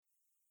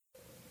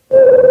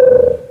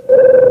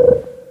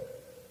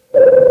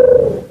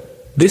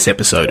This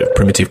episode of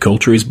Primitive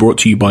Culture is brought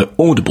to you by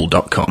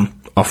Audible.com,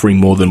 offering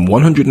more than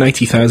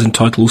 180,000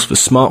 titles for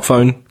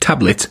smartphone,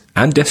 tablet,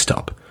 and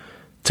desktop.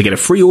 To get a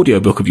free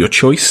audiobook of your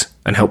choice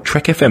and help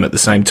Trek FM at the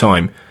same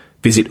time,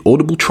 visit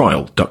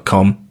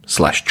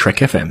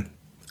audibletrial.com/trekfm.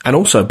 And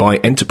also by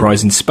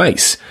Enterprise in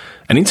Space,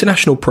 an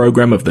international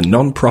program of the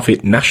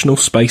non-profit National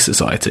Space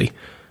Society.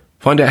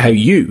 Find out how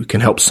you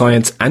can help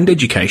science and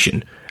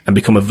education and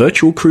become a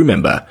virtual crew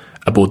member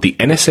aboard the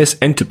NSS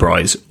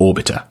Enterprise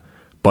Orbiter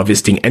by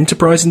visiting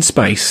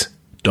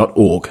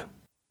enterpriseinspace.org.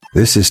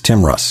 This is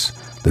Tim Russ,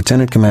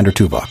 Lieutenant Commander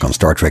Tuvok on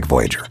Star Trek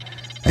Voyager,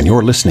 and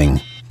you're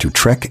listening to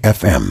Trek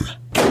FM.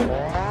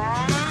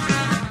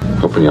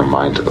 Open your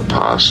mind to the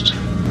past.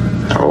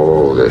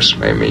 All this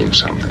may mean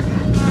something.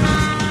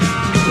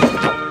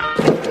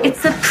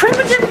 It's a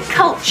primitive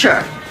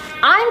culture.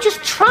 I'm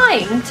just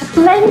trying to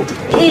blend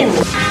in.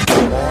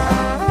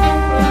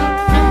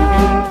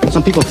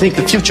 Some people think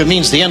the future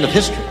means the end of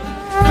history.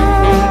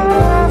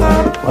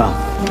 Well,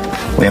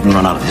 we haven't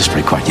run out of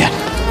history quite yet.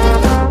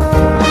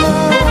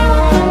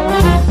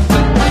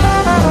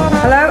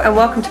 Hello and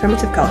welcome to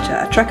Primitive Culture,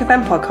 a Trek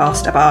FM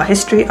podcast about our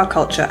history, our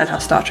culture and how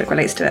Star Trek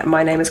relates to it.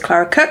 My name is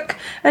Clara Cook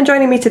and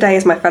joining me today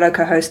is my fellow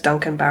co-host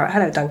Duncan Barrett.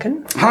 Hello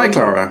Duncan. Hi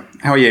Clara,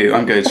 how are you?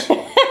 I'm good.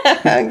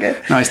 I'm good.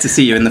 Nice to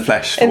see you in the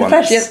flesh for once. In the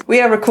flesh, yes. We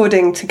are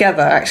recording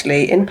together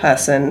actually in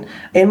person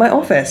in my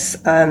office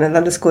at the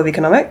London School of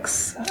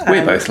Economics.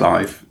 We're both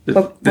live. This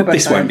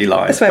won't be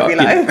live. This won't be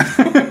live.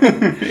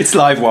 It's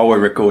live while we're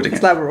recording.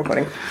 It's live while we're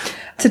recording.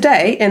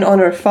 Today, in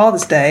honour of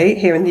Father's Day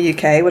here in the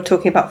UK, we're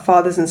talking about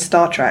fathers in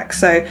Star Trek.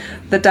 So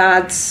the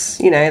dads,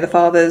 the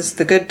fathers,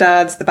 the good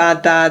dads, the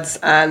bad dads,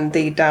 and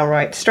the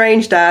downright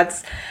strange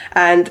dads.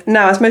 And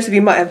now, as most of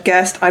you might have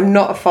guessed, I'm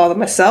not a father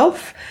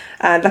myself.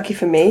 And lucky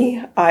for me,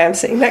 I am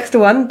sitting next to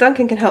one.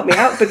 Duncan can help me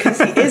out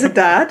because he is a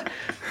dad.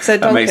 So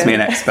Duncan, that makes me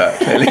an expert,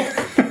 clearly.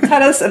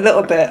 Tell us a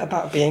little bit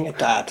about being a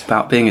dad.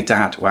 About being a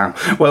dad, wow.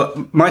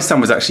 Well, my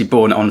son was actually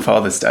born on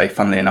Father's Day,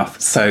 funnily enough.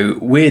 So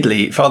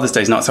weirdly, Father's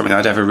Day is not something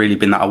I'd ever really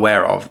been that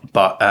aware of,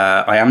 but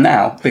I am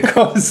now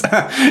because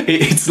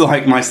it's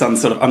like my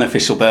son's sort of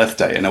unofficial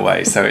birthday in a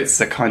way. So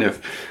it's a kind of,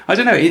 I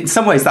don't know, in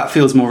some ways that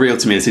feels more real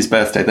to me as his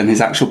birthday than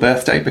his actual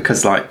birthday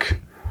because I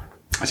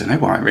don't know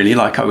why really,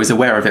 I was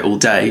aware of it all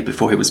day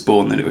before he was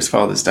born that it was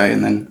Father's Day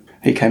and then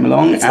he came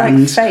along it's and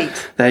like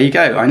fate. There you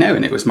go. I know.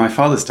 And it was my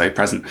Father's Day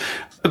present.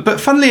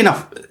 But funnily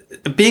enough,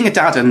 being a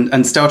dad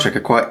and Star Trek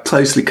are quite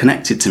closely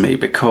connected to me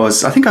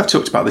because I think I've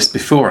talked about this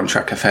before on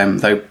Trek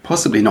FM, though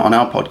possibly not on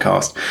our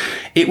podcast.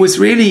 It was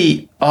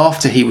really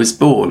after he was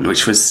born,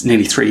 which was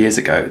nearly 3 years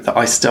ago, that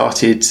I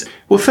started,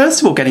 well,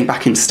 first of all, getting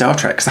back into Star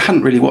Trek because I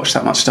hadn't really watched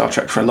that much Star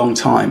Trek for a long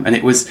time. And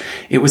it was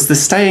the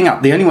staying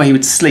up. The only way he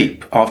would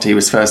sleep after he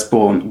was first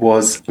born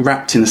was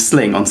wrapped in a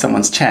sling on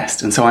someone's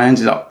chest. And so I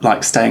ended up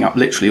staying up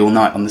literally all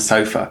night on the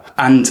sofa.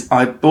 And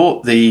I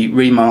bought the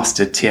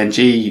remastered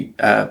TNG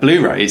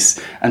Blu-rays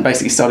and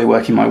basically started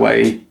working my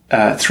way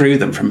through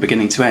them from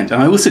beginning to end.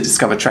 And I also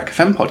discovered Trek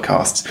FM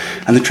podcasts.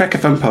 And the Trek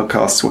FM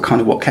podcasts were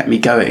kind of what kept me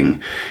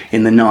going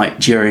in the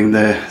night during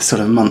the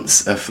sort of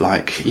months of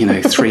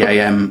 3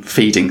 a.m.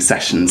 feeding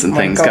sessions and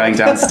things, going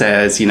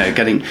downstairs, we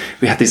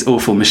had this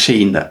awful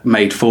machine that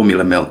made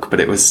formula milk, but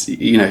it was,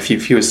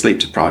 if you were sleep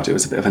deprived, it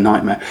was a bit of a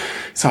nightmare.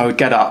 So I would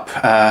get up,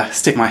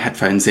 stick my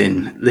headphones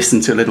in, listen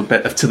to a little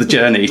bit To the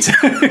Journey to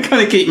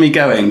kind of keep me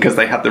going because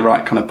they had the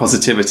right kind of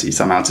positivity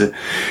somehow to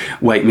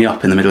wake me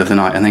up in the middle of the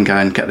night and then go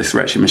and get this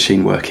wretched machine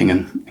working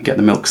and get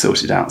the milk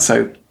sorted out.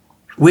 So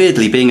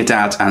weirdly, being a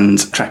dad and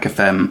Trek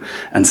FM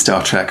and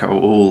Star Trek are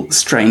all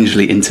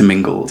strangely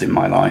intermingled in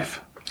my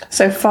life.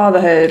 So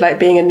fatherhood,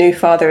 being a new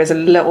father, is a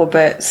little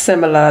bit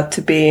similar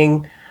to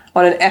being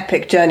on an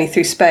epic journey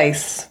through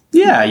space.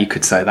 Yeah, you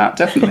could say that,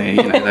 definitely.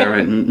 There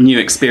are new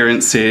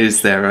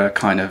experiences, there are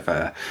kind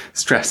of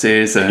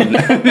stresses and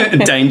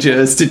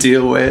dangers to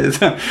deal with.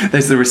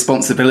 There's the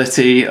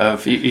responsibility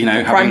of,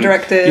 having... Prime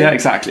Directive. Yeah,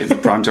 exactly. The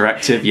Prime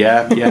Directive,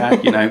 yeah.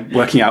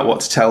 Working out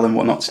what to tell them,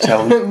 what not to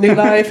tell them. New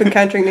life,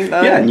 encountering new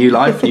life. Yeah, new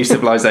life, new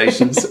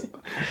civilizations,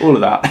 all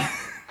of that.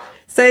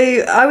 So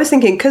I was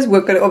thinking, because we're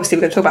going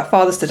to talk about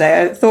fathers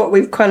today, I thought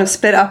we've kind of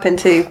split up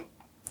into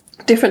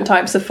different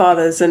types of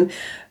fathers, and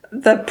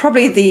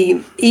probably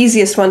the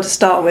easiest one to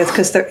start with,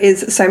 because there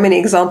is so many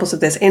examples of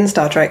this in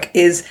Star Trek,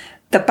 is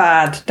the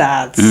bad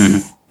dads,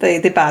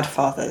 the bad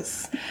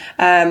fathers,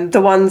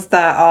 the ones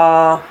that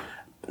are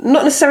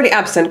not necessarily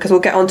absent, because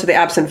we'll get onto the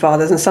absent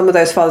fathers, and some of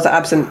those fathers are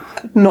absent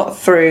not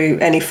through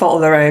any fault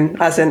of their own,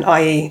 as in,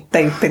 i.e.,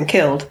 they've been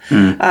killed.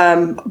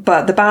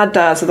 But the bad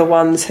dads are the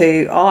ones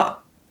who are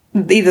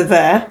either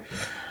there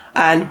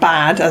and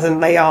bad, as in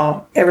they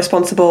are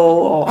irresponsible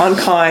or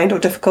unkind or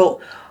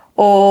difficult,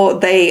 or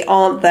they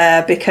aren't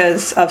there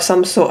because of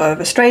some sort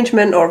of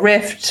estrangement or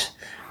rift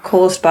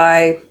caused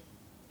by,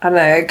 I don't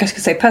know, I guess you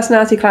could say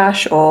personality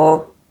clash,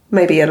 or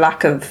maybe a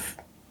lack of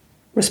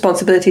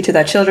responsibility to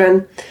their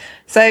children.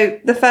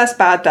 So the first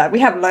bad dad, we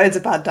have loads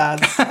of bad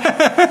dads.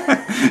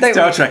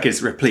 Star Trek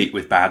is replete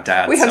with bad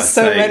dads. We have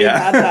many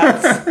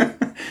bad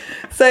dads.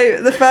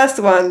 So the first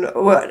one,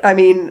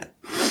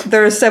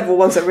 there are several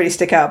ones that really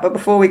stick out. But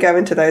before we go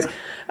into those,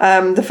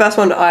 the first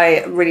one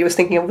I really was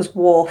thinking of was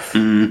Worf.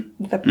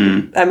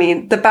 I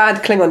mean, the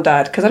bad Klingon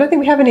dad, because I don't think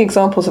we have any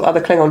examples of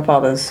other Klingon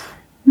fathers.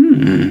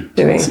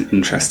 That's an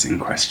interesting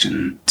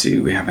question.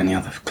 Do we have any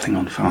other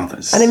Klingon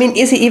fathers? And I mean,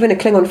 is he even a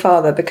Klingon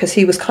father? Because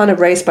he was kind of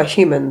raised by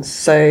humans,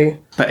 so...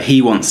 But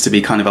he wants to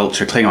be kind of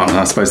ultra Klingon, and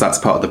I suppose that's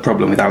part of the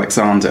problem with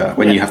Alexander.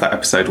 When you have that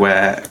episode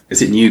where,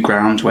 is it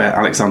Newground, where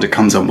Alexander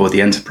comes on board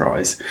the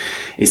Enterprise,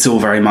 it's all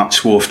very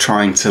much Worf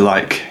trying to,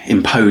 like,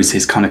 impose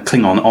his kind of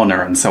Klingon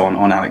honour and so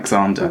on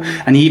Alexander.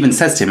 And he even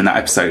says to him in that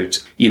episode,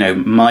 you know,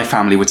 my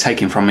family were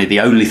taken from me, the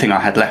only thing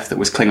I had left that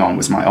was Klingon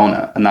was my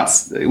honour. And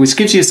that's, which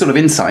gives you a sort of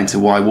insight into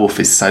why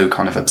Worf is so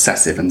kind of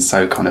obsessive and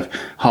so kind of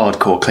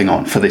hardcore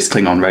Klingon for this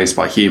Klingon raised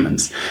by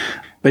humans.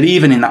 But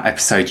even in that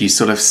episode, you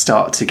sort of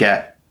start to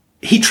get,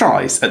 he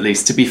tries, at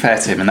least, to be fair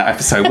to him in that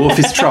episode. Worf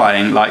is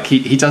trying, like,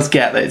 he does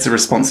get that it's a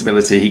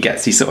responsibility.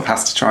 He sort of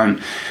has to try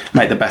and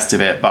make the best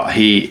of it, but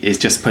he is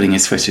just putting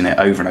his foot in it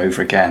over and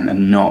over again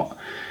and not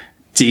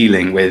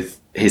dealing with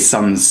his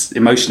son's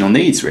emotional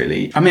needs,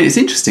 really. I mean, it's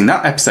interesting.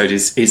 That episode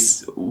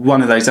is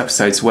one of those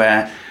episodes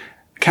where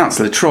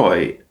Councillor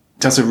Troi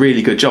does a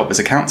really good job as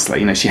a counsellor.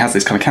 You know, she has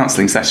this kind of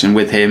counselling session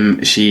with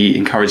him. She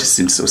encourages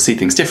him to sort of see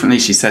things differently.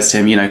 She says to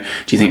him, you know,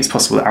 do you think it's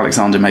possible that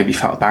Alexander maybe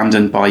felt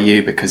abandoned by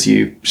you because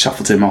you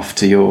shuffled him off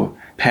to your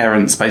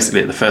parents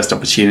basically at the first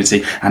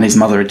opportunity, and his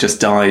mother had just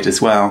died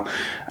as well.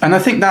 And I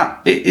think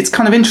that it's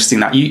kind of interesting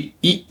that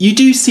you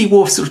do see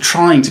Worf sort of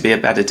trying to be a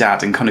better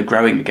dad and kind of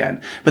growing again.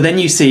 But then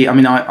you see, I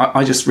mean,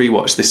 I just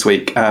rewatched this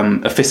week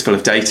A Fistful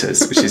of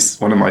Datas, which is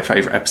one of my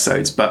favourite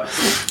episodes, but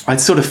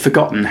I'd sort of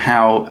forgotten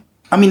how...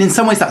 I mean, in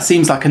some ways that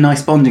seems like a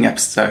nice bonding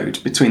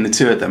episode between the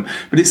two of them,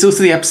 but it's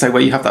also the episode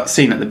where you have that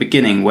scene at the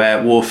beginning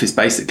where Worf is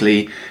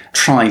basically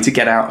trying to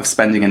get out of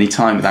spending any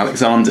time with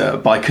Alexander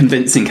by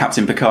convincing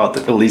Captain Picard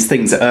that all these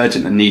things are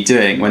urgent and need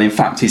doing, when in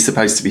fact he's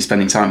supposed to be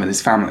spending time with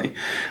his family.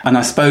 And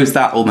I suppose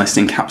that almost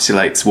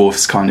encapsulates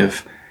Worf's kind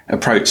of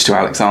approach to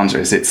Alexander,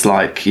 is it's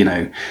like, you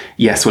know,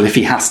 yes, well, if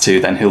he has to,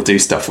 then he'll do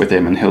stuff with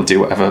him and he'll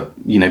do whatever,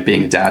 you know,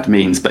 being a dad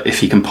means, but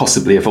if he can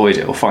possibly avoid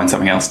it or find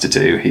something else to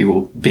do, he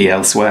will be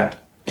elsewhere.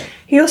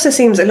 He also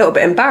seems a little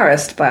bit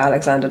embarrassed by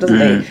Alexander, doesn't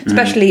he?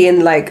 Especially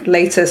in like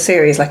later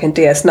series, like in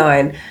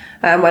DS9,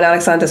 when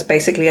Alexander's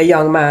basically a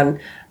young man.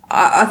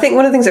 I think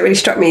one of the things that really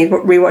struck me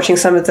rewatching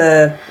some of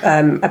the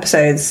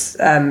episodes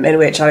in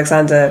which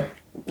Alexander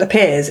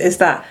appears is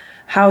that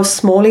how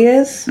small he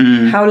is,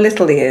 how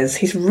little he is.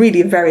 He's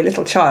really a very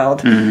little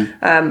child,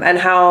 and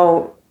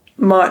how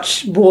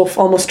much Worf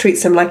almost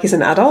treats him like he's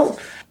an adult.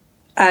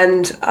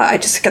 And I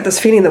just get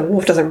this feeling that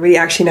Worf doesn't really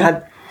actually know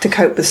how to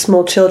cope with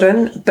small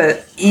children,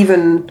 but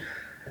even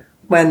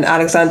when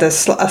Alexander's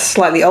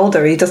slightly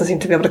older, he doesn't seem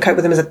to be able to cope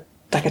with him as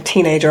a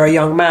teenager or a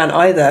young man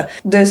either.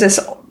 There's this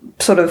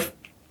sort of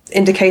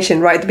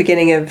indication right at the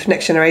beginning of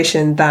Next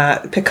Generation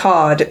that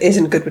Picard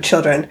isn't good with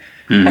children,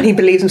 and he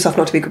believes himself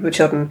not to be good with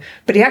children,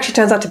 but he actually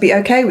turns out to be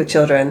okay with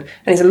children,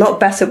 and he's a lot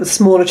better with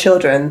smaller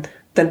children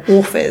than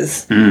Worf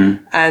is.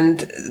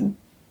 And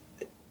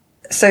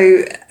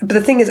so, but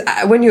the thing is,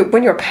 when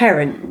you're a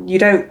parent, you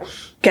don't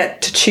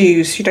get to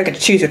choose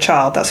your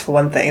child. That's for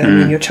one thing. I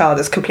mean, your child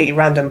is completely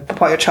random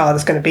what your child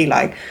is going to be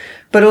like,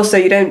 but also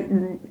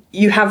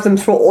you have them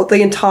for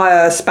the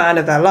entire span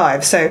of their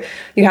lives. So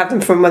you have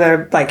them from when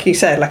they're, like you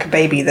said, like a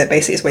baby that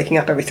basically is waking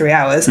up every 3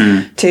 hours,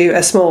 to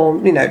a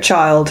small, you know,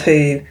 child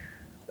who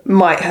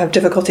might have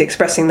difficulty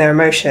expressing their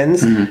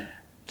emotions,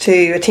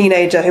 to a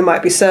teenager who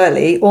might be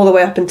surly, all the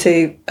way up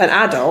into an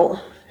adult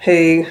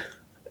who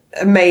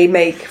may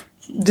make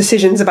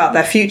decisions about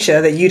their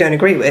future that you don't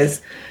agree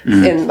with.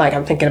 In, like,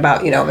 I'm thinking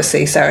about, you know,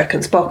 obviously Sarek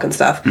and Spock and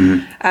stuff.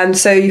 And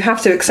so you have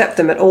to accept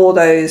them at all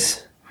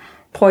those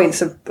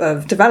points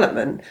of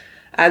development.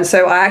 And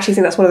so I actually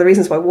think that's one of the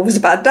reasons why Worf is a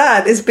bad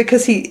dad, is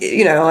because he,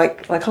 you know,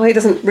 like he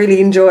doesn't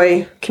really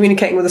enjoy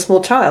communicating with a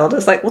small child.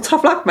 It's like, well,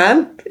 tough luck,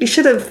 man. He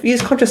should have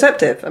used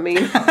contraceptive. I mean...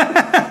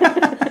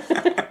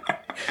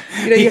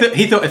 you know,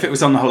 he thought if it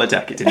was on the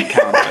holodeck, it didn't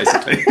count,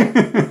 basically.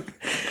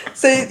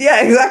 So,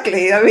 yeah,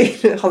 exactly. I mean,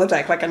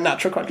 holodeck, like a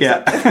natural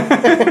contraceptive.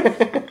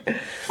 Yeah.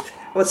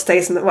 What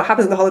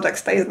happens in the holodeck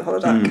stays in the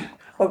holodeck.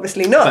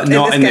 Obviously not. But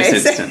not in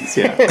this instance,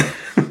 yeah.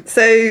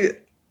 So,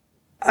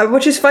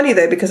 which is funny,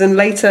 though, because in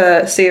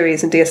later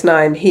series in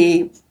DS9,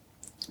 he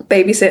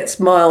babysits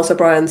Miles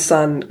O'Brien's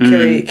son,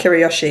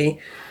 Kiriyoshi.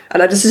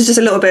 And this is just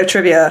a little bit of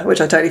trivia,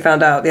 which I totally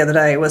found out the other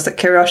day, was that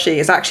Kiriyoshi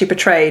is actually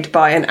portrayed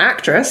by an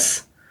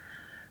actress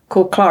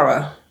called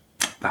Clara.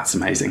 That's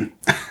amazing.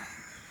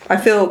 I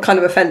feel kind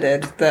of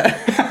offended that,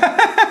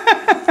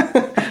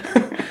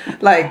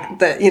 like,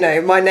 that, you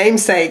know, my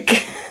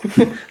namesake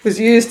was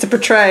used to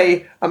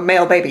portray a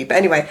male baby. But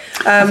anyway,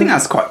 I think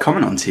that's quite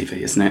common on TV,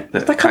 isn't it?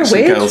 That kind of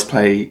weird. Girls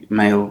play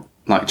male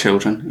like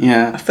children.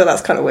 Yeah, I feel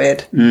that's kind of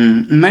weird.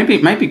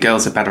 Maybe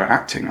girls are better at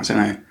acting. I don't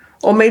know.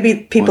 Or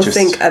maybe people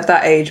think at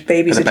that age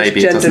babies are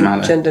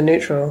just gender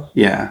neutral.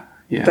 Yeah.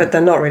 But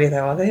they're not really,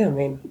 though, are they? I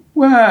mean,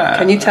 well,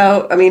 can you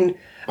tell? I mean,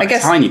 I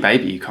guess a tiny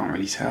baby, you can't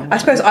really tell. I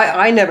suppose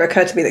I never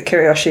occurred to me that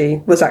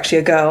Kiriyoshi was actually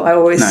a girl. I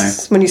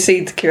always, when you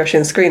see the Kiriyoshi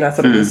on screen, I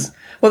thought it was,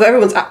 well,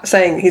 everyone's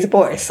saying he's a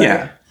boy. So.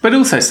 Yeah. But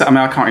also, I mean,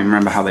 I can't even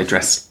remember how they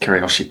dress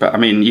Kiriyoshi, but I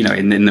mean, you know,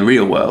 in the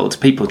real world,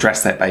 people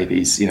dress their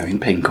babies, you know, in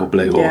pink or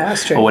blue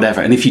or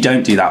whatever. And if you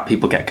don't do that,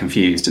 people get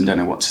confused and don't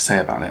know what to say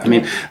about it. I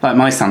mean, like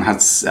my son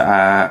has,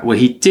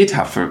 he did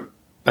have for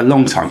a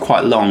long time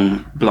quite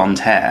long blonde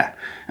hair,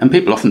 and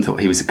people often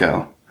thought he was a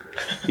girl.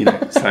 You know,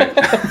 so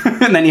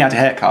and then he had a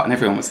haircut, and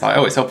everyone was like,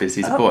 "Oh, it's obvious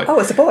he's a boy." Oh,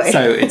 it's a boy.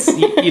 So it's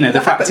you know,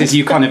 the fact is,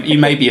 you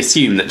maybe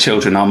assume that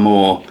children are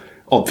more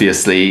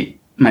obviously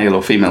male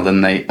or female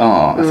than they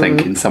are. I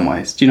think in some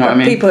ways. Do you know what I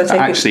mean? People are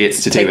actually,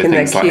 it's to do with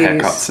things like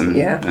haircuts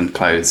and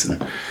clothes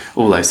and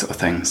all those sort of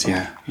things.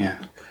 Yeah.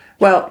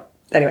 Well,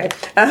 anyway,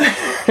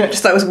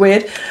 just that was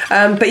weird.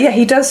 But yeah,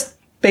 he does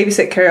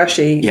babysit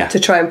Kiriyoshi to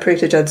try and prove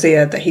to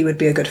Jadzia that he would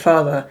be a good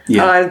father.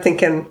 Yeah. And I'm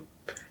thinking,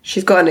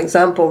 she's got an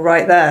example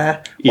right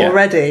there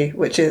already,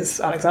 which is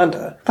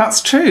Alexander.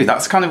 That's true.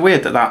 That's kind of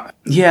weird that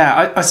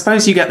yeah, I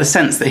suppose you get the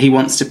sense that he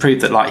wants to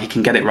prove that, like, he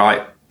can get it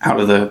right out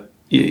of the,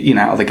 you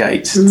know, out of the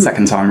gate,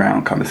 second time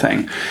round kind of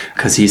thing,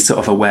 because he's sort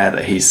of aware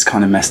that he's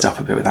kind of messed up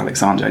a bit with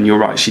Alexander. And you're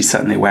right, she's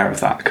certainly aware of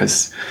that,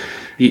 because,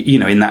 you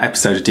know, in that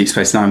episode of Deep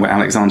Space Nine where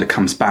Alexander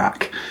comes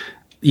back,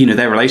 you know,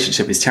 their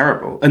relationship is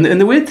terrible. And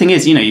the weird thing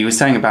is, you know, you were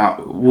saying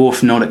about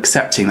Worf not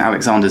accepting that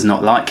Alexander's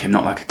not like him,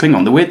 not like a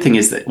Klingon. The weird thing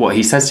is that what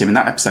he says to him in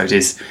that episode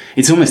is,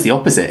 it's almost the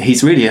opposite.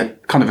 He's really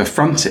kind of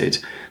affronted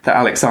that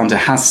Alexander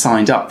has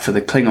signed up for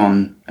the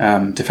Klingon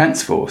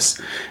Defense Force.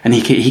 And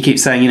he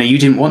keeps saying, you know, you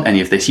didn't want any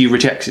of this. You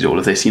rejected all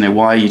of this. You know,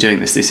 why are you doing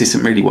this? This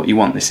isn't really what you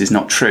want. This is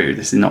not true.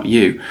 This is not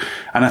you.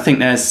 And I think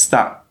there's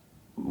that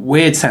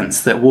weird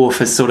sense that Worf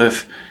has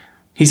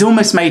he's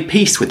almost made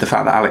peace with the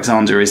fact that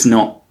Alexander is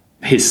not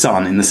his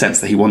son, in the sense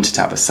that he wanted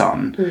to have a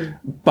son.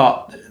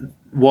 But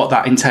what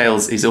that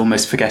entails is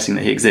almost forgetting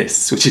that he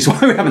exists, which is why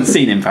we haven't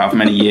seen him for however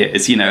many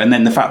years, you know. And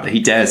then the fact that he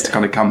dares to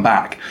kind of come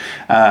back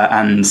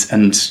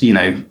and you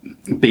know,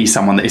 be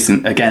someone that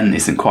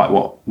isn't quite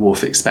what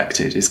Worf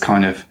expected is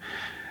kind of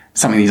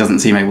something he doesn't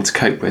seem able to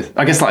cope with.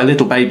 I guess like a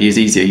little baby is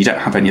easier. You don't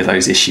have any of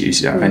those issues.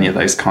 You don't have any of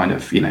those kind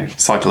of, you know,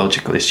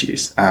 psychological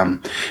issues.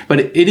 But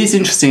it is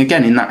interesting,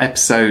 again, in that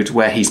episode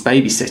where he's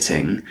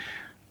babysitting,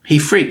 he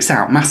freaks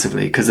out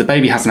massively because the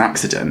baby has an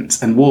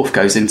accident, and Worf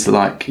goes into,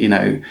 like, you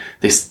know,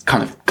 this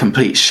kind of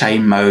complete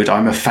shame mode.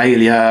 I'm a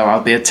failure.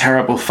 I'll be a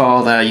terrible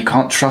father. You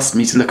can't trust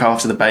me to look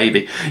after the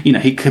baby. You know,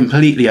 he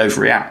completely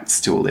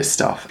overreacts to all this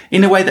stuff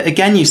in a way that,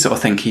 again, you sort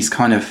of think he's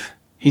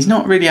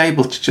not really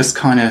able to just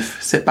kind of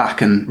sit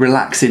back and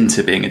relax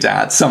into being a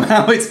dad.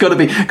 Somehow it's got to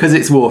be, because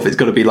it's Worf, it's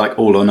got to be like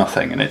all or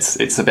nothing, and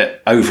it's a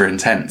bit over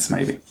intense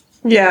maybe.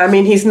 Yeah, I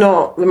mean, he's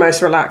not the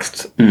most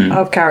relaxed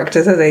of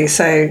characters, is he?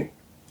 So,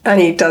 and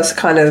he does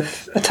kind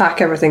of attack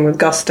everything with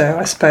gusto,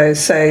 I suppose.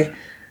 So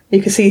you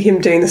can see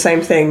him doing the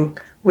same thing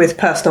with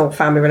personal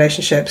family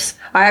relationships.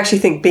 I actually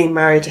think being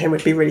married to him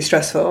would be really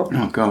stressful.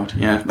 Oh, God,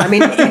 yeah. I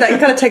mean, he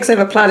kind of takes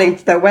over planning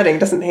their wedding,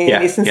 doesn't he?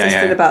 Yeah, He's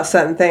insistent about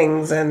certain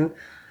things. And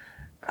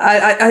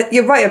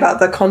you're right about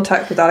the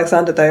contact with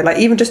Alexander, though. Like,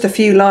 even just a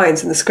few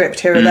lines in the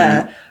script here or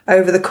there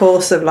over the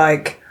course of,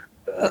 like,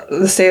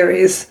 the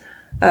series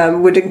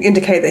would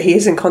indicate that he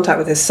is in contact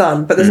with his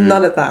son. But there's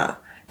none of that.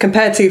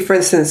 Compared to, for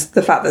instance,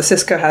 the fact that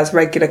Sisko has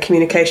regular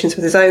communications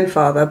with his own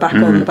father back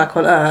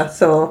on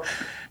Earth, or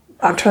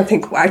I'm trying to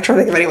think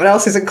of anyone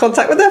else who's in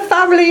contact with their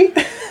family.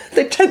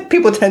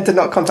 People tend to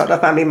not contact their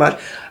family much.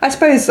 I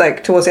suppose,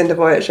 like, towards the end of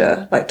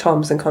Voyager, like,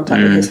 Tom's in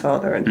contact with his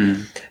father.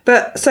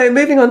 But so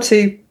moving on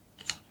to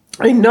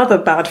another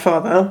bad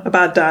father, a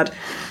bad dad.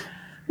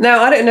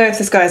 Now, I don't know if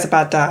this guy is a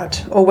bad dad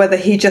or whether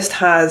he just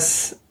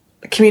has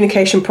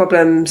communication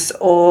problems,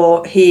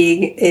 or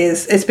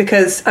it's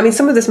because, I mean,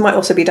 some of this might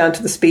also be down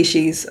to the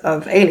species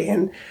of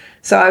alien.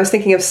 So I was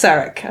thinking of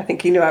Sarek. I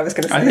think you knew I was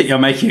going to say. I think you're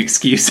making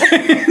excuses.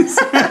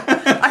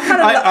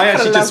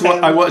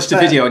 I watched a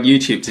video on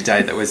YouTube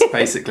today that was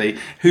basically,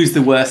 who's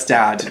the worst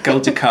dad, Gul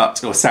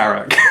Dukat or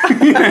Sarek?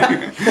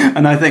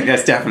 And I think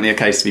there's definitely a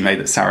case to be made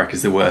that Sarek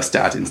is the worst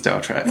dad in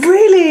Star Trek.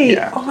 Really?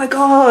 Yeah. Oh my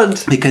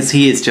God. Because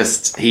he's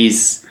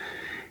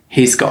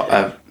got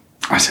a,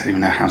 I don't even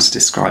know how to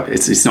describe it.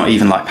 It's not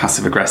even like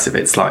passive aggressive.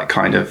 It's like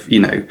kind of, you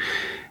know,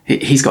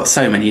 he's got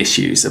so many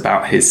issues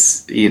about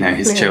his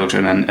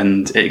children,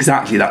 and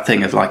exactly that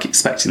thing of, like,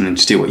 expecting them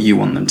to do what you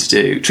want them to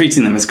do,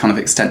 treating them as kind of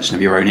extension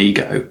of your own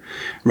ego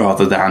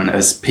rather than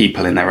as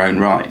people in their own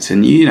right.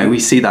 And, you know, we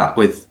see that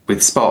with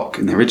Spock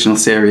in the original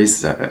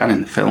series and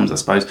in the films, I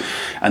suppose.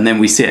 And then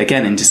we see it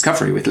again in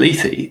Discovery with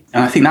Lethe.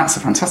 And I think that's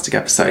a fantastic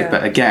episode. Yeah.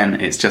 But again,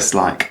 it's just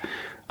like,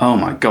 oh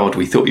my God,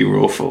 we thought you were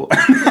awful.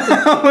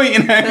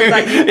 You know,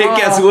 it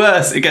gets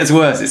worse. It gets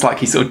worse. It's like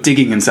he's sort of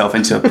digging himself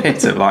into a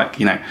pit of, like,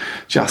 you know,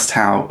 just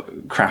how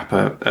crap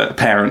a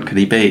parent could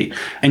he be.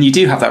 And you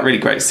do have that really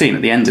great scene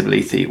at the end of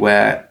Lethe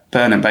where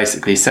Burnham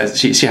basically says,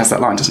 she has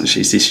that line, doesn't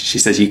she? She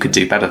says, you could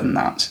do better than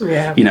that.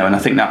 Yeah. You know, and I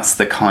think that's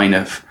the kind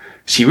of,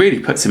 she really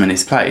puts him in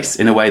his place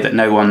in a way that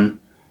no one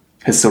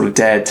has sort of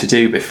dared to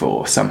do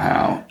before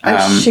somehow.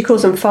 And she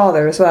calls him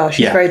father as well.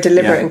 She's very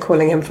deliberate in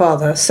calling him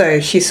father. So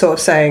she's sort of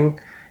saying,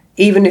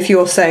 even if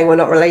you're saying we're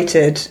not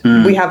related,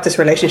 we have this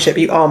relationship,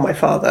 you are my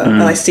father,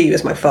 and I see you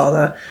as my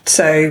father.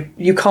 So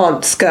you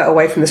can't skirt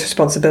away from this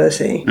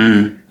responsibility.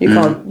 You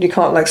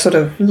can't like sort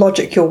of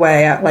logic your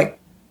way out, like,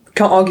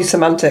 can't argue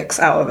semantics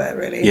out of it,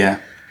 really. Yeah,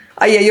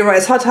 you're right.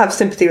 It's hard to have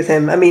sympathy with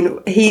him. I mean,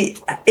 he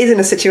is in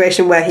a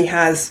situation where he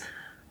has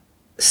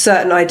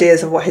certain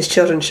ideas of what his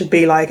children should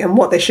be like and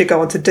what they should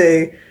go on to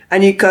do.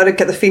 And you got to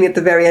get the feeling at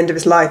the very end of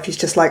his life, he's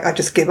just like, I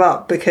just give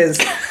up, because,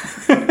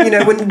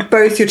 when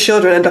both your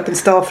children end up in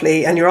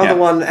Starfleet and your other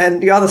one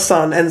and your other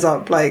son ends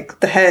up like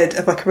the head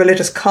of like a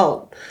religious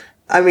cult.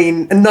 I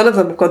mean, and none of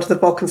them have gone to the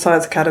Vulcan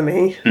Science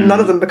Academy. None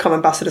of them become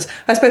ambassadors.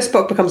 I suppose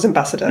Spock becomes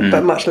ambassador,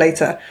 but much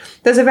later.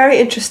 There's a very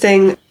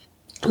interesting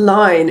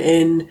line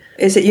in,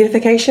 is it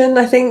Unification,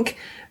 I think,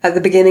 at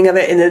the beginning of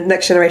it, in the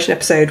Next Generation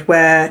episode,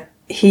 where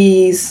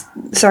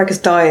Sarek is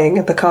dying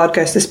and Picard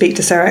goes to speak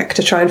to Sarek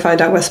to try and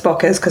find out where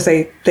Spock is, because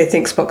they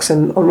think Spock's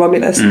on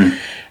Romulus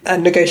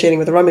and negotiating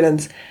with the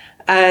Romulans.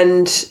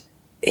 And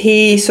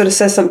he sort of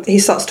says something, he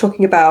starts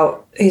talking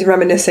about, he's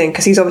reminiscing,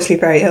 because he's obviously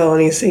very ill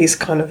and he's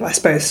kind of, I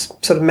suppose,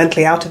 sort of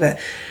mentally out of it.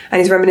 And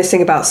he's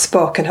reminiscing about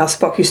Spock and how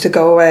Spock used to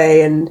go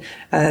away and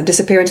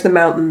disappear into the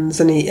mountains,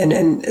 and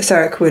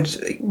Sarek would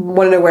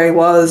want to know where he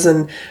was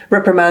and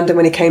reprimand him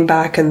when he came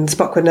back, and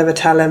Spock would never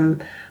tell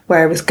him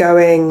where he was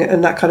going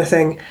and that kind of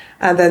thing.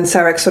 And then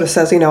Sarek sort of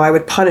says, I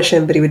would punish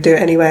him, but he would do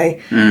it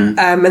anyway.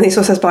 And he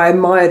sort of says, but I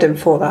admired him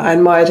for that. I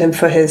admired him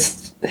for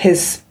his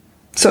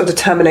sort of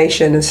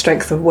determination and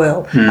strength of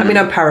will. I mean,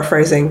 I'm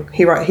paraphrasing.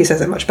 He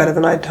says it much better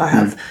than I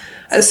have.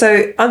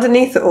 So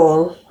underneath it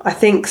all, I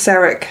think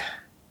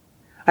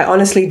I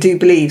honestly do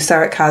believe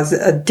Sarek has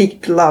a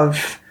deep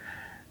love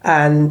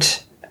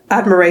and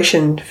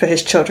admiration for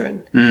his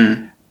children.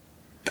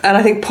 And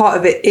I think part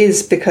of it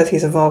is because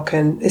he's a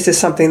Vulcan. This is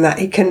something that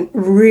he can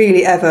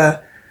really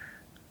ever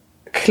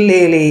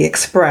clearly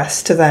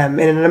express to them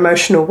in an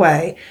emotional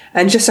way.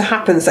 And just so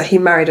happens that he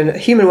married a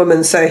human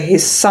woman, so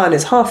his son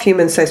is half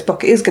human, so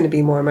Spock is going to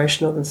be more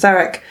emotional than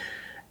Sarek.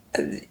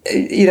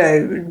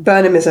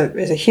 Burnham is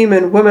a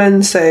human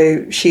woman,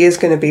 so she is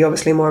going to be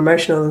obviously more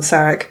emotional than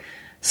Sarek.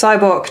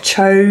 Cybok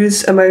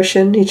chose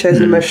emotion. He chose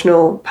an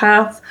emotional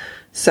path,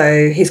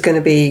 so he's going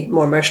to be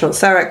more emotional than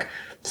Sarek.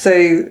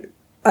 So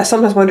I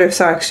sometimes wonder if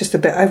Sarek's just a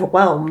bit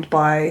overwhelmed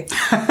by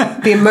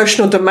the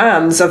emotional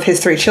demands of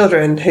his three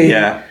children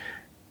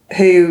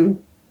who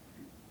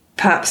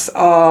perhaps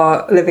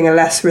are living a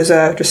less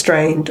reserved,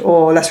 restrained,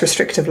 or less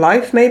restrictive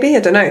life, maybe. I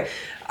don't know.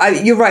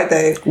 You're right,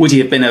 though. Would he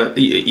have been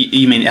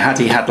you mean, had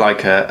he had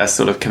like a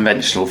sort of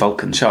conventional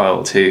Vulcan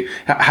child who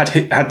had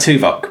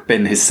Tuvok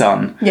been his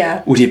son,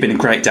 would he have been a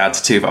great dad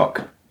to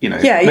Tuvok?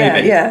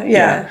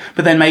 Yeah.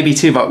 But then maybe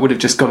Tuvok would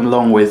have just gone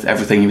along with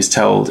everything he was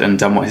told and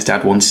done what his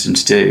dad wanted him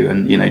to do,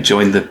 and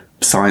joined the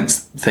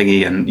science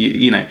thingy, and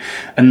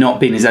and not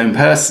been his own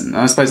person. And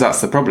I suppose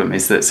that's the problem,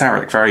 is that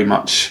Sarek very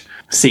much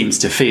seems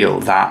to feel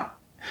that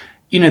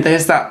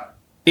there's that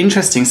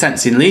interesting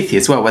sense in Lethe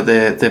as well, where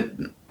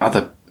the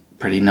other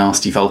pretty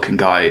nasty Vulcan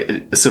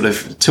guy sort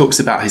of talks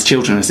about his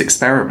children as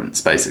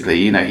experiments,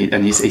 basically,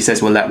 he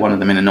says, we'll let one of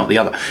them in and not the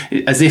other,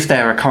 as if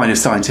they're a kind of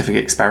scientific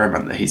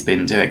experiment that he's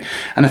been doing.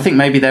 And I think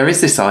maybe there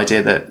is this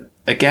idea that,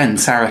 again,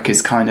 Sarek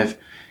is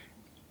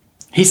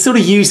he's sort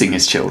of using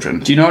his children.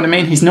 Do you know what I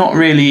mean? He's not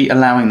really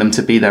allowing them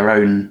to be their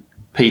own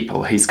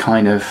people. He's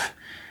kind of,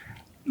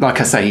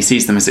 like I say, he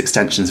sees them as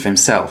extensions of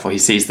himself, or he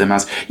sees them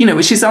as,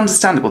 which is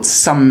understandable to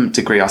some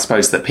degree, I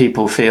suppose, that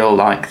people feel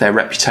like their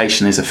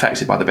reputation is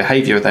affected by the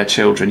behaviour of their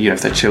children.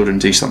 If their children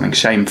do something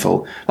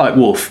shameful, like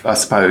Worf, I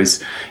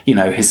suppose,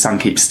 his son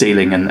keeps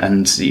stealing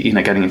and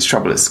getting into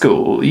trouble at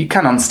school. You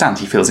can understand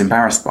he feels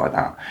embarrassed by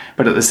that.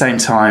 But at the same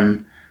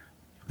time,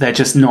 they're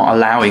just not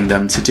allowing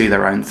them to do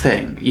their own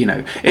thing,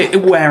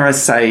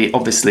 whereas, say,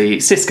 obviously,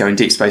 Sisko in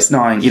Deep Space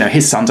Nine,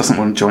 his son doesn't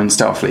want to join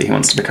Starfleet. He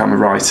wants to become a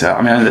writer.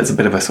 I mean, there's a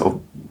bit of a sort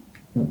of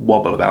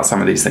wobble about some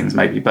of these things,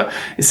 maybe, but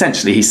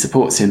essentially he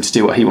supports him to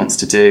do what he wants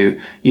to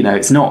do.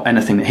 It's not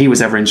anything that he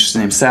was ever interested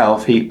in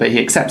himself, but he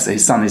accepts that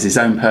his son is his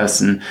own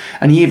person.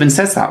 And he even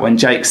says that when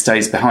Jake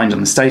stays behind on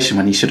the station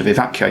when he should have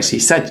evacuated. He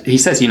says,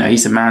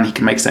 he's a man, he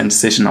can make his own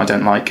decision, I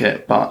don't like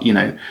it, but,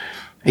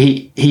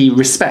 he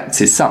respects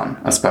his son,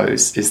 I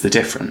suppose, is the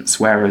difference.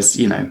 Whereas,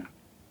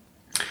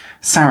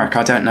 Sarek,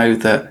 I don't know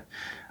that.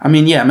 I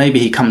mean, yeah, maybe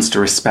he comes to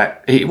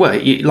respect.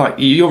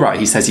 You're right.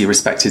 He says he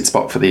respected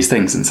Spock for these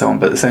things and so on,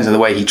 but at the same time, the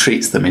way he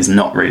treats them is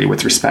not really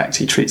with respect.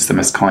 He treats them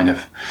as kind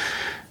of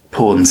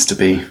pawns to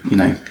be,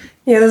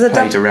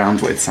 played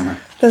around with somehow.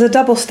 There's a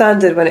double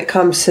standard when it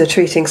comes to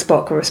treating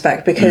Spock with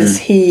respect, because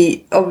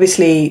he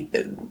obviously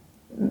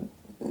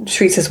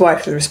treats his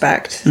wife with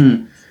respect.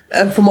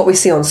 From what we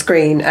see on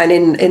screen, and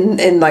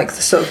in like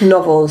the sort of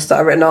novels that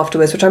are written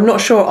afterwards, which I'm not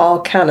sure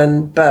are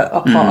canon but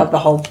are part of the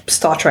whole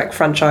Star Trek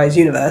franchise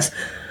universe,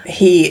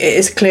 it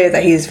is clear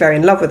that he's very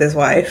in love with his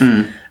wife,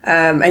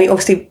 and he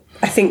obviously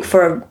I think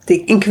for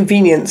the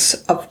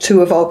inconvenience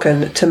to a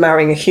Vulcan to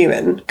marrying a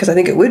human, because I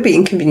think it would be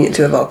inconvenient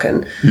to a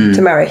Vulcan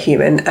to marry a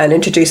human and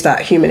introduce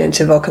that human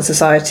into Vulcan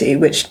society,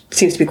 which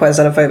seems to be quite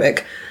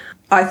xenophobic.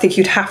 I think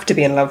you'd have to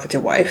be in love with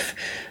your wife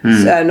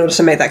in order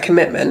to make that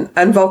commitment.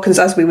 And Vulcans,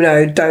 as we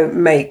know, don't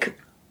make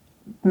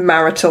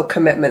marital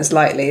commitments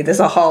lightly. There's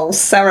a whole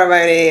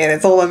ceremony and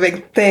it's all a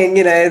big thing,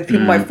 you know,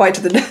 people might fight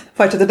to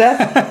the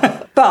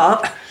death.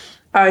 But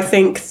I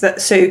think that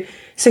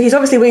so he's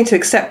obviously willing to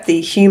accept the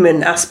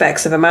human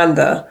aspects of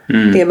Amanda,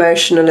 the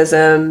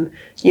emotionalism,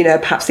 you know,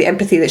 perhaps the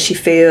empathy that she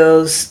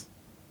feels,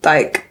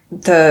 like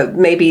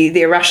maybe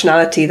the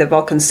irrationality that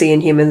Vulcans see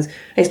in humans. And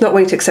he's not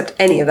willing to accept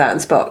any of that in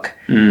Spock.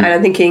 And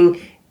I'm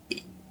thinking,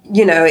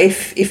 you know,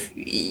 if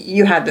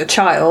you had a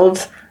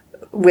child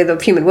with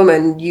a human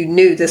woman, you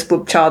knew this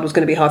child was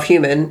going to be half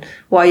human.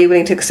 Why are you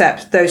willing to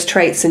accept those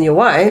traits in your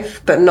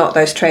wife, but not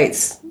those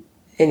traits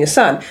in your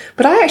son?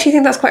 But I actually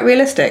think that's quite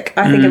realistic.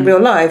 I think in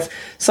real life,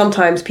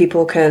 sometimes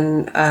people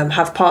can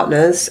have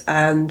partners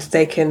and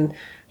they can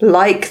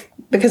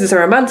because it's a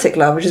romantic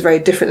love, which is very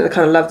different than the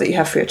kind of love that you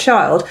have for your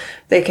child,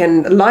 they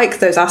can like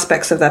those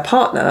aspects of their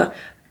partner,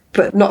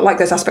 but not like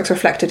those aspects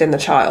reflected in the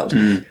child.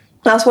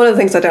 That's one of the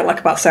things I don't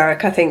like about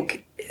Sarek. I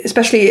think,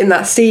 especially in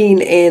that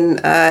scene in,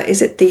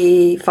 is it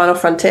The Final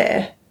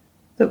Frontier?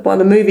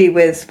 The movie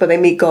where they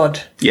meet God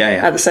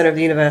at the centre of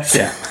the universe.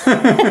 Yeah.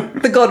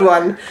 The God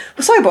one.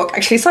 Well,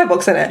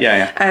 Cyborg's in it.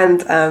 Yeah.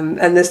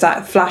 And there's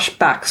that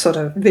flashback sort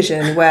of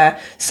vision where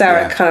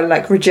Sarek kind of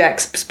like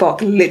rejects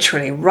Spock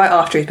literally right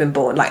after he's been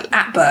born, like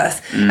at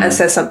birth, and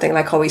says something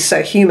like, oh, he's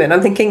so human.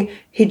 I'm thinking,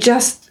 he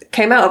just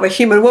came out of a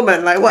human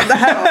woman. Like, what the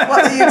hell?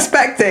 What are you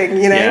expecting,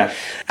 you know? Yeah.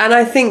 And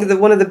I think that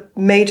one of the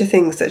major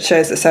things that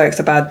shows that Sarek's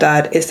a bad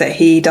dad is that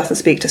he doesn't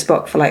speak to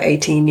Spock for like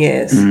 18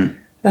 years.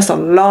 That's a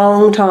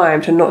long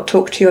time to not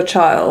talk to your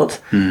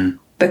child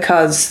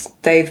because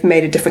they've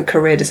made a different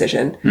career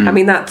decision. I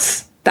mean,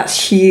 that's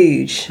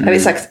huge. I mean,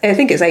 it's like, I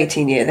think it's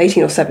 18 years,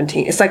 18 or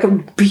 17. It's like a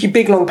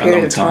big long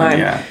period of time.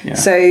 Yeah.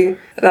 So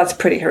that's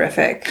pretty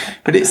horrific.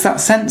 But it's that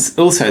sense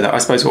also that I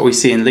suppose what we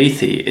see in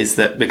Lethe is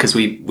that because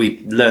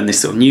we learn this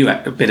sort of new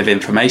bit of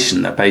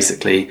information that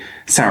basically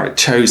Sarek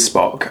chose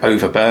Spock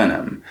over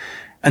Burnham.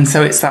 And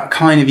so it's that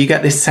kind of, you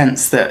get this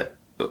sense that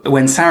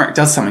when Sarek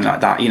does something like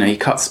that, you know, he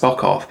cuts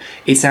Spock off,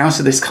 it's out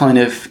of this kind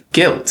of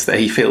guilt that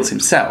he feels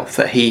himself,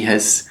 that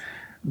he's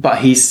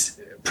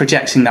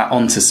projecting that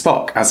onto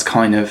Spock as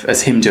kind of,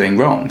 as him doing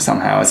wrong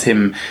somehow, as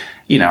him,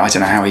 you know, I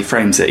don't know how he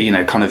frames it, you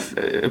know, kind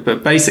of,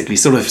 but basically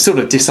sort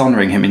of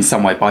dishonouring him in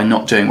some way by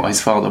not doing what his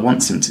father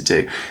wants him to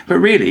do. But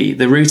really,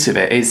 the root of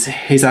it is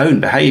his own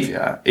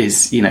behaviour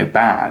is, you know,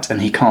 bad,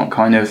 and he can't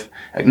kind of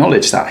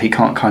acknowledge that. He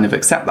can't kind of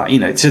accept that, you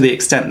know, to the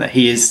extent that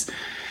he is,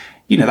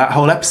 you know, that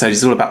whole episode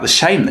is all about the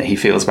shame that he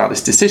feels about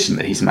this decision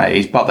that he's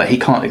made, but that he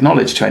can't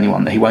acknowledge to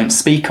anyone, that he won't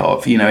speak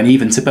of, you know, and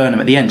even to Burnham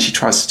at the end, she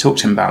tries to talk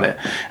to him about it,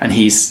 and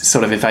he's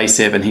sort of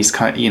evasive, and he's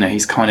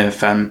kind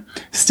of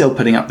still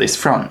putting up this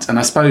front. And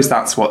I suppose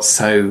that's what's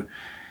so,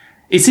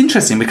 it's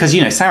interesting because,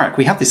 you know, Sarek,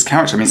 we have this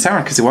character. I mean,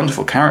 Sarek is a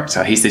wonderful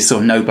character. He's this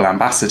sort of noble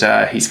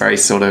ambassador. He's very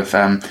sort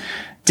of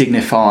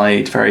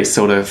dignified, very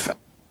sort of,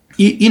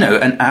 you know,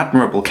 an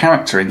admirable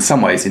character in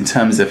some ways in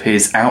terms of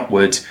his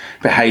outward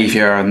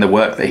behaviour and the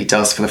work that he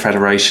does for the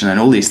Federation and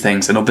all these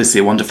things, and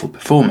obviously a wonderful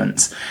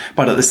performance.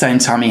 But at the same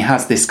time, he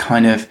has this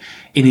kind of,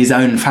 in his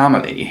own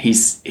family,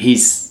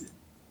 he's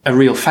a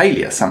real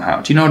failure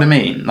somehow. Do you know what I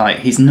mean? Like,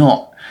 he's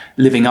not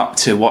living up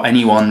to what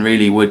anyone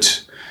really would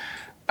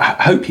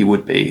hope he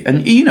would be.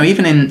 And, you know,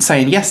 even in,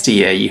 say, in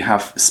Yesteryear, you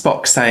have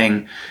Spock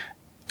saying,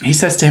 he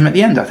says to him at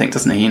the end, I think,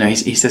 doesn't he? You know,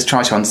 he says,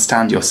 try to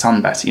understand your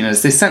son better. You know,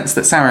 there's this sense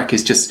that Sarek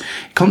is just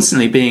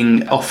constantly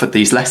being offered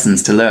these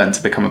lessons to learn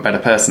to become a better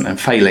person and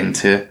failing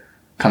to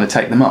kind of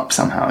take them up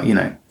somehow, you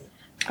know.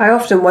 I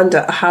often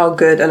wonder how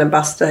good an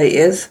ambassador he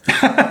is.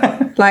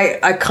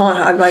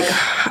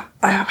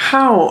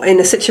 How in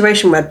a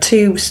situation where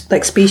two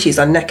like species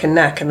are neck and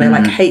neck and they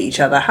like hate each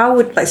other, how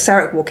would like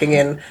Sarek walking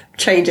in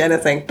change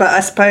anything? But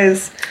I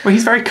suppose, well,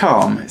 he's very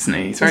calm, isn't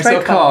he? He's very sort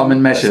of calm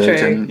and measured,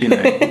 and you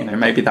know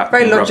maybe that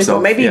very logical.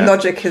 Off, maybe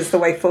logic is the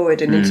way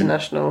forward in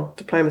international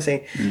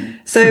diplomacy.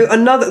 So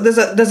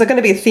there's going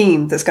to be a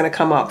theme that's going to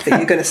come up that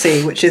you're going to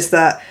see, which is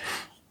that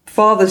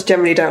fathers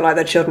generally don't like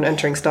their children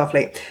entering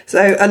Starfleet.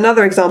 So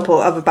another example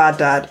of a bad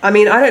dad, I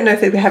mean, I don't know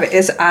if we have it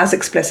is as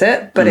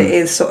explicit, but it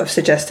is sort of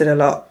suggested a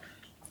lot,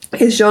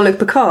 is Jean-Luc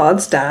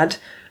Picard's dad,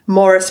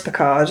 Maurice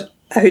Picard,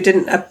 who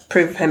didn't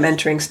approve of him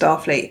entering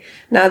Starfleet.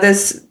 Now,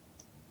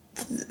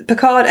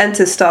 Picard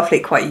enters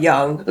Starfleet quite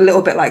young, a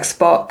little bit like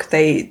Spock.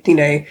 They, you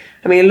know,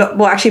 I mean,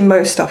 actually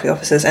most Starfleet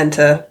officers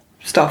enter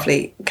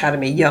Starfleet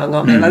Academy young,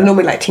 aren't they? Like,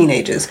 normally like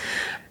teenagers.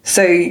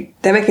 So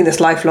they're making this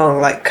lifelong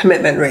like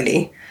commitment,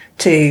 really,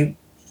 to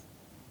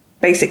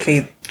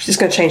basically just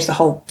going to change the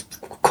whole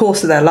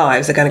course of their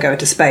lives. They're going to go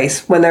into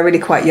space when they're really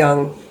quite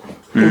young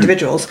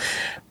individuals.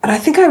 And I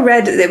think I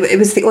read, it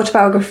was the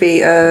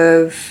autobiography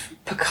of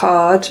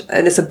Picard,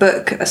 and it's a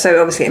book,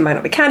 so obviously it might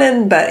not be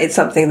canon, but it's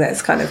something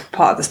that's kind of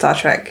part of the Star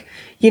Trek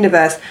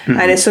universe,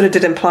 and it sort of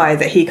did imply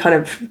that he kind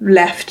of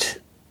left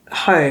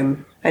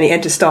home and he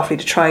enters Starfleet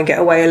to try and get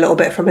away a little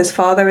bit from his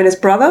father and his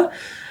brother.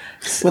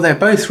 Well, they're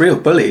both real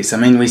bullies. I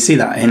mean, we see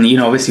that in,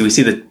 obviously we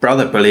see the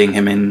brother bullying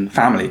him in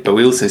Family, but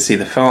we also see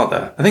the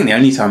father. I think the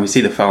only time we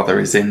see the father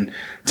is in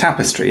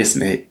Tapestry,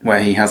 isn't it?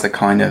 Where he has a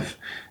kind of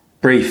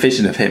brief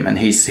vision of him and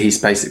he's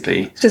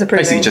basically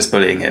just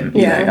bullying him.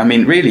 You know? I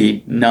mean,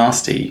 really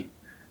nasty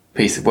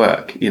piece of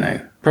work,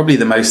 probably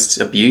the most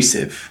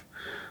abusive.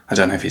 I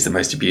don't know if he's the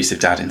most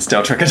abusive dad in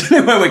Star Trek. I don't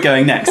know where we're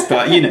going next,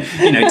 but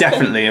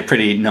definitely a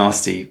pretty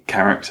nasty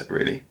character,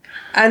 really.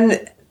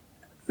 And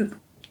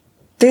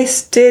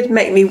this did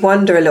make me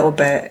wonder a little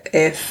bit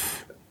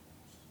if,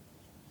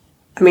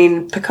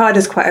 Picard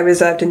is quite a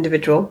reserved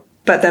individual,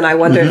 but then I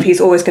wonder if he's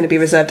always going to be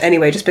reserved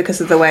anyway, just because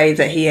of the way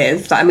that he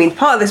is. Part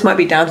of this might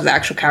be down to the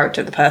actual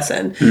character of the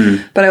person,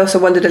 but I also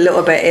wondered a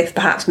little bit if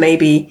perhaps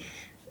maybe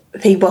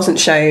he wasn't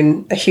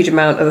shown a huge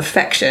amount of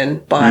affection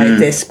by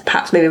this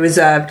perhaps maybe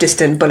reserved,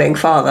 distant, bullying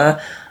father,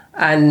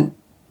 and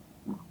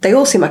they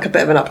all seem like a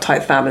bit of an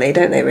uptight family,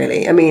 don't they,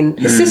 really?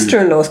 His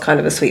sister-in-law is kind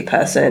of a sweet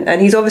person,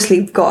 and he's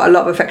obviously got a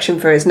lot of affection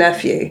for his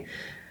nephew,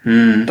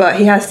 but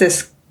he has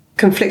this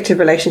conflicted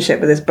relationship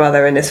with his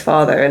brother and his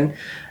father, and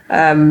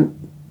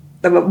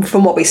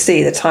from what we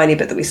see, the tiny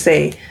bit that we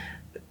see.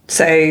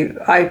 So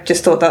I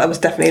just thought that was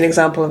definitely an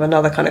example of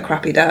another kind of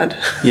crappy dad.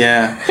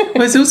 Yeah.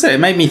 Well, it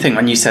made me think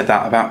when you said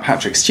that about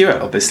Patrick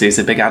Stewart, obviously, is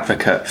a big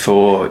advocate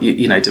for,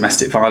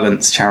 domestic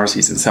violence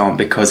charities and so on,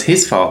 because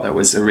his father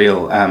was a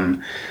real...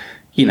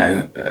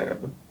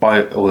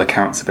 by all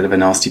accounts, a bit of a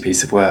nasty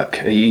piece of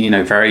work,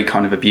 very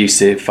kind of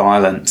abusive,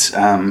 violent,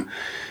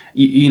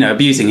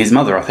 abusing his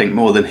mother, I think,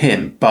 more than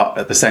him. But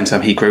at the same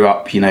time, he grew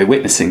up,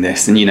 witnessing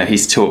this. And,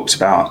 he's talked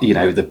about,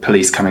 the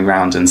police coming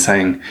round and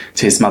saying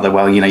to his mother,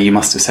 well, you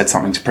must have said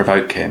something to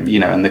provoke him,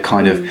 and the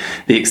kind of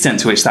the extent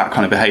to which that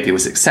kind of behaviour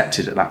was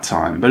accepted at that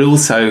time. But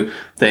also,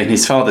 in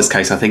his father's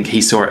case, I think he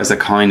saw it as a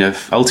kind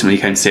of, ultimately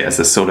came to see it as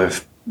a sort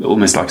of,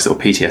 almost like sort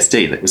of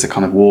PTSD, that was a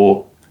kind of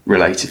war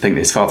related thing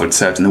that his father had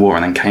served in the war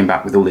and then came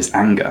back with all this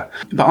anger.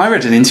 But I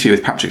read an interview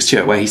with Patrick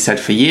Stewart where he said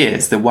for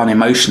years the one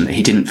emotion that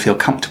he didn't feel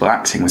comfortable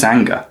acting was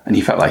anger, and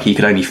he felt like he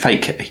could only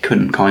fake it. He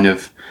couldn't kind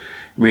of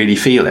really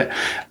feel it.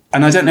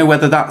 And I don't know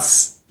whether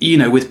that's,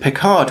 with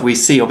Picard we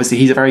see, obviously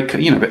he's a very,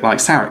 a bit like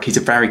Sarek, he's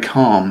a very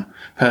calm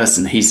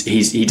person. He's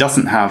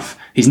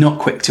not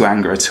quick to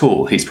anger at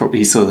all. He's sort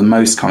of the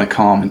most kind of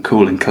calm and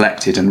cool and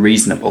collected and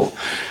reasonable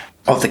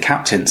of the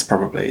captains,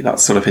 probably.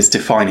 That's sort of his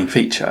defining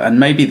feature. And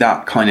maybe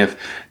that kind of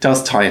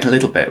does tie in a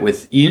little bit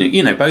with,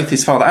 both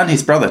his father and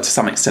his brother to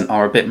some extent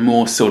are a bit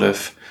more sort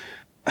of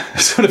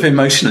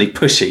emotionally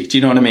pushy. Do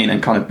you know what I mean?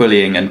 And kind of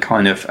bullying and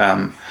kind of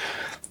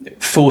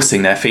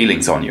forcing their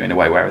feelings on you in a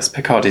way, whereas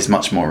Picard is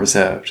much more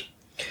reserved.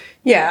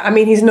 Yeah,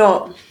 he's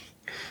not...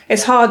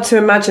 It's hard to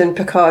imagine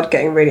Picard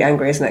getting really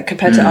angry, isn't it,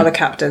 compared to other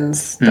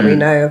captains that we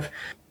know of.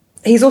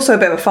 He's also a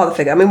bit of a father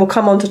figure. We'll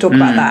come on to talk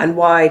about that and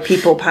why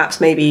people perhaps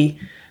maybe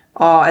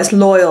are as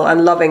loyal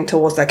and loving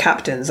towards their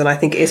captains, and I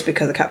think it is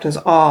because the captains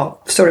are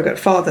surrogate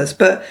fathers.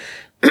 But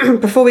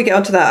before we get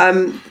onto that,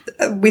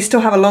 we still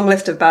have a long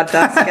list of bad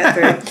dads to get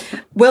through.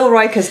 Will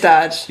Riker's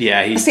dad.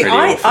 Yeah, he's pretty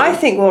awful. I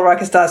think Will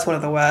Riker's dad is one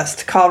of the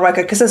worst. Carl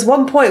Riker, because there's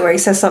one point where he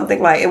says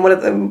something like in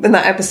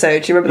that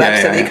episode. Do you remember that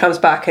episode that he comes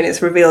back and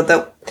it's revealed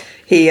that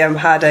he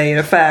had an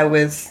affair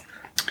with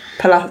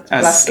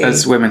Pulaski?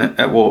 As women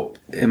at Warp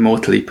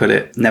immortally put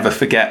it, never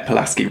forget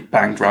Pulaski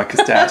banged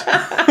Riker's dad.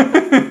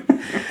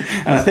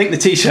 And I think the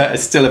T-shirt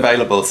is still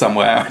available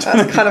somewhere.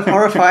 That's kind of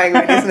horrifying,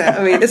 isn't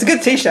it? It's a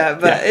good T-shirt,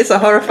 but it's a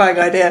horrifying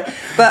idea.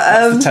 But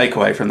that's the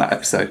takeaway from that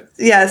episode.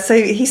 Yeah, so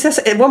he says,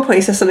 at one point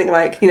he says something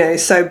like,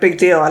 so big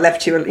deal, I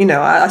left you,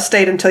 I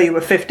stayed until you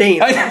were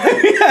 15.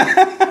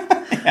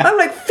 I'm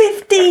like,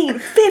 15! I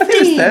think it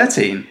was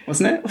 13,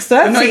 wasn't it?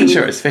 13. I'm not even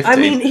sure it's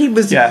 15. He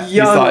was young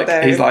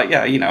He's like,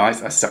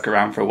 I stuck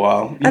around for a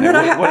while. And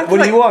then what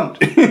do you want?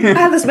 I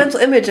have this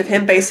mental image of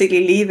him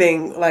basically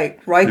leaving,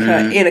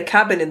 Riker in a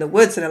cabin in the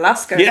woods in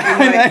Alaska.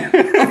 Yeah,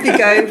 off you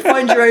go,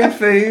 find your own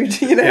food,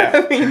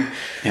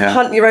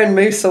 hunt your own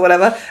moose or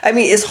whatever.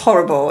 It's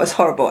horrible. It's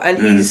horrible. And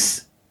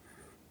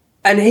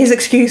And his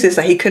excuse is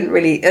that he couldn't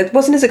really...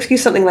 Wasn't his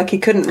excuse something like he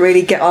couldn't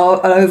really get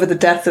over the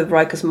death of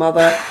Riker's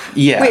mother?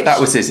 Yeah, that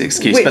was his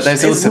excuse. But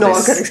there's also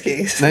not a good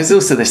excuse. There's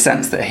also this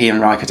sense that he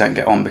and Riker don't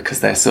get on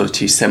because they're sort of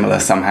too similar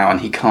somehow, and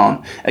he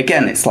can't...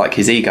 Again, it's like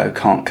his ego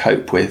can't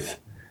cope with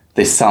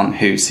this son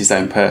who's his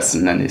own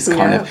person and is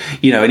kind of...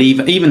 and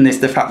even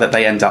the fact that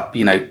they end up,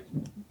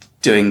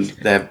 doing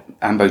their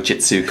Ambo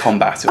Jitsu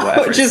combat or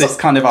whatever. It's this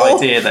kind of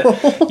idea that,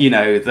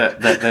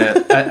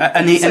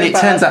 and it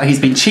turns out he's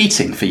been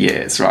cheating for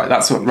years, right?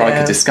 That's what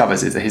Riker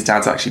discovers, is that his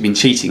dad's actually been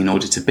cheating in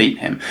order to beat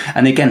him.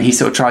 And again, he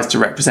sort of tries to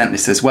represent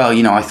this as, well,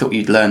 I thought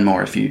you'd learn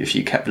more if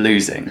you kept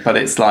losing. But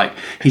it's like,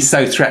 he's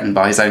so threatened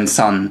by his own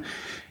son,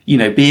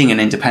 being an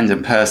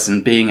independent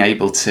person, being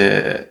able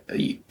to,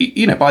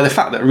 by the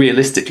fact that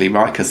realistically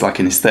Riker's like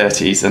in his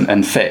 30s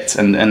and fit,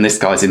 and this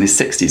guy's in his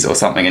 60s or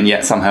something, and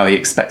yet somehow he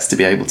expects to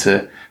be able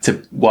to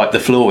wipe the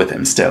floor with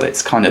him still.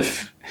 It's kind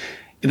of,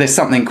 there's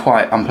something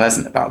quite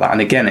unpleasant about that.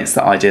 And again, it's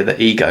the idea that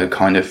ego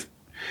kind of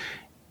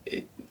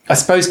I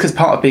suppose because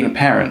part of being a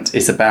parent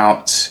is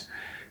about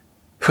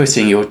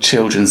putting your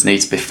children's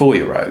needs before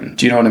your own.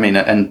 Do you know what I mean?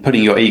 And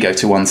putting your ego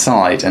to one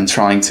side and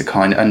trying to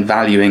and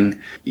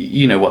valuing,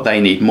 what they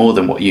need more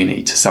than what you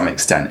need to some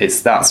extent.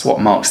 That's what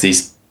marks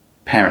these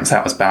parents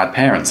out as bad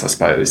parents, I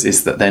suppose,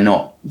 is that they're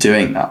not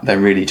doing that. They're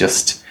really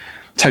just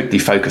totally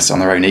focused on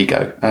their own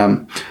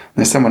ego.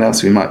 There's someone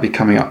else we might be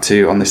coming up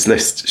to on this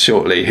list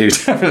shortly who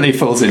definitely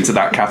falls into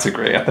that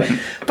category, I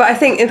think. But I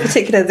think in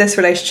particular, this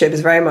relationship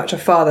is very much a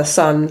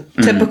father-son,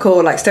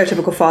 typical,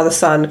 stereotypical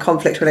father-son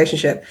conflict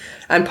relationship.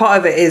 And part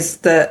of it is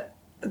that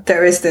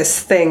there is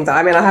this thing that,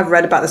 I have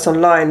read about this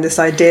online, this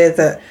idea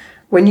that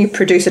when you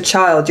produce a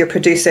child, you're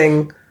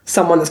producing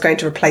someone that's going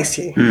to replace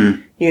you.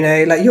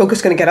 You're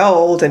just going to get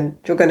old and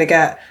you're going to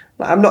get...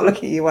 I'm not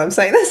looking at you while I'm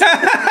saying this.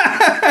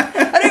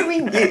 I don't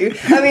mean you.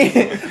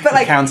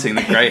 But counting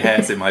the grey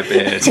hairs in my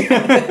beard.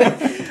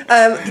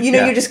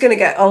 You're just going to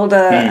get older,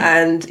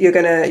 and you're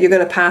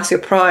gonna pass your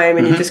prime,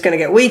 and you're just going to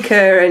get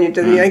weaker, and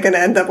you're going to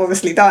end up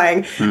obviously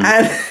dying.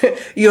 And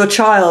your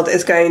child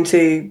is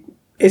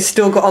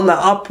still got on that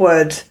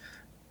upward.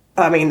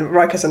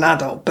 Riker's an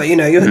adult, but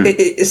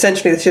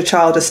essentially your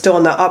child is still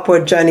on that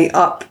upward journey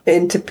up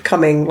into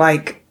becoming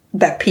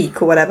their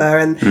peak or whatever,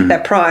 and their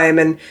prime,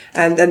 and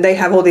they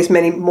have all these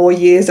many more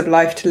years of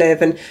life to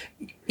live, and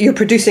you're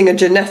producing a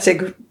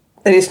genetic, and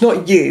it's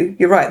not you.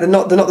 You're right. They're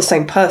not the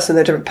same person.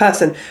 They're a different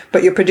person,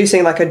 but you're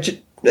producing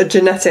a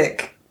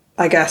genetic,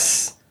 I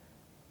guess,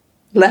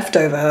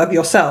 leftover of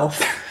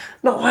yourself.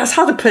 No, that's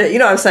hard to put it. You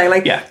know what I'm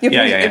saying?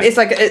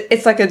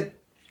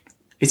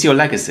 It's your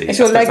legacy. It's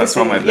your legacy. That's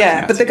one way of looking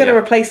at but they're going to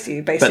replace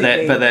you,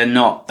 basically. But they're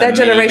not. Their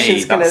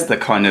generation's going to. That's the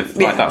kind of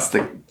that's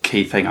the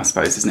key thing, I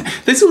suppose, isn't it?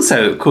 There's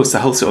also, of course, the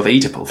whole sort of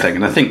Oedipal thing,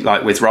 and I think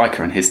with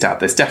Riker and his dad,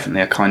 there's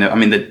definitely a kind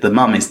of. The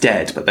mum is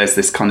dead, but there's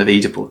this kind of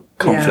Oedipal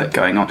conflict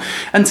going on,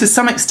 and to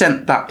some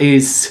extent, that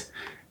is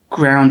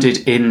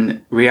grounded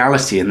in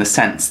reality in the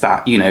sense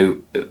that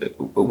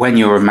when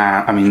you're a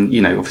man,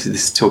 obviously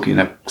this is talking in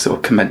a sort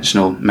of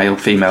conventional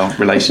male-female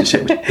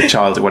relationship with a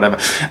child or whatever,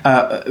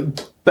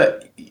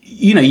 but.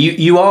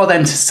 You are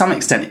then to some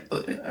extent,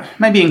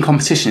 maybe in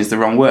competition is the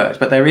wrong word,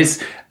 but there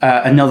is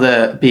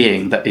another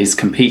being that is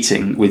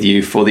competing with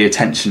you for the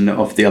attention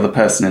of the other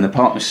person in the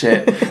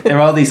partnership. There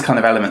are these kind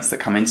of elements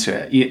that come into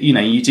it.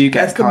 You do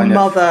get kind of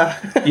mother.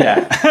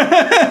 Yeah.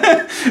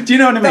 Do you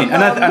know what I mean?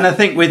 And I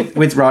think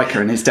with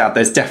Riker and his dad,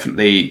 there's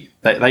definitely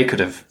they could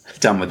have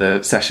done with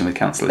a session with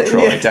Councillor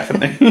Troy,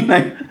 definitely.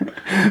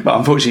 But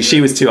unfortunately, she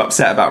was too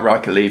upset about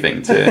Riker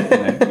leaving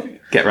to.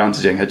 Get around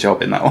to doing her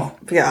job in that one.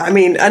 Yeah,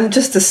 and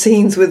just the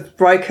scenes with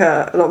Troy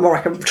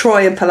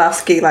and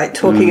Pulaski,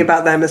 talking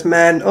about them as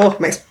men. Oh,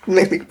 makes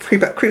me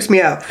creeps me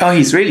out. Oh,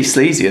 he's really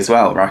sleazy as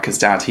well, Riker's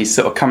dad. He's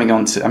sort of coming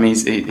on to.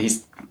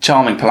 He's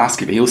charming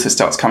Pulaski, but he also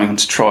starts coming on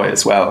to Troy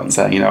as well and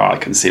saying, I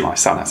can see my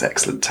son has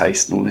excellent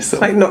taste and all this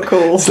sort of not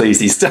cool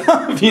sleazy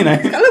stuff. He's a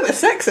little bit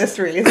sexist,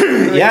 really.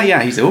 Isn't he?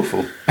 Yeah, he's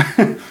awful.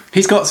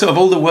 He's got sort of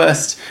all the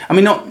worst.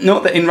 Not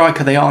that in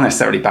Riker they are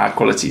necessarily bad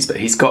qualities, but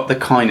he's got the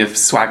kind of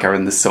swagger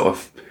and the sort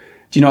of,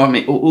 do you know what I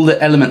mean? All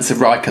the elements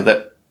of Riker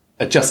that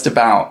are just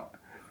about.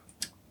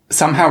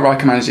 Somehow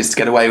Riker manages to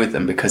get away with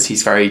them because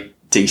he's very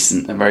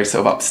decent and very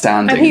sort of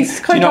upstanding. And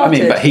he's do you know what I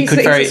mean? But he could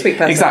he's a sweet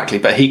person. Exactly.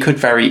 But he could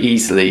very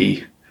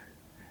easily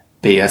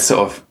be a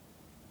sort of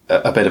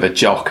a bit of a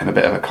jock and a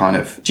bit of a kind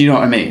of. Do you know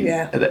what I mean?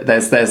 Yeah.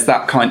 There's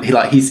that kind.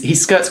 He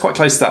skirts quite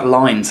close to that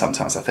line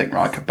sometimes. I think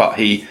Riker, but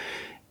he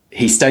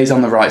stays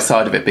on the right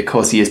side of it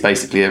because he is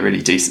basically a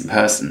really decent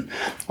person.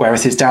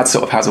 Whereas his dad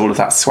sort of has all of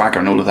that swagger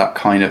and all of that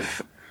kind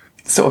of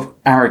sort of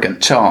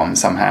arrogant charm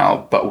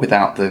somehow, but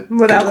without the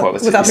good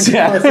qualities. Without the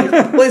good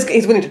qualities. Well,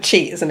 he's willing to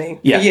cheat, isn't he?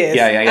 Yeah, for years.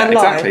 yeah, and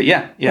exactly.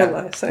 Lie. Yeah.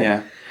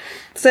 Lie,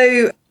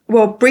 So,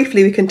 well,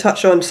 briefly, we can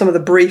touch on some of the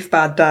brief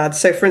bad dads.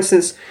 So, for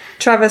instance,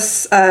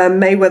 Travis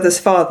Mayweather's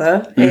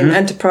father in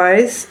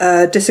Enterprise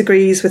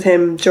disagrees with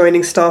him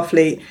joining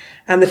Starfleet,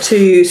 and the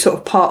two sort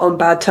of part on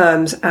bad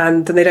terms,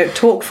 and then they don't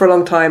talk for a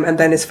long time, and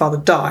then his father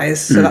dies.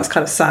 So that's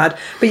kind of sad.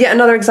 But yet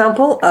another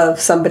example of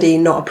somebody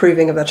not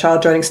approving of their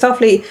child joining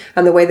Starfleet,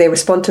 and the way they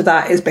respond to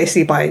that is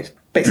basically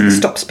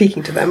stop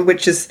speaking to them,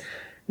 which is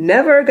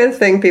never a good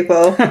thing,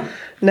 people.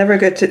 Never a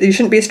good. You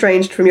shouldn't be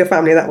estranged from your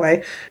family that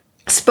way.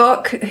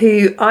 Spock,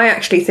 who I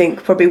actually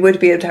think probably would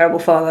be a terrible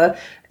father.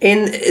 So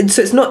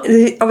it's not,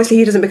 obviously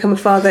he doesn't become a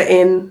father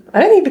in, I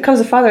don't think he becomes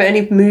a father in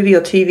any movie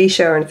or TV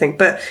show or anything,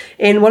 but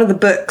in one of the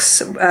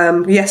books,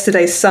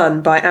 Yesterday's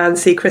Son by Anne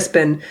C.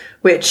 Crispin,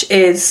 which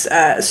is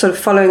sort of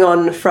following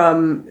on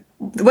from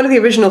one of the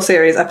original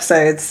series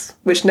episodes,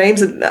 which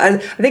names, I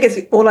think it's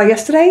All Our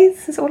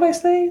Yesterdays? Is it All Our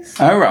Yesterdays?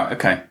 Oh, right,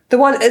 okay.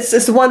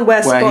 It's the one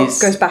where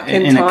Spock goes back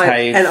in time,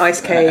 an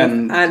ice cave,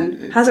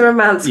 and has a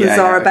romance with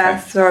Zara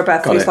Beth. Zara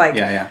Beth, who's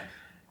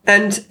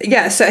And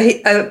yeah, so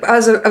he,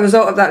 as a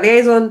result of that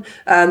liaison,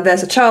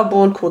 there's a child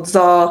born called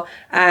Zar,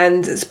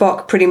 and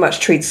Spock pretty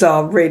much treats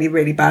Zar really,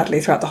 really badly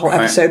throughout the whole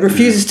episode.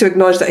 Refuses to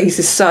acknowledge that he's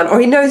his son,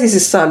 or he knows he's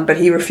his son, but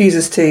he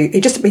refuses to.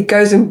 He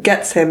goes and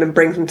gets him and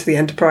brings him to the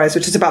Enterprise,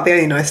 which is about the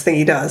only nice thing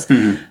he does.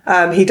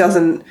 He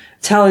doesn't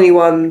tell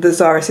anyone that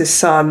Zar is his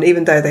son,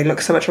 even though they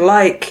look so much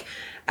alike.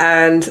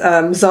 And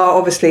Zar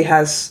obviously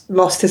has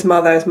lost his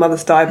mother. His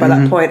mother's died by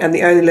that point, and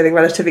the only living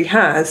relative he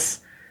has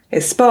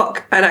is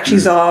Spock. And actually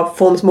Zar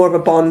forms more of a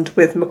bond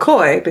with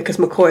McCoy because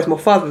McCoy is more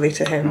fatherly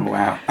to him. Oh,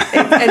 wow.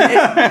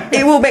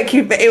 It will make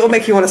you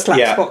want to slap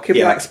Spock. You'll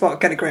be like,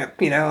 Spock, get a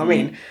grip, you know what I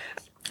mean?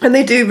 And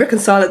they do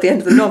reconcile at the end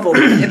of the novel,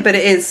 but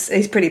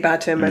he's pretty bad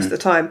to him most of the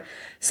time.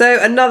 So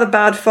another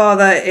bad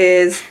father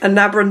is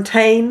Anabran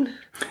Tain.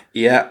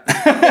 Yeah.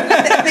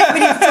 I think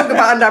we need to talk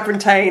about Anabran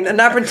Tain.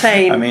 Anabran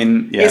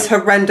Tain is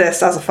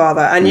horrendous as a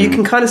father, and you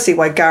can kind of see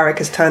why Garak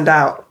has turned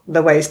out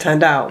the way he's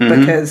turned out,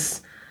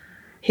 because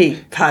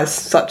he has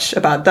such a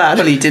bad dad.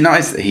 Well, he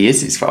denies that he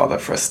is his father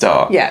for a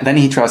start. Yeah. Then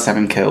he tries to have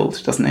him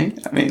killed, doesn't he?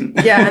 I mean...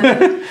 Yeah,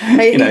 and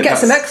he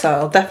gets him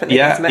exiled, definitely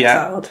gets him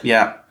exiled.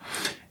 Yeah,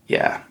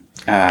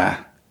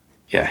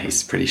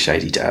 he's a pretty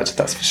shady dad,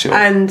 that's for sure.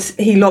 And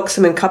he locks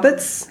him in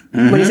cupboards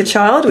when he's a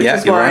child, which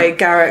is why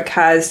Garak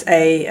has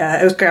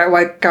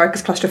why Garak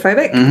is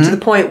claustrophobic to the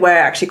point where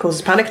it actually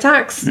causes panic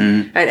attacks.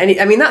 And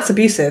I mean, that's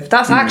abusive.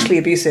 That's actually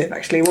abusive,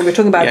 actually. When we're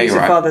talking about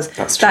abusive fathers,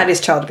 that is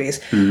child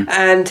abuse.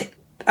 And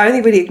I don't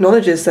think really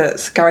acknowledges that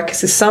Garak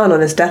is his son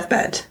on his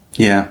deathbed.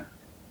 Yeah.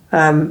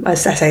 I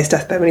say his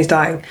deathbed when he's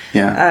dying.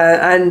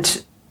 Yeah.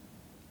 And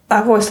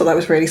I've always thought that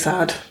was really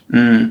sad.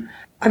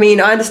 I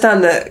mean, I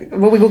understand that...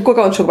 Well, we'll go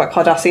on and talk about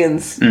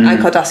Cardassians and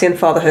Cardassian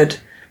fatherhood,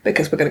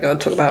 because we're going to go and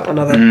talk about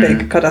another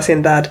big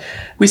Cardassian dad.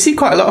 We see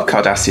quite a lot of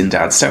Cardassian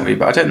dads, don't we?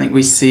 But I don't think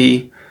we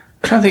see...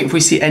 I'm trying to think if we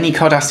see any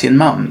Cardassian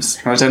mums.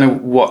 I don't know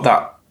what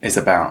that is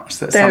about.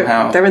 So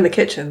they're in the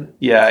kitchen.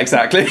 Yeah,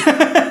 exactly. We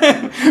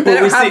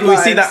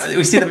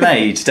see the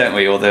maid, don't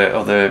we? Or the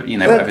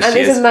whatever she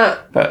is. Isn't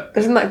that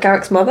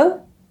Garak's mother?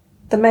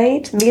 The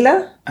maid,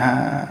 Mila?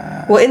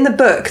 Well, in the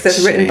book that's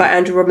written by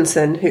Andrew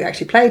Robinson, who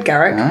actually played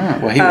Garak,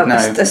 he would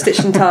know. A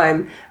Stitch in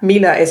Time,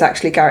 Mila is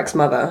actually Garak's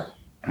mother.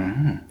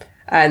 And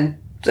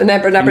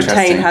Anabran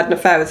Tain had an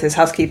affair with his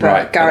housekeeper.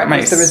 Right. Garak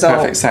makes the result.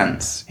 Perfect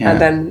sense. Yeah. And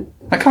then...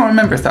 I can't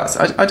remember if that's...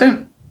 I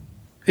don't...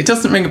 It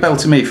doesn't ring a bell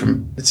to me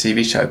from the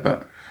TV show,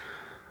 but...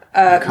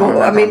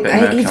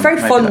 he's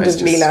very fond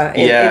of Mila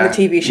in the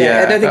TV show. Yeah,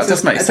 I don't think it's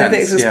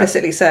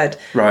explicitly said.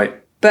 Right.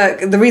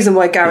 But the reason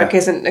why Garak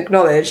isn't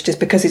acknowledged is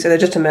because he's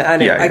illegitimate,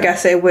 and I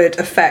guess it would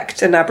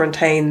affect Anabran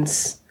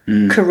Tain's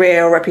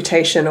career or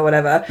reputation or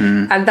whatever.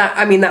 And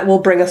that will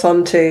bring us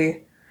on to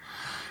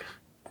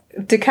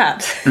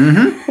Dukat.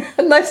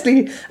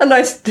 a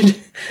nice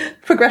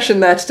progression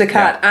there to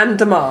Dukat and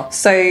Damar.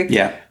 So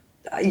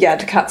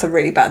Dukat's a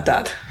really bad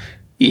dad.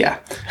 Yeah,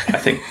 I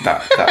think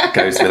that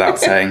goes without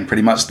saying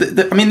pretty much.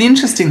 The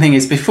interesting thing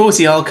is before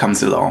Ziyal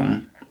comes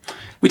along,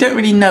 we don't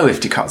really know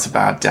if Dukat's a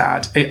bad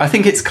dad. I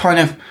think it's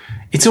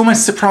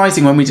almost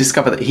surprising when we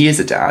discover that he is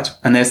a dad.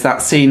 And there's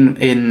that scene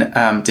in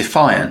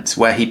Defiant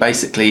where he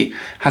basically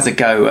has a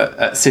go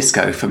at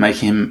Sisko for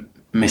making him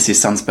miss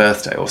his son's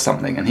birthday or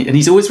something. And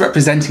he's always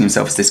representing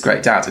himself as this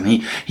great dad. And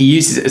he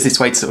uses it as this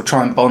way to sort of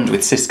try and bond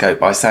with Sisko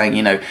by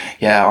saying,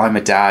 I'm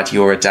a dad,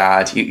 you're a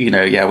dad,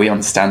 we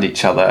understand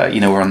each other,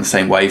 we're on the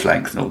same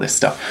wavelength and all this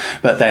stuff.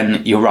 But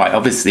then you're right,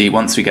 obviously,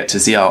 once we get to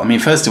Ziyal, I mean,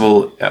 first of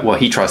all,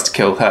 he tries to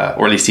kill her,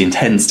 or at least he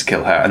intends to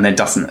kill her, and then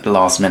doesn't at the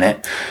last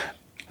minute.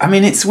 I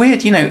mean, it's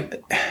weird,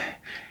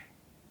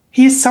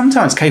 he is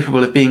sometimes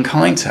capable of being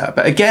kind to her.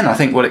 But again, I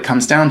think what it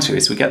comes down to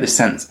is we get this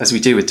sense, as we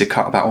do with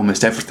Dukat about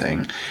almost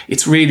everything,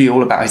 it's really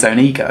all about his own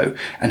ego.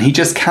 And he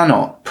just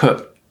cannot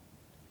put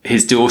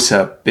his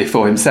daughter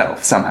before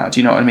himself somehow. Do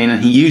you know what I mean?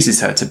 And he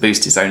uses her to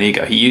boost his own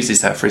ego. He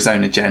uses her for his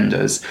own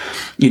agendas.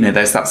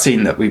 There's that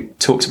scene that we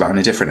talked about in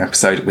a different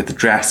episode with the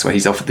dress, where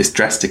he's offered this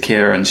dress to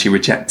Kira and she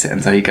rejects it.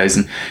 And so he goes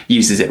and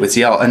uses it with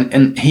Ziyal.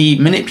 And he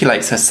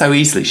manipulates her so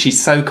easily.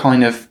 She's so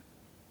kind of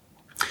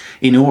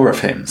in awe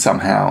of him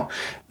somehow,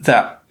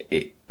 that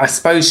I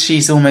suppose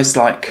she's almost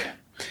like,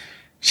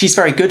 she's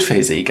very good for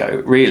his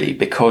ego, really,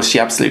 because she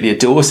absolutely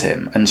adores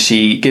him and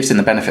she gives him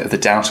the benefit of the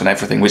doubt on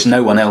everything, which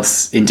no one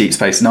else in Deep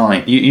Space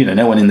Nine,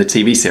 no one in the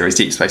TV series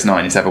Deep Space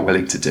Nine is ever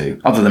willing to do,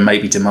 other than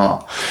maybe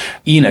Damar.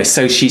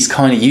 So she's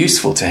kind of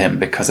useful to him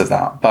because of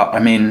that. But I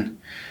mean,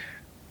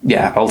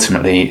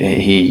 ultimately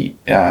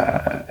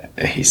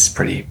he's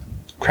pretty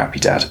crappy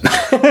dad.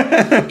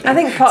 I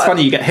think it's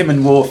funny you get him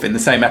and Worf in the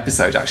same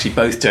episode actually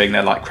both doing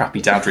their like crappy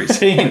dad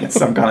routine. It's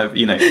some kind of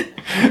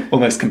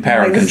almost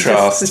compare and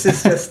contrast. This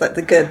is just like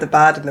the good, the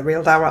bad, and the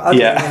real downright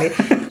ugly. Really.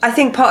 I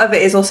think part of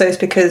it is also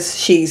because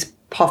she's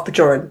half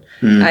Bajoran,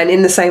 and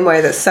in the same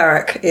way that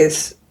Sarek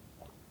is,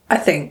 I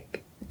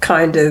think,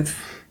 kind of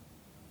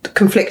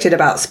conflicted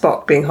about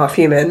Spock being half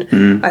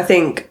human. I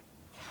think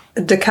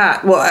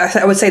Dukat,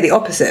 I would say the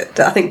opposite.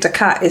 I think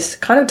Dukat is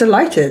kind of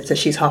delighted that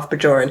she's half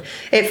Bajoran.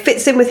 It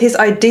fits in with his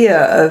idea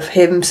of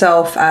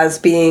himself as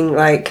being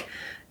like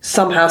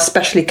somehow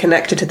specially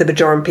connected to the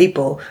Bajoran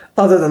people,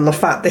 other than the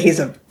fact that he's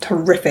a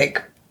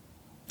horrific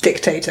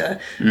dictator.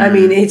 I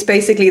mean, it's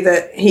basically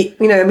that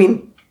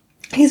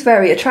he's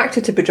very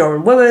attracted to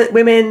Bajoran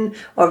women.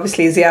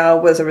 Obviously,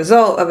 Zial was a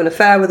result of an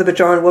affair with a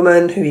Bajoran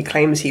woman who he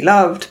claims he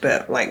loved,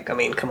 but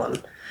come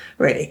on,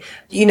 really.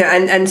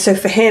 And so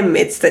for him,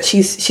 it's that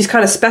she's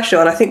kind of special.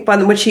 And I think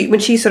when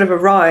she sort of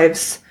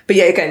arrives, but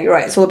yeah, again, you're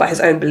right, it's all about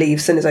his own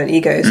beliefs and his own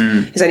ego.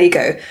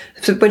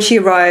 So when she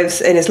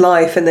arrives in his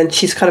life, and then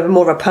she's kind of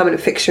more of a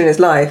permanent fixture in his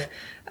life,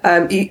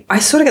 I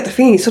sort of get the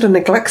feeling he sort of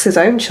neglects his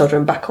own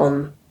children back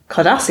on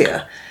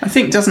Cardassia. I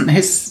think, doesn't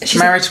his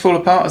marriage fall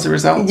apart as a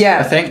result? Yeah.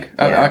 I think.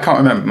 Yeah. I can't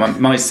remember.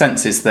 My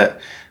sense is that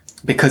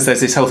because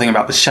there's this whole thing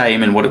about the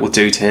shame and what it will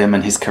do to him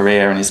and his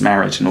career and his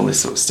marriage and all this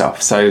sort of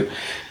stuff. So,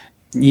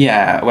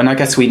 yeah, when I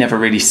guess we never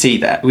really see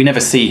that. We never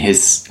see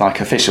his,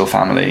 official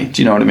family.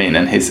 Do you know what I mean?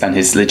 And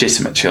his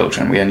legitimate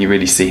children. We only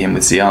really see him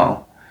with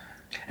Zial.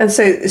 And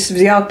so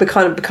Zial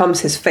kind of becomes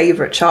his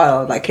favourite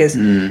child,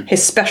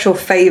 his special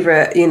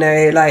favourite,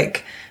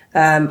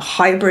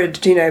 hybrid,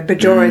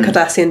 Bajoran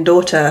Cardassian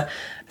daughter.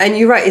 And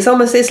you're right,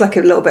 it's like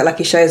a little bit like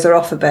he shows her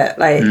off a bit,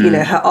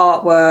 her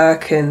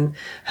artwork and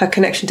her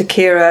connection to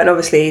Kira. And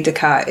obviously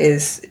Dukat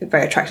is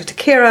very attracted to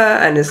Kira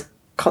and is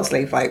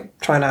constantly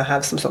trying to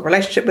have some sort of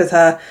relationship with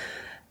her.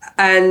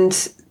 And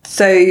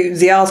so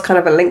Zial's kind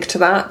of a link to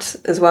that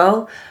as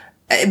well.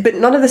 But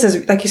none of this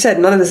is, like you said,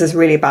 none of this is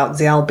really about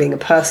Zial being a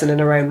person in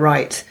her own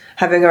right,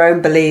 having her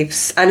own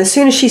beliefs. And as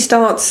soon as she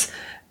starts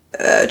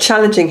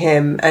challenging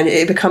him, and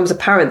it becomes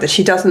apparent that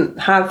she doesn't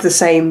have the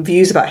same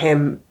views about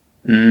him,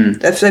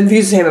 the same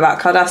views as him about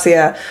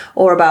Cardassia,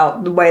 or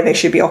about the way they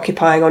should be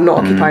occupying or not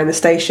occupying the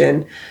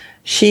station,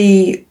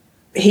 he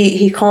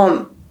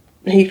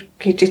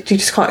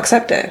just can't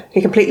accept it.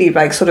 He completely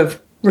sort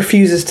of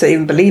refuses to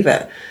even believe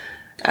it.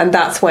 And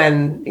that's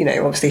when,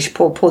 obviously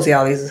poor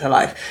Zial loses her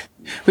life.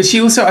 But she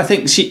also, I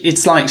think,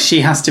 it's like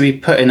she has to be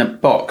put in a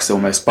box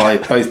almost by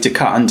both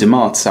Dukat and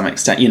Damar to some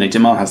extent.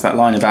 Damar has that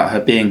line about her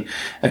being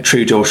a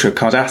true daughter of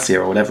Cardassia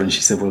or whatever, and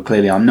she said, well,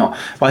 clearly I'm not.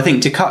 But I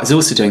think Dukat is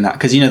also doing that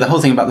because, the whole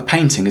thing about the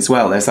painting as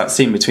well, there's that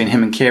scene between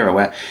him and Kira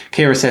where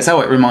Kira says,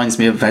 oh, it reminds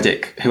me of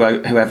Vedic,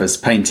 whoever's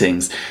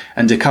paintings.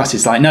 And Dukat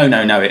is like, no,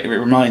 it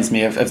reminds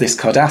me of this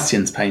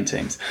Cardassian's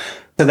paintings.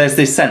 So there's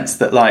this sense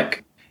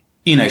that,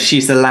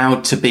 she's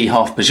allowed to be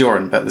half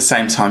Bajoran, but at the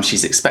same time,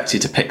 she's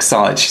expected to pick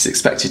sides. She's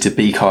expected to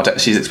be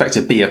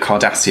a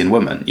Cardassian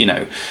woman,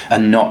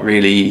 and not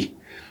really.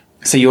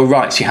 So you're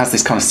right. She has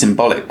this kind of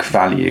symbolic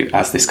value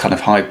as this kind of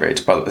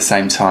hybrid, but at the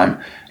same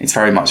time, it's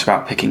very much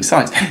about picking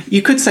sides.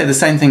 You could say the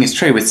same thing is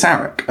true with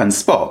Sarek and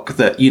Spock,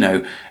 that,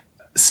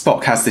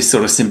 Spock has this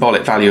sort of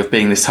symbolic value of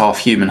being this half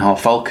human,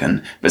 half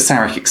Vulcan, but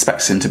Sarek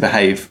expects him to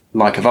behave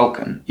like a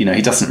Vulcan.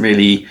 He doesn't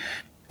really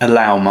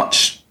allow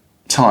much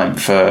time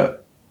for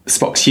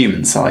Spock's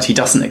human side. He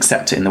doesn't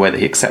accept it in the way that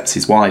he accepts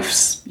his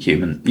wife's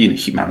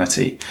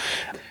humanity.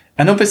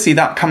 And obviously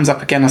that comes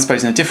up again, I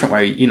suppose, in a different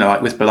way,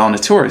 like with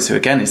B'Elanna Torres, who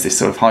again is this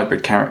sort of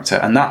hybrid character.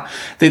 And that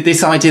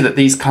this idea that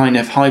these kind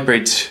of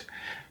hybrid,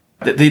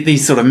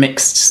 these sort of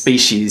mixed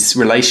species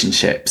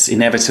relationships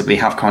inevitably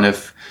have kind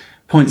of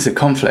points of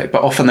conflict,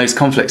 but often those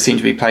conflicts seem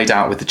to be played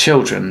out with the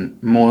children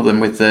more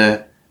than with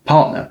the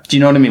partner. Do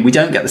you know what I mean? We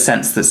don't get the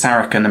sense that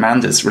Sarek and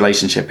Amanda's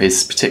relationship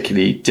is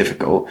particularly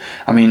difficult.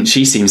 I mean,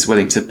 she seems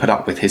willing to put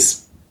up with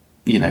his,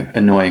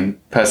 annoying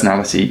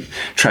personality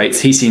traits.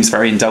 He seems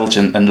very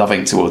indulgent and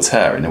loving towards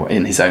her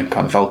in his own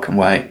kind of Vulcan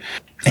way.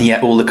 And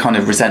yet all the kind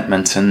of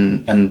resentment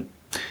and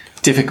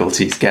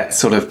difficulties get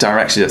sort of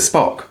directed at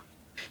Spock.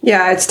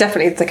 Yeah, it's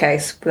definitely the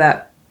case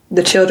that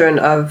the children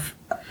of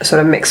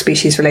sort of mixed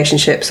species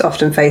relationships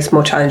often face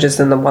more challenges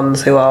than the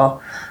ones who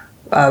are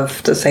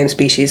of the same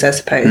species, I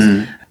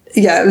suppose.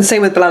 Yeah, and the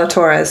same with B'Elanna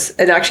Torres.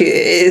 And actually,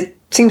 it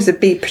seems to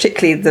be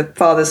particularly the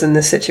fathers in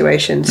this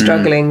situation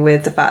struggling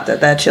with the fact that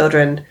their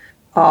children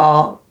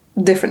are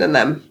different than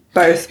them,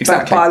 both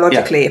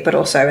biologically, but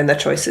also in their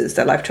choices,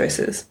 their life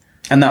choices.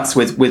 And that's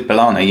with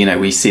B'Elanna,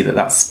 we see that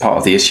that's part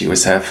of the issue,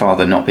 is her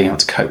father not being able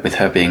to cope with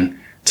her being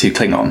too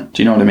Klingon.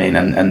 Do you know what I mean?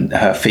 And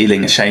her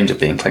feeling ashamed of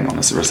being Klingon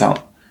as a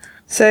result.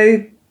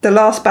 So the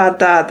last bad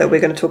dad that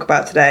we're going to talk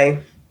about today,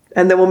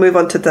 and then we'll move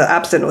on to the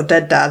absent or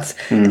dead dads,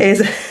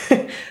 is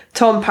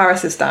Tom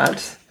Paris's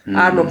dad,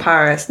 Admiral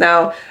Paris.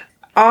 Now,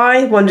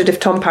 I wondered if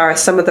Tom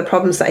Paris, some of the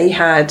problems that he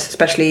had,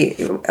 especially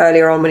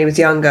earlier on when he was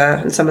younger,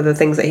 and some of the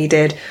things that he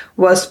did,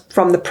 was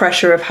from the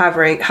pressure of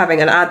having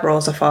an admiral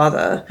as a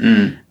father.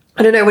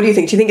 I don't know, what do you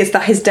think? Do you think it's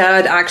that his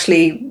dad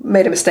actually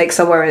made a mistake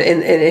somewhere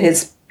in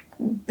his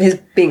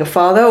being a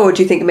father, or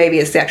do you think maybe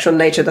it's the actual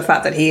nature of the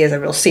fact that he is a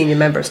real senior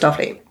member of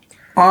Starfleet?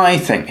 I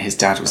think his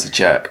dad was a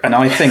jerk, and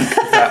I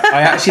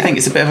actually think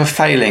it's a bit of a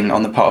failing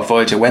on the part of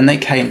Voyager when they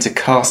came to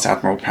cast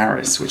Admiral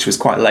Paris, which was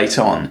quite late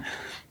on.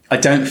 I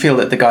don't feel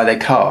that the guy they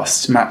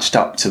cast matched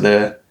up to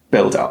the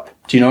build-up.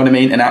 Do you know what I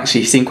mean? And actually,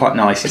 he seemed quite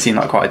nice. He seemed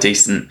like quite a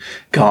decent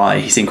guy.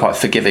 He seemed quite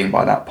forgiving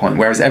by that point.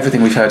 Whereas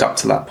everything we've heard up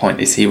to that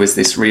point is he was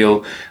this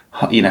real,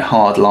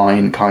 hard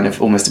line, kind of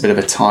almost a bit of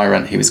a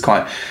tyrant. He was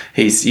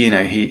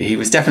he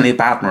was definitely a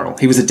badmiral.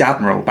 He was a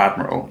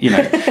dadmiral,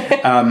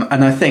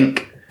 and I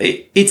think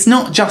it's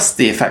not just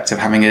the effect of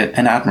having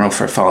an admiral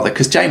for a father,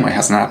 because Janeway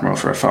has an admiral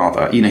for a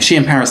father. She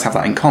and Paris have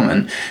that in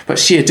common, but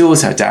she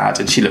adores her dad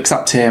and she looks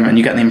up to him, and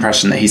you get the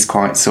impression that he's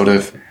quite sort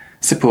of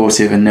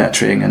supportive and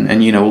nurturing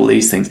and all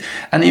these things.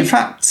 And in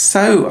fact,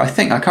 I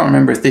think, I can't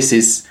remember if this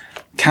is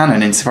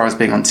canon insofar as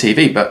being on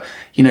TV, but,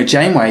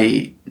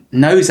 Janeway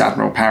knows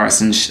Admiral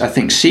Paris, and I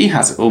think she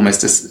has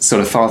almost a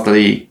sort of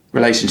fatherly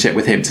relationship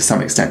with him to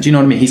some extent. Do you know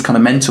what I mean? He's kind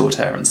of mentored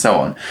her and so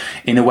on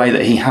in a way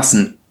that he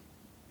hasn't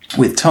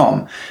with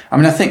Tom. I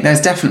mean, I think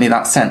there's definitely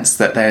that sense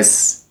that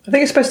there's... I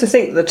think you're supposed to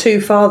think that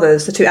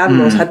the two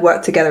admirals had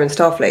worked together in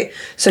Starfleet.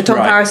 So Tom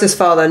Paris's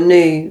father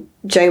knew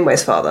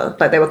Janeway's father,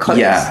 like they were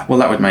colleagues. Yeah, well,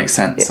 that would make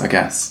sense, I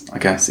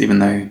guess, even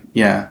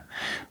though,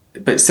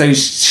 But so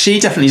she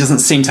definitely doesn't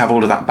seem to have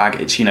all of that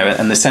baggage,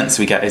 and the sense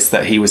we get is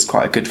that he was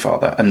quite a good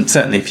father. And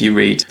certainly if you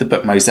read the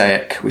book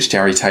Mosaic, which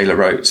Jerry Taylor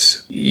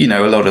wrote, a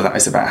lot of that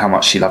is about how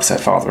much she loves her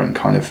father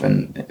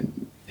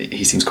and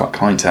he seems quite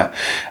kind to her.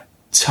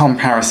 Tom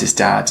Paris's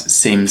dad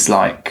seems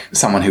like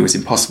someone who was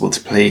impossible to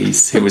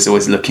please, who was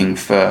always looking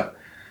for,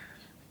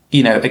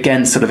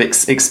 again, sort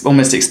of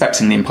almost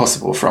expecting the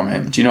impossible from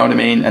him. Do you know what I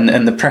mean?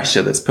 And the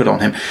pressure that's put on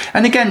him.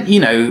 And again,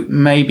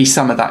 maybe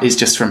some of that is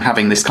just from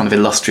having this kind of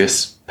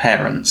illustrious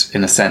parent,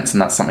 in a sense,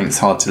 and that's something that's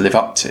hard to live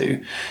up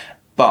to.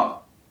 But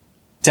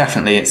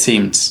definitely it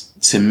seemed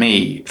to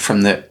me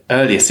from the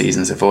earlier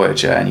seasons of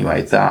Voyager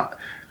anyway, that,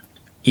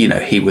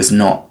 he was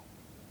not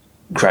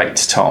great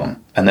to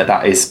Tom, and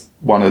that is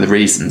one of the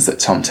reasons that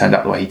Tom turned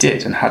out the way he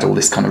did and had all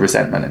this kind of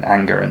resentment and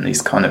anger and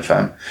these kind of,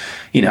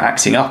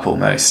 acting up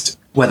almost,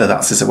 whether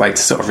that's as a way to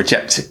sort of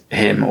reject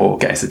him or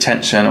get his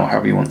attention or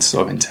however you want to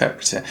sort of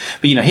interpret it.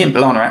 But, he and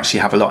B'Elanna actually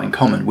have a lot in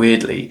common,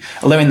 weirdly.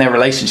 Although in their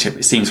relationship,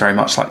 it seems very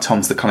much like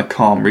Tom's the kind of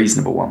calm,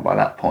 reasonable one by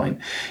that point.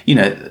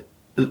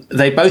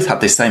 They both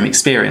had this same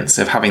experience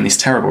of having these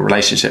terrible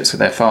relationships with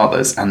their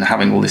fathers and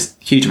having all this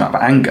huge amount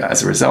of anger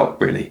as a result,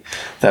 really,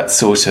 that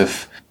sort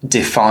of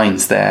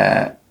defines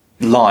their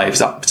lives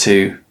up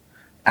to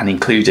and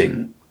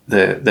including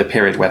the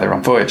period where they're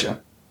on Voyager.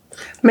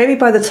 Maybe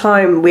by the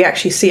time we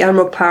actually see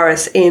Admiral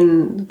Paris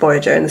in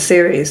Voyager, in the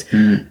series,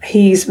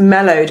 he's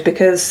mellowed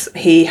because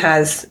he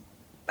has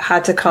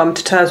had to come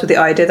to terms with the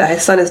idea that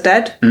his son is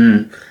dead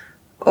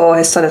or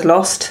his son is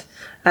lost.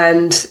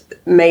 And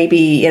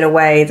maybe in a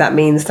way that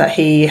means that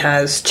he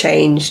has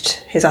changed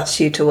his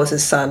attitude towards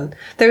his son.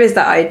 There is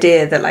that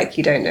idea that,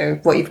 you don't know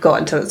what you've got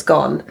until it's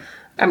gone.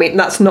 I mean,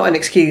 that's not an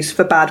excuse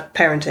for bad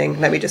parenting,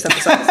 let me just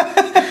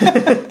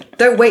emphasise.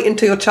 Don't wait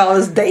until your child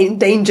is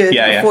endangered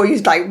before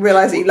you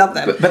realise that you love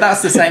them. But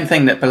that's the same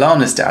thing that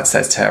B'Elanna's dad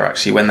says to her,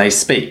 actually, when they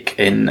speak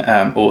in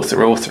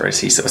Author.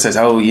 He sort of says,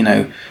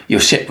 your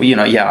ship,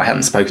 I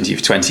hadn't spoken to you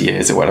for 20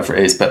 years or whatever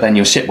it is, but then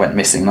your ship went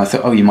missing and I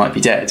thought, you might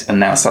be dead. And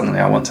now suddenly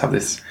I want to have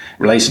this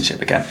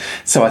relationship again.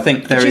 So I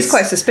think She's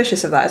quite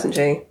suspicious of that, isn't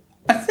she?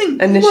 I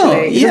think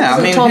initially,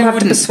 Tom have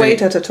to persuade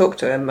her to talk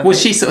to him.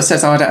 She sort of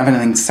says, I don't have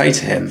anything to say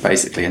to him,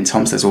 basically, and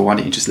Tom says, well, why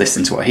don't you just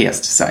listen to what he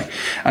has to say?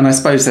 And I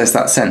suppose there's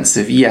that sense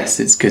of, yes,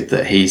 it's good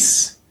that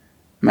he's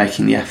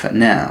making the effort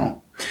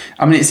now.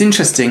 I mean, it's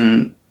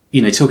interesting,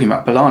 talking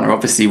about B'Elanna,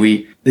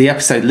 obviously the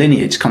episode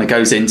Lineage kind of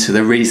goes into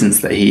the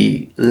reasons that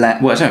he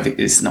left. Well, I don't think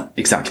it's not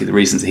exactly the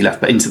reasons that he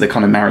left, but into the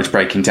kind of marriage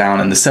breaking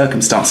down and the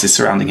circumstances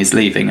surrounding his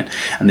leaving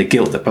and the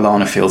guilt that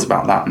B'Elanna feels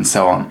about that and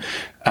so on.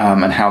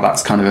 And how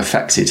that's kind of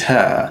affected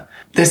her.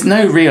 There's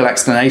no real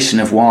explanation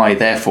of why,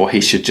 therefore,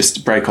 he should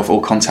just break off all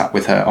contact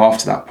with her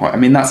after that point. I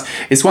mean,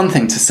 it's one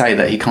thing to say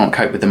that he can't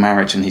cope with the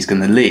marriage and he's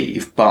going to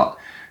leave, but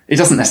it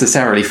doesn't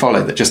necessarily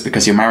follow that just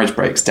because your marriage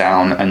breaks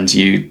down and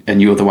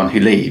you're the one who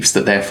leaves,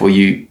 that therefore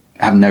you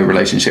have no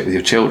relationship with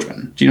your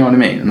children. Do you know what I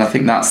mean? And I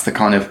think that's the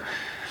kind of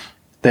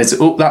that's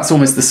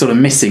almost the sort of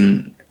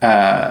missing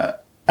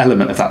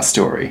element of that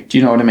story. Do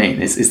you know what I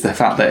mean? Is the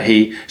fact that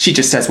she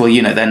just says, well,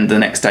 then the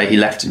next day he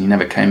left and he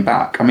never came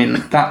back. I mean,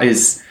 that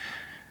is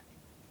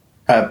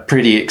a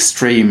pretty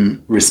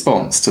extreme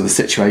response to the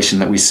situation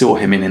that we saw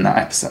him in that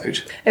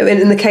episode.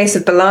 In the case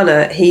of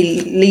B'Elanna,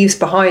 he leaves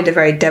behind a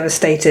very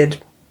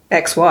devastated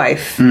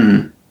ex-wife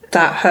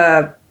that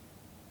her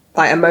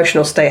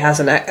emotional state has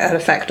an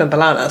effect on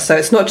B'Elanna. So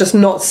it's not just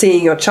not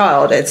seeing your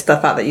child, it's the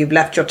fact that you've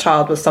left your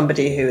child with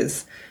somebody who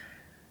is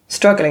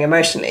struggling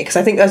emotionally, because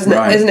I think isn't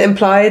it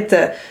implied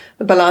that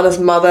B'Elanna's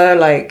mother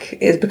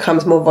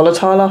becomes more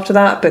volatile after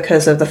that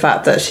because of the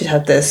fact that she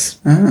had this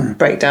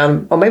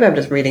breakdown? Or maybe I'm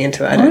just reading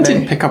into it. I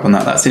didn't pick up on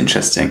that. That's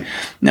interesting.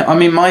 No, I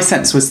mean, my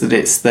sense was that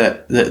it's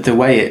the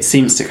way it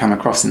seems to come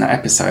across in that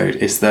episode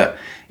is that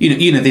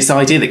you know, this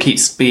idea that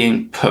keeps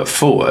being put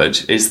forward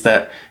is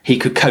that he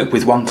could cope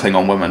with one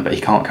Klingon woman, but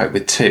he can't cope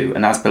with two.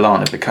 And as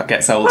B'Elanna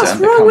gets older What's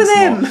and wrong becomes with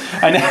him? more,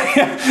 I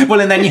know. Well,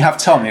 and then you have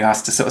Tom, who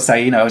has to sort of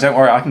say, you know, don't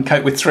worry, I can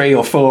cope with 3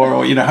 or 4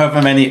 or, you know,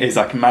 however many it is,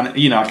 I can I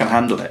can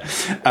handle it.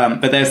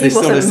 But there's this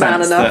sort of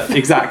sense that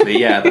exactly,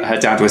 yeah, that her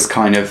dad was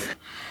kind of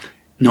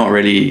not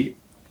really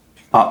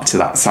up to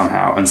that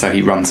somehow, and so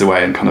he runs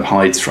away and kind of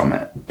hides from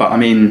it. But I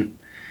mean,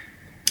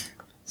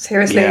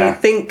 seriously,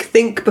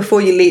 think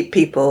before you leap,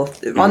 people.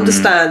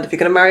 Understand if you're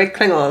going to marry a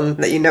Klingon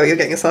that you know what you're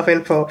getting yourself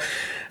in for.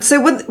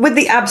 So with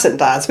the absent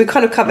dads, we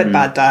kind of covered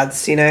bad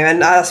dads, you know,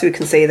 and as we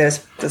can see,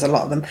 there's a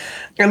lot of them,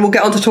 and we'll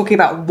get on to talking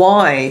about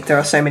why there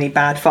are so many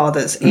bad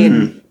fathers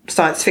in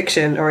science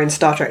fiction or in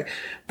Star Trek.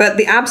 But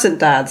the absent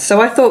dads.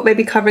 So I thought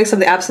maybe covering some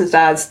of the absent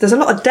dads. There's a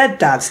lot of dead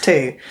dads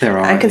too. There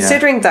are, and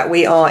considering that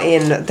we are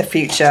in the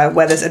future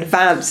where there's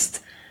advanced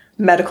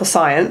medical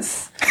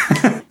science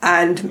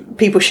and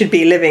people should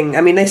be living.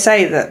 I mean, they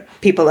say that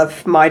people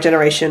of my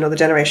generation or the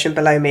generation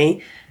below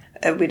me,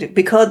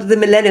 because the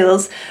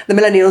millennials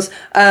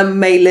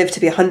may live to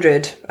be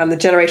 100, and the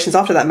generations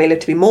after that may live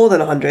to be more than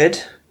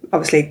 100.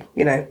 Obviously,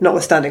 you know,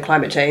 notwithstanding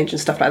climate change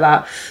and stuff like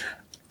that.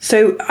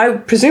 So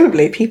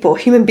presumably people,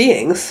 human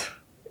beings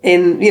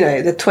in, you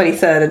know, the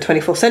 23rd and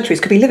 24th centuries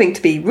could be living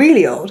to be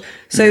really old.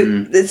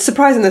 So it's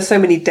surprising there's so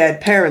many dead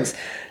parents.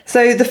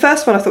 So the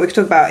first one I thought we could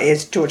talk about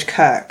is George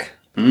Kirk.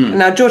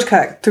 Now, George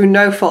Kirk, through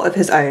no fault of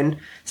his own,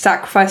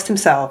 sacrificed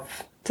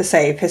himself to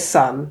save his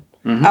son.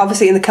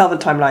 Obviously in the Kelvin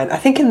timeline. I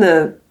think in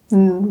the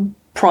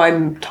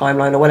prime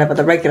timeline or whatever,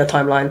 the regular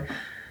timeline,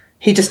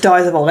 he just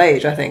dies of old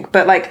age, I think.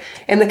 But like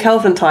in the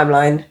Kelvin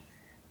timeline,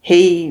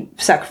 he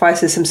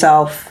sacrifices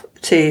himself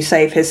to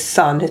save his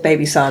son, his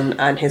baby son,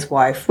 and his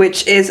wife,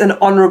 which is an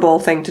honourable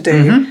thing to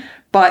do,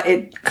 but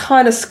it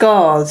kind of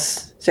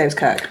scars James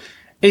Kirk.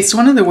 It's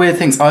one of the weird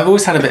things. I've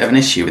always had a bit of an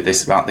issue with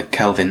this about the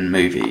Kelvin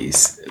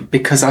movies,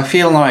 because I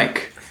feel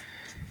like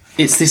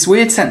it's this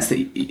weird sense that,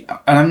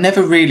 and I've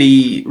never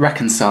really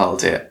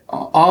reconciled it.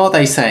 Are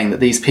they saying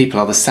that these people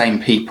are the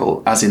same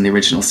people as in the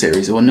original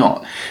series or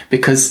not?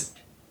 Because,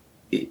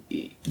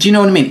 do you know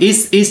what I mean?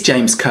 Is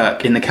James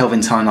Kirk in the Kelvin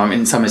timeline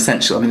in some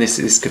essential? I mean,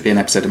 this could be an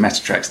episode of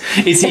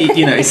Metatrex. Is he,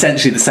 you know,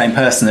 essentially the same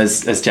person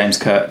as James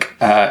Kirk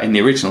in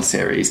the original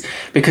series?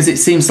 Because it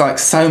seems like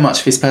so much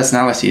of his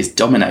personality is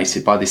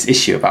dominated by this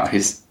issue about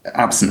his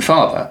absent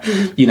father.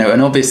 You know,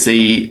 and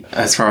obviously,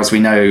 as far as we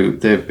know,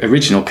 the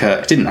original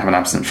Kirk didn't have an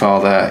absent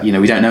father. You know,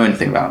 we don't know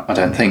anything about, I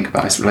don't think,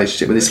 about his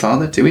relationship with his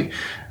father, do we?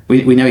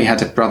 We know he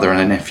had a brother and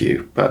a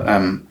nephew, but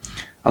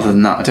other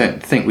than that, I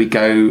don't think we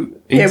go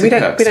into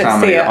Kirk's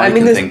family see it. I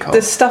mean, think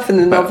there's stuff in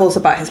the novels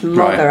about his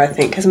mother, right. I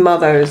think. His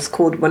mother is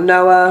called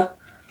Wanoa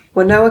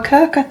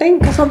Kirk, I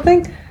think, or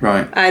something.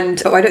 Right. And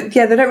they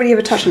don't really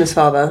ever touch on his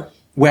father.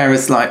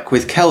 Whereas, like,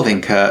 with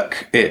Kelvin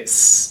Kirk,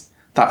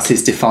 that's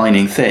his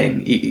defining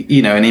thing,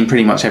 you know, and in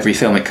pretty much every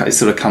film it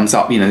sort of comes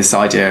up, you know, this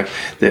idea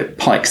that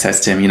Pike says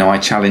to him, you know, I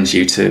challenge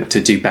you to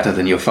do better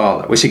than your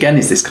father, which again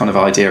is this kind of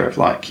idea of,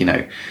 like, you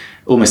know,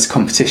 almost a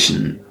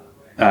competition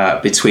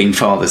between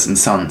fathers and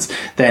sons.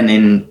 Then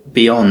in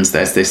Beyond,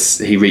 there's this,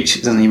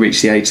 doesn't he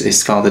reach the age that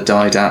his father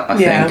died at, I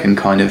think, and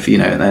kind of, you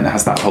know, and then it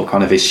has that whole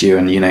kind of issue,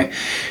 and, you know,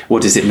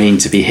 what does it mean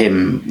to be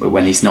him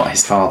when he's not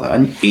his father?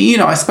 And, you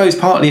know, I suppose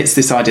partly it's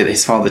this idea that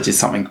his father did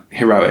something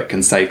heroic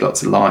and saved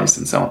lots of lives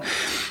and so on.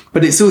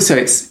 But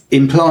it's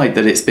implied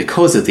that it's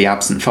because of the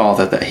absent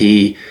father that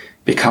he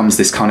becomes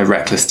this kind of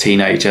reckless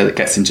teenager that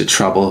gets into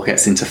trouble,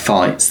 gets into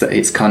fights, that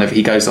it's kind of,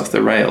 he goes off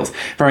the rails.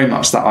 Very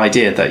much that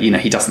idea that, you know,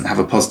 he doesn't have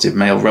a positive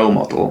male role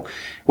model.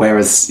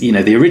 Whereas, you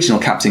know, the original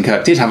Captain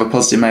Kirk did have a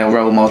positive male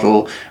role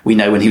model. We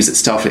know when he was at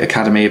Starfleet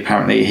Academy,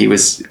 apparently he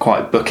was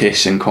quite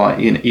bookish and quite,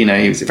 you know,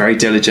 he was very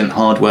diligent,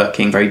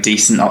 hardworking, very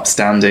decent,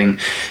 upstanding.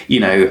 You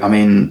know, I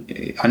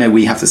mean, I know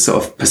we have this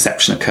sort of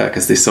perception of Kirk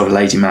as this sort of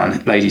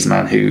ladies'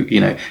 man who,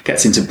 you know,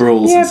 gets into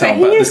brawls and so on.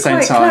 But at the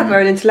same time, clever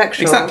and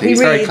intellectual. Exactly, he's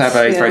very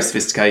clever, he's very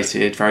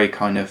sophisticated, very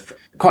kind of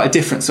quite a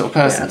different sort of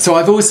person. So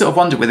I've always sort of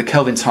wondered with the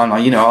Kelvin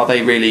timeline, you know, are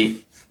they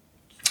really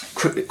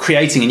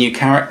creating a new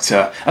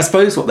character? I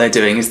suppose what they're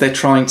doing is they're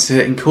trying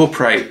to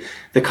incorporate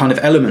the kind of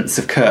elements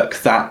of Kirk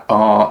that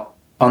are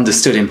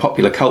understood in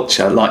popular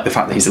culture, like the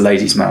fact that he's a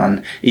ladies'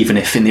 man, even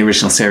if in the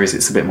original series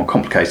it's a bit more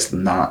complicated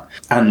than that,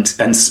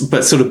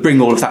 but sort of bring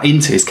all of that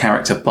into his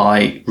character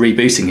by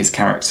rebooting his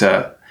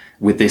character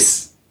with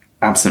this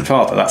absent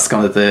father. That's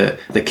kind of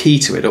the key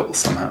to it all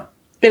somehow.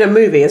 In a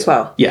movie as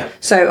well. Yeah.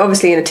 So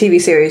obviously in a TV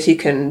series you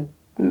can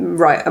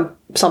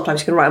sometimes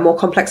you can write a more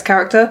complex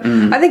character.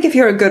 I think if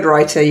you're a good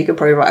writer, you can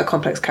probably write a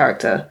complex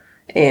character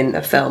in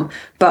a film,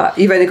 but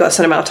you've only got a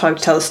certain amount of time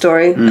to tell the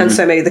story, and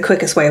so maybe the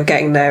quickest way of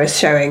getting there is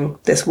showing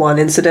this one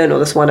incident or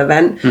this one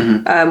event,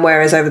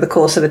 whereas over the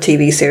course of a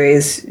TV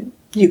series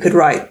you could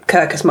write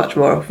Kirk as much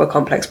more of a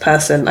complex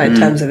person in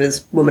terms of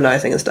his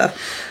womanizing and stuff.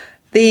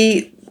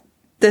 The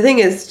The thing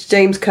is,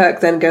 James Kirk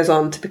then goes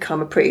on to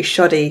become a pretty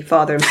shoddy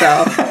father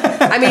himself.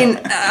 I mean,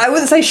 I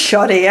wouldn't say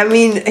shoddy. I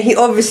mean, he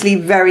obviously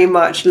very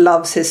much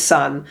loves his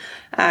son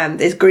and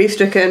is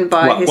grief-stricken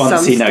by his son's death.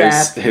 Once he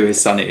knows who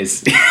his son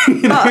is.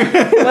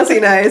 Once he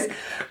knows.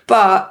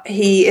 But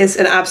he is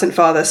an absent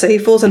father, so he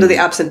falls under the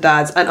absent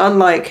dads. And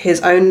unlike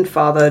his own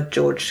father,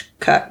 George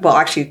Kirk... Well,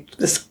 actually,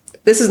 this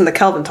isn't the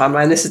Kelvin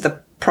timeline. This is the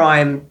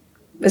prime...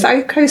 Is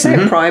that how you say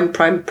it?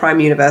 Prime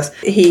universe.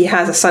 He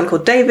has a son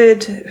called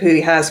David, who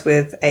he has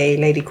with a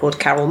lady called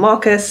Carol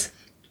Marcus.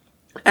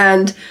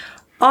 And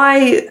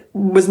I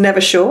was never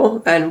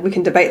sure, and we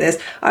can debate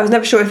this, I was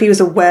never sure if he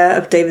was aware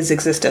of David's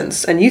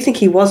existence. And you think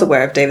he was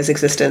aware of David's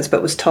existence,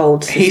 but was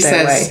told to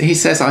stay away. He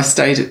says, I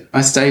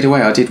stayed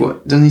away. I did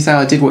what... Doesn't he say,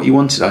 I did what you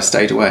wanted, I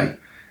stayed away?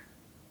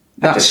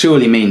 That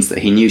surely means that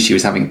he knew she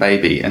was having a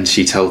baby, and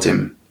she told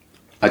him,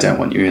 I don't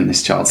want you in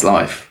this child's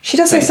life. She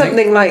does say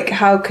something like,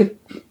 how could...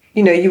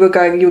 You know, you were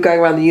going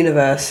around the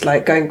universe,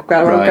 like going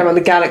around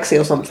the galaxy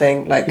or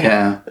something. Like,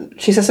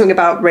 she says something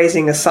about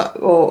raising a son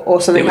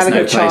or something. There was having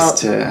no a child. place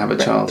to have a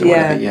child or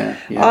whatever. Yeah.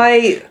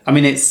 I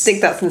mean,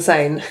 think that's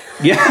insane.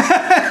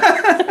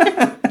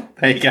 Yeah.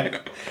 There you go.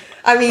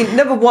 I mean,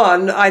 number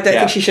one, I don't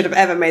think she should have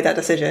ever made that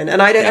decision,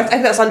 and I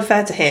think that's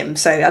unfair to him.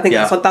 So I think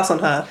that's on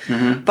her.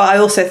 Mm-hmm. But I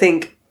also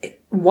think,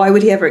 why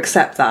would he ever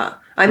accept that?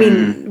 I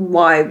mean,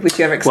 why would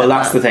you ever accept that? Well,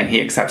 that's the thing.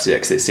 He accepted it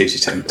because it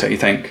suited him, don't you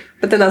think?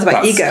 But then that's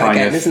about ego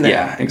again, isn't it?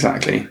 Yeah,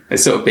 exactly.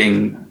 It's sort of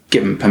being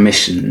given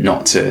permission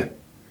not to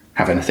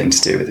have anything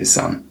to do with his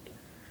son.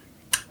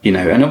 You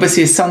know, and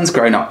obviously his son's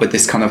grown up with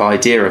this kind of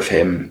idea of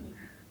him,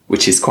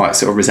 which is quite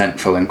sort of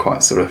resentful and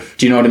quite sort of...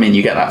 Do you know what I mean?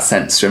 You get that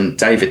sense from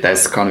David.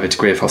 There's kind of a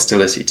degree of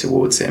hostility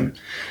towards him.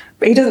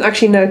 But he doesn't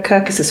actually know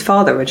Kirk is his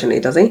father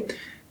originally, does he?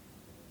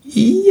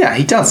 Yeah,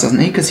 he does, doesn't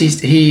he? Because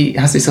he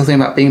has this whole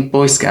thing about being a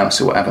Boy Scout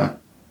or whatever.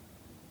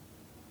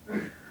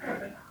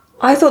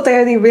 I thought they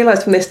only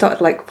realised when they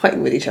started, like,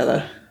 fighting with each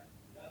other.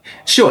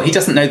 Sure, he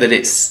doesn't know that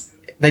it's...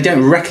 They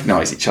don't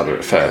recognise each other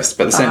at first,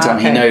 but at the same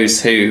time, he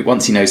knows who...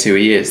 Once he knows who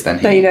he is, then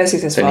he knows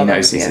he's his father. Then he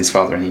knows he's his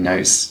father, and he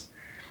knows...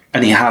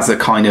 And he has a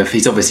kind of...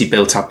 He's obviously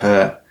built up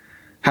a...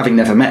 Having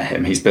never met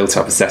him, he's built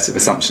up a set of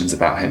assumptions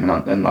about him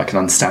and like, an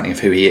understanding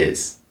of who he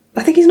is.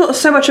 I think he's not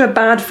so much of a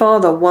bad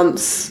father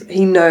once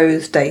he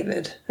knows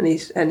David. I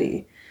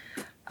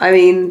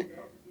mean...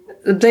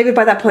 David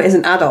by that point is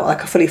an adult,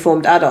 like a fully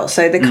formed adult,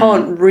 so they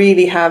can't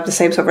really have the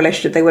same sort of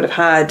relationship they would have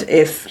had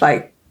if,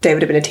 like,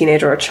 David had been a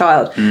teenager or a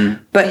child.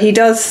 But they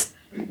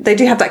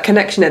do have that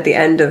connection at the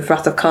end of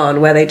Wrath of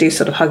Khan where they do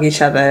sort of hug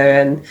each other,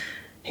 and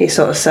he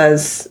sort of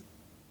says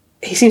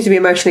he seems to be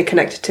emotionally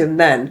connected to him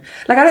then.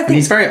 Like, I don't think... And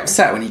he's very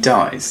upset when he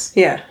dies.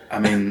 Yeah. I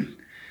mean,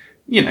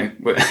 you know,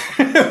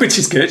 which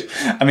is good.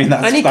 I mean,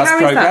 that's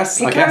progress.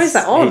 He carries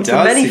that on for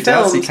many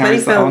films. He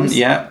carries that on.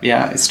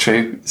 Yeah, it's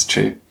true.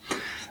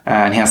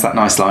 And he has that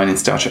nice line in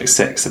Star Trek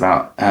 6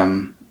 about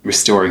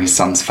restoring his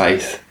son's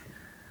faith.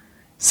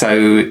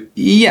 So,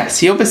 yes,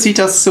 he obviously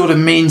does sort of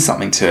mean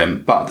something to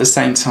him, but at the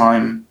same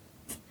time,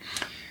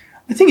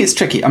 I think it's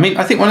tricky. I mean,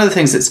 I think one of the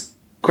things that's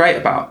great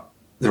about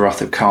The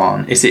Wrath of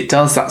Khan is it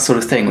does that sort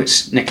of thing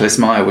which Nicholas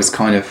Meyer was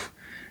kind of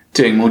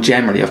doing more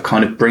generally, of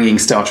kind of bringing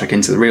Star Trek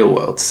into the real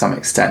world to some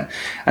extent.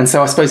 And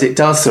so I suppose it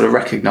does sort of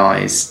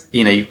recognise,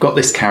 you know, you've got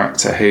this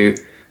character who...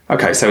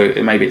 Okay, so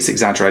maybe it's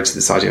exaggerated,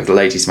 this idea of the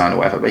ladies' man or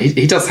whatever, but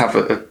he does have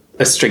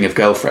a string of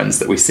girlfriends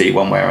that we see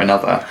one way or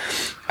another.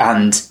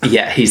 And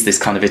yet he's this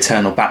kind of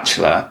eternal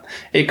bachelor.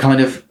 It kind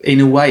of, in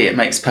a way, it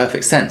makes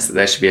perfect sense that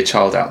there should be a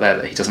child out there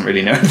that he doesn't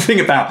really know anything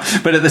about.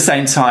 But at the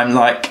same time,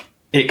 like,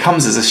 it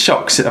comes as a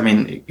shock. I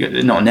mean,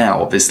 not now,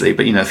 obviously,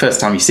 but, you know, the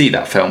first time you see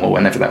that film or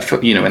whenever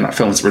when that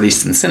film was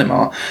released in the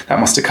cinema, that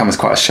must have come as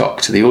quite a shock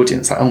to the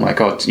audience. Like, oh my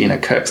God, you know,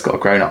 Kirk's got a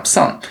grown-up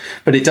son.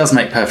 But it does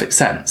make perfect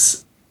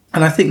sense.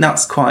 And I think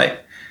that's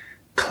quite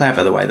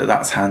clever, the way that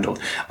that's handled.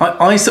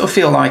 I sort of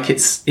feel like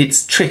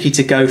it's tricky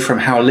to go from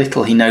how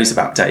little he knows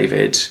about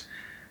David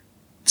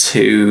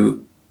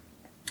to...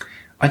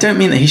 I don't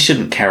mean that he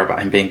shouldn't care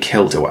about him being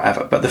killed or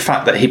whatever, but the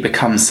fact that he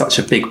becomes such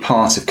a big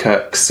part of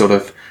Kirk's sort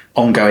of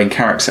ongoing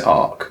character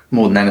arc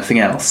more than anything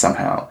else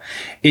somehow.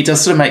 It does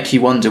sort of make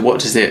you wonder,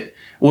 what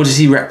does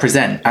he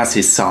represent as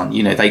his son?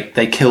 You know,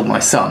 they killed my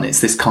son.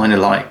 It's this kind of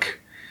like...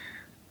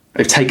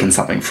 They've taken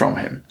something from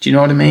him. Do you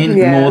know what I mean?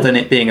 Yeah. More than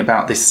it being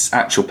about this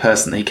actual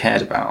person that he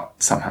cared about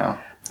somehow.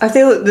 I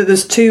feel that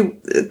there's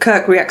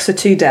Kirk reacts to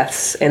two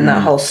deaths in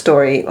that whole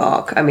story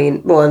arc. I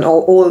mean, well, in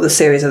all of the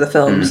series of the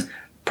films,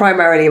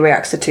 primarily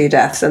reacts to two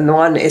deaths, and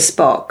one is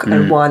Spock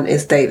and one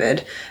is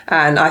David.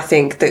 And I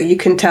think that you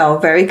can tell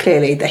very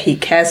clearly that he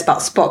cares about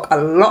Spock a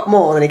lot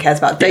more than he cares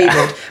about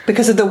David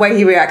because of the way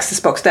he reacts to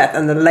Spock's death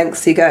and the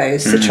lengths he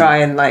goes to try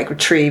and, like,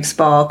 retrieve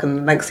Spock, and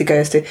the lengths he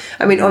goes to.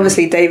 I mean,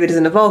 obviously David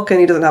isn't a Vulcan,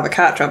 he doesn't have a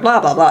Catra, blah,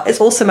 blah, blah. It's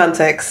all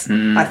semantics.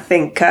 I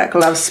think Kirk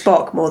loves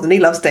Spock more than he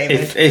loves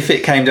David. If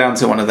it came down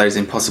to one of those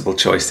impossible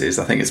choices,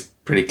 I think it's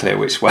pretty clear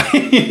which way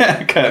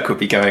Kirk would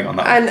be going on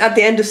that. And at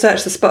the end of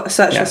Search for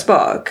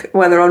Spock,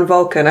 when they're on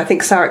Vulcan, I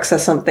think Sarek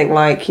says something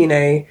like, you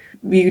know,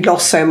 you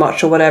lost so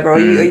much or whatever, or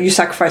you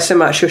sacrificed so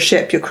much, your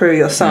ship, your crew,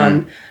 your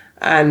son.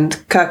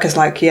 And Kirk is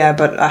like, yeah,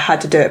 but I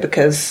had to do it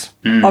because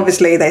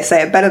obviously they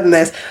say it better than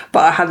this,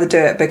 but I had to do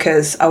it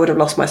because I would have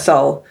lost my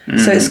soul.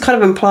 So it's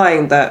kind of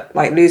implying that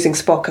like losing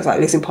Spock is like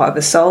losing part of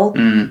his soul.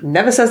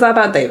 Never says that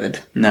about David.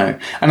 No.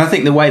 And I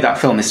think the way that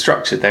film is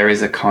structured, there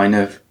is a kind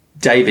of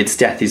David's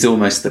death is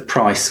almost the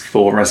price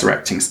for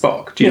resurrecting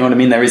Spock. Do you know what I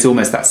mean? There is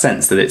almost that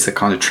sense that it's a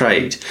kind of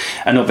trade.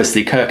 And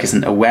obviously Kirk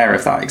isn't aware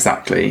of that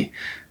exactly.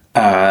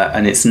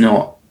 And it's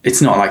not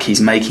like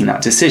he's making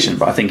that decision.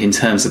 But I think in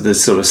terms of the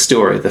sort of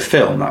story of the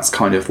film, that's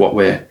kind of what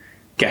we're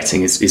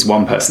getting is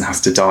one person has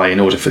to die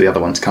in order for the other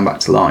one to come back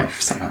to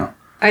life somehow.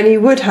 And he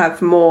would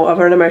have more of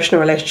an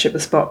emotional relationship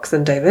with Spock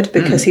than David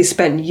because he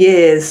spent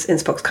years in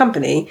Spock's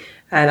company.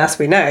 And as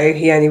we know,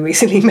 he only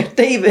recently met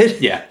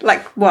David. Yeah.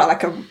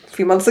 Like a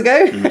few months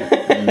ago.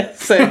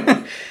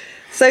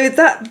 So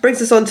that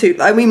brings us on to,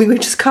 I mean, we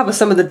just cover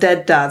some of the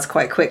dead dads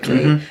quite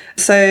quickly.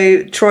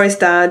 So Troy's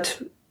dad,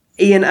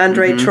 Ian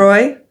Andre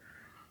Troy,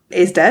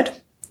 is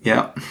dead.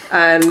 Yeah.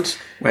 And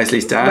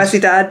Wesley's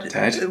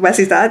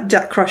dad,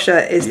 Jack Crusher,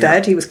 is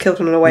dead. He was killed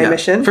on an away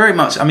mission. Very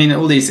much. I mean,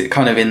 all these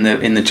kind of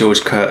in the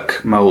George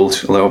Kirk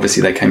mould, although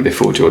obviously they came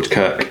before George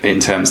Kirk in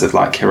terms of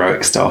like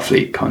heroic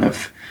Starfleet kind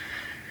of,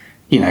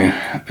 you know,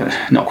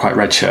 not quite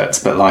red shirts,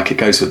 but like it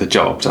goes with the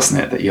job, doesn't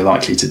it? That you're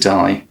likely to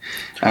die.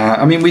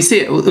 I mean, we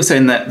see it also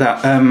in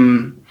that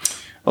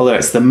although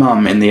it's the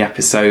mum in the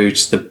episode,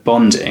 the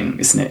bonding,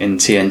 isn't it, in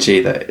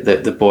TNG,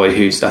 that the boy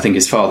who's, I think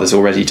his father's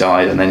already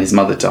died and then his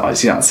mother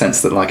dies. You know, that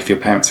sense that like if your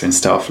parents are in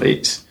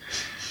Starfleet,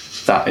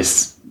 that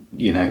is,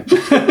 you know,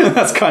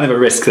 that's kind of a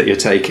risk that you're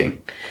taking.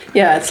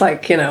 Yeah, it's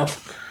like, you know,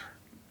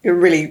 you're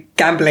really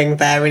gambling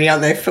there, really,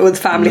 aren't they, with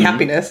family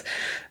happiness.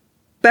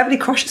 Beverly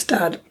Crusher's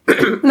dad.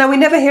 Now, we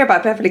never hear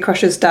about Beverly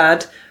Crusher's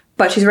dad,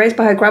 but she's raised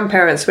by her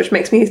grandparents, which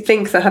makes me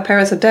think that her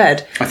parents are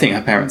dead. I think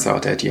her parents are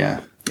dead,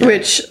 yeah.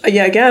 Which,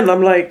 yeah, again,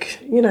 I'm like,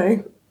 you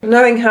know,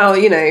 knowing how,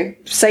 you know,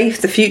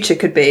 safe the future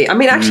could be. I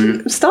mean,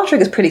 actually, Star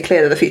Trek is pretty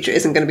clear that the future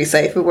isn't going to be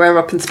safe. We're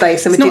up in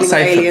space and we're dealing with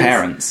aliens. It's not safe for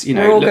parents. You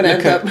know,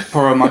 look at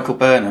poor Michael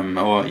Burnham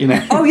or, you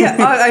know. Oh, yeah,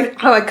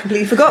 I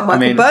completely forgot.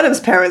 Michael Burnham's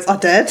parents are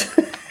dead.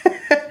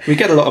 We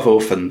get a lot of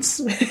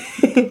orphans.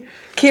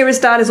 Kira's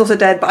dad is also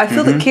dead, but I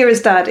feel that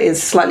Kira's dad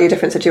is slightly a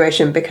different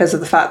situation because of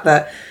the fact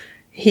that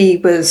he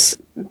was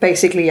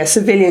basically a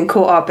civilian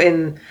caught up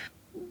in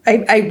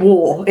a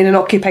war, in an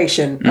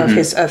occupation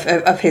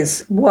of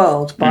his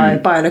world by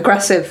an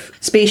aggressive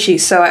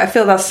species. So I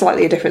feel that's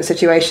slightly a different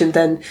situation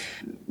than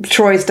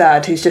Troy's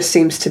dad, who just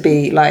seems to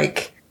be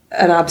like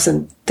an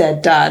absent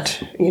dead dad.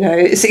 You know,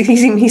 he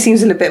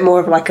seems a little bit more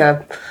of like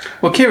a...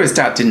 Well, Kira's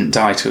dad didn't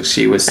die till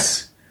she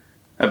was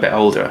a bit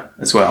older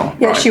as well.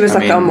 Yeah, right? She was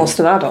almost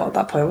an adult at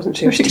that point, wasn't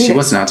she? She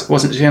was an adult,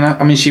 wasn't she?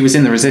 I mean, she was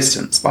in the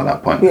Resistance by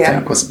that point, I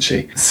think, wasn't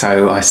she?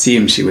 So I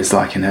assume she was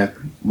like in her,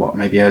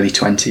 maybe early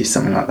 20s,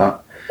 something like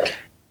that.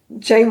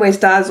 Janeway's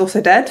dad's also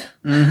dead.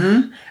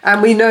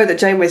 And we know that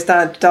Janeway's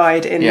dad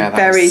died in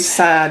very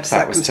sad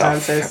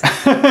circumstances.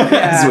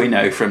 As we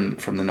know from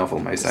the novel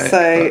Mosaic.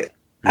 So,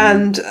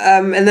 and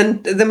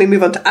then we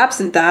move on to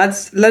absent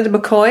dads. Leonard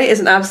McCoy is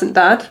an absent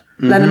dad.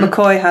 Leonard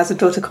McCoy has a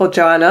daughter called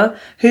Joanna,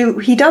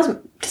 who does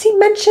he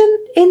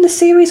mention in the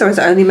series, or is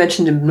it only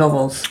mentioned in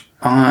novels?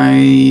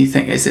 I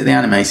think, is it the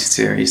animated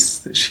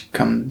series that she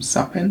comes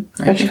up in?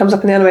 Maybe? She comes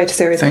up in the animated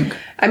series. I think.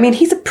 I mean,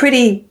 he's a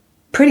pretty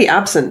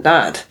absent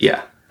dad.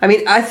 Yeah. I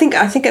mean, I think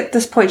at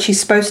this point she's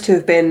supposed to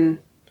have been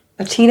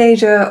a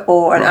teenager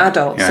or an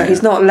adult, so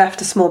he's not left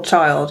a small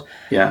child.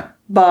 Yeah.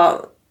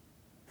 But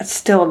it's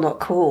still not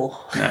cool.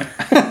 No.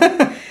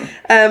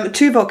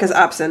 Tuvok is an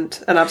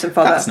absent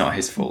father. That's not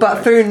his fault.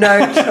 But through no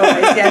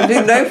choice,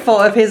 through no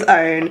fault of his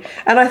own.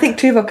 And I think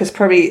Tuvok is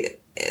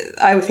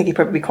I would think he'd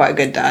probably be quite a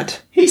good dad.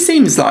 He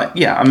seems like,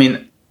 I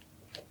mean,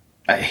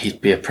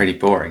 he'd be a pretty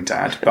boring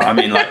dad. But I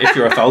mean, like, if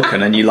you're a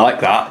Vulcan and you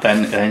like that,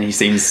 then he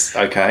seems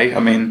okay. I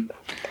mean,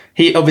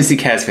 he obviously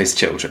cares for his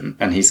children,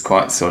 and he's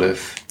quite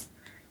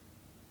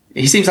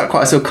he seems like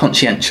quite a sort of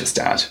conscientious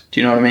dad. Do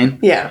you know what I mean?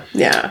 Yeah,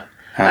 yeah.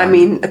 I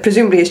mean,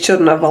 presumably his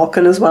children are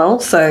Vulcan as well,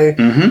 so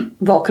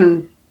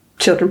Vulcan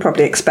children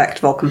probably expect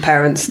Vulcan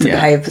parents to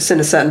behave in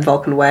a certain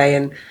Vulcan way,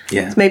 and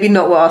it's maybe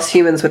not what us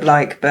humans would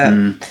like, but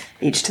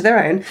each to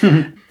their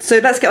own. So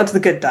let's get on to the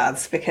good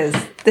dads, because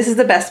this is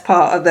the best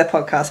part of their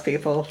podcast,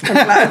 people.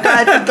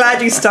 I'm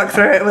glad you stuck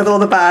through it with all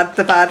the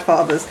bad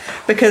fathers,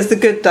 because the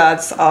good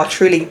dads are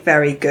truly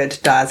very good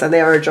dads, and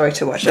they are a joy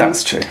to watch.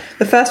 That's true.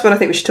 The first one I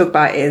think we should talk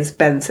about is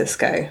Ben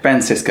Sisko. Ben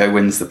Sisko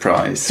wins the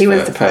prize. He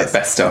wins the prize. For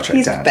best Star Trek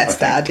He's dad. He's the best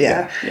dad,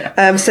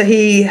 yeah. So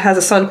he has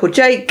a son called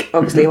Jake,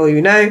 obviously all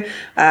you know,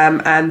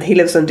 and he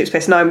lives on Deep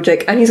Space Nine with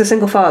Jake, and he's a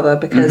single father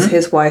because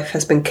his wife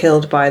has been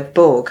killed by the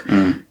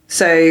Borg.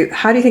 So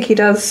how do you think he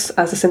does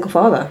as a single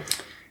father?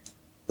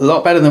 A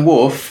lot better than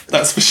Worf,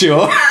 that's for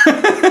sure.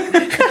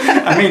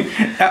 I mean,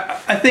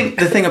 I think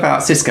the thing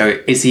about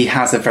Sisko is he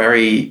has a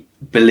very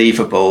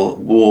believable,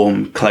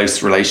 warm,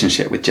 close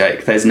relationship with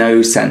Jake. There's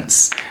no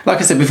sense, like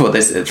I said before,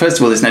 there's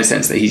no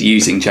sense that he's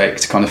using Jake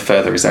to kind of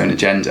further his own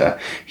agenda.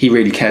 He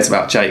really cares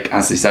about Jake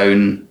as his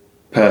own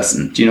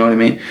person. Do you know what I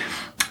mean?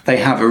 they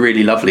have a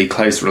really lovely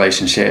close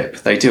relationship.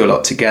 They do a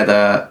lot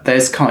together.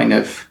 There's kind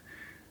of,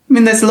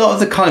 there's a lot of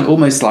the kind of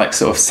almost like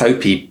sort of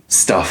soapy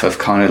stuff of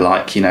kind of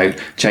like,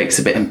 Jake's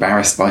a bit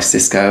embarrassed by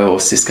Sisko, or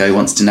Sisko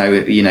wants to know,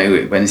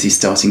 when is he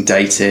starting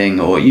dating,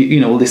 or,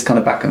 all this kind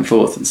of back and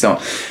forth and so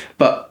on.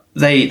 But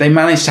they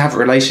manage to have a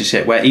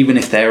relationship where even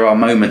if there are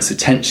moments of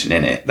tension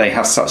in it, they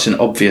have such an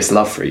obvious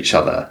love for each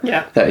other.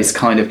 Yeah. That is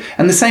kind of,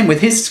 and the same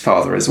with his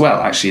father as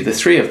well, actually. The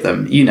three of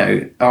them,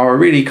 are a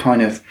really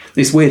kind of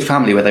this weird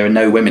family where there are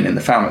no women in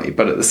the family,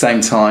 but at the same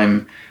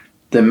time,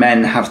 the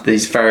men have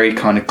these very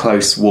kind of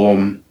close,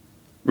 warm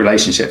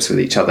relationships with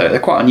each other. They're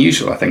quite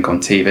unusual, I think,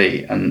 on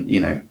TV,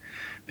 and,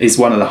 is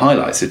one of the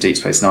highlights of Deep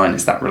Space Nine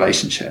is that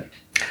relationship.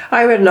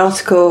 I read an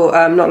article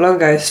not long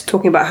ago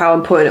talking about how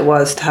important it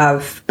was to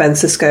have Ben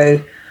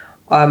Sisko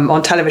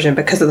on television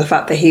because of the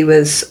fact that he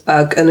was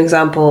an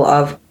example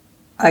of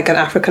like an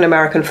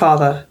African-American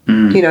father,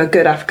 a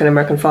good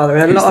African-American father.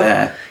 And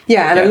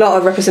a lot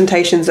of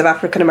representations of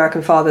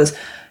African-American fathers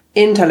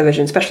in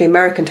television, especially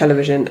American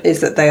television, is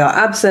that they are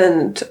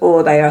absent,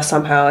 or they are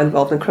somehow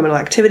involved in criminal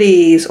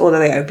activities, or that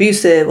they are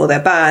abusive, or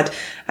they're bad,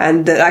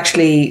 and that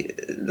actually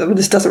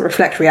this doesn't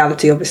reflect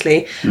reality,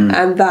 obviously,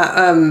 and that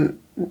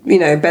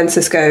Ben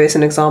Sisko is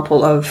an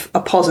example of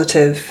a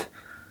positive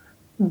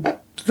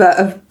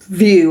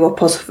view or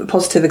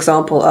positive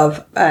example of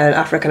an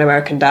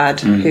African-American dad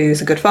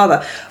who's a good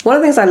father. One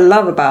of the things I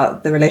love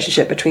about the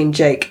relationship between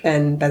Jake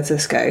and Ben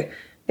Sisko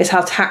is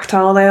how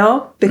tactile they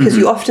are, because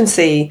you often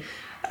see,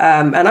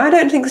 and I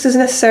don't think this is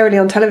necessarily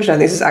on television, I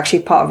think this is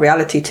actually part of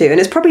reality too, and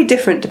it's probably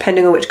different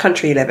depending on which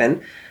country you live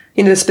in.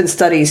 There's been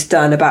studies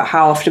done about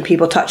how often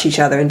people touch each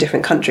other in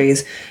different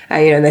countries.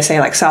 And they say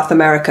like South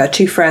America,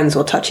 two friends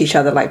will touch each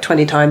other like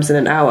 20 times in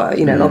an hour.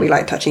 They'll be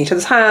like touching each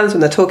other's hands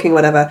when they're talking,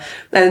 whatever.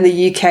 And in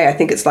the UK, I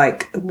think it's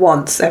like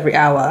once every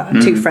hour,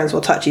 two friends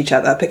will touch each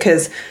other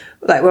because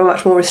like we're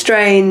much more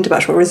restrained,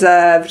 much more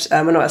reserved.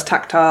 We're not as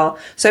tactile.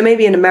 So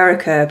maybe in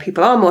America,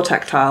 people are more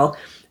tactile.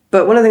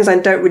 But one of the things I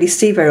don't really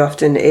see very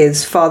often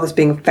is fathers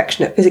being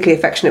physically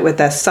affectionate with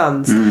their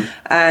sons.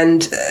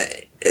 And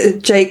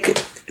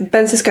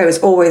Ben Sisko is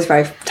always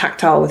very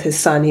tactile with his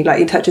son. He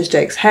touches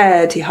Jake's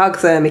head, he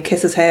hugs him, he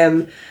kisses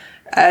him,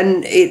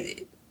 and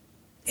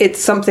it's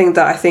something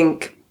that I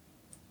think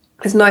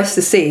is nice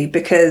to see,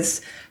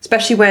 because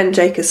especially when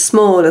Jake is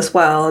small as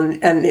well,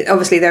 and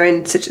obviously they're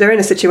in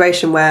a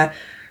situation where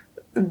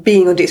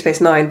being on Deep Space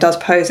Nine does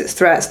pose its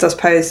threats, does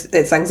pose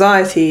its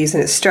anxieties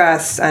and its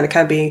stress, and it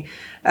can be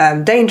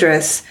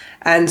dangerous.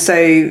 And so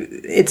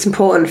it's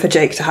important for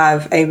Jake to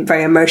have a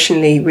very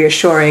emotionally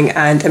reassuring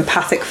and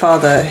empathic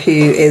father who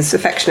is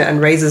affectionate and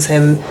raises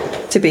him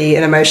to be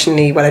an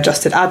emotionally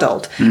well-adjusted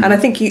adult. And I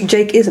think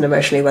Jake is an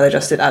emotionally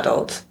well-adjusted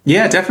adult.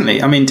 Yeah,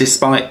 definitely. I mean,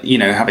 despite,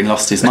 having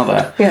lost his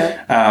mother,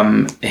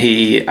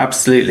 he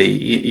absolutely,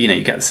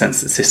 you get the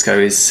sense that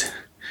Sisko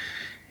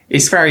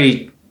is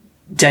very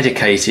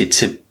dedicated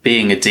to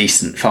being a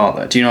decent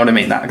father. Do you know what I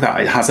mean?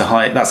 That's a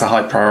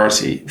high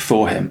priority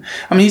for him.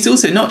 I mean, he's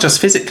also not just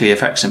physically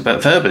affectionate,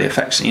 but verbally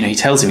affectionate. He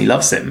tells him he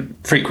loves him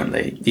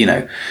frequently,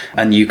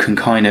 and you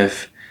can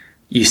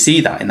you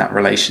see that in that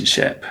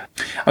relationship.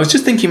 I was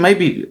just thinking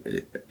maybe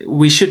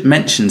we should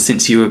mention,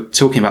 since you were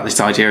talking about this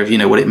idea of,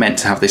 what it meant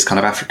to have this kind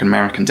of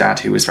African-American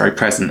dad who was very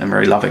present and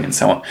very loving and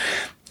so on.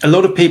 A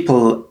lot of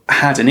people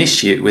had an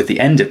issue with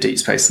the end of Deep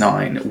Space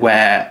Nine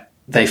where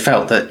they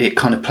felt that it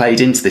kind of played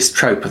into this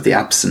trope of the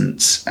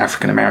absent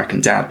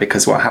African-American dad,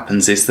 because what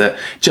happens is that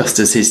just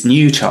as his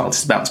new child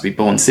is about to be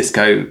born,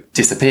 Sisko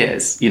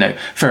disappears,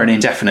 for an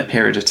indefinite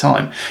period of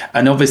time.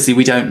 And obviously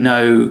we don't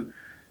know,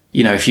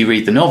 if you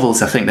read the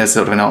novels, I think there's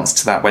sort of an answer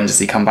to that. When does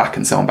he come back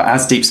and so on? But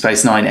as Deep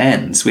Space Nine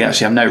ends, we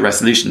actually have no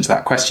resolution to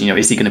that question.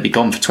 Is he going to be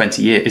gone for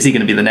 20 years? Is he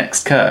going to be the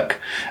next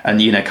Kirk and,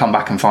 come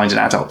back and find an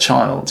adult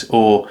child?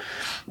 Or,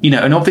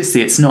 and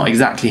obviously it's not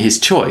exactly his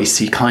choice.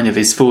 He kind of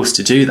is forced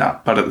to do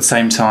that. But at the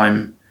same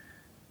time,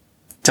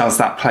 does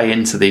that play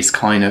into these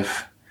kind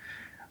of...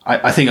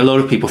 I think a lot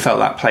of people felt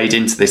that played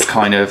into this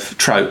kind of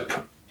trope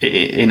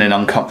in an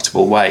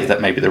uncomfortable way that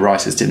maybe the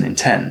writers didn't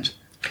intend.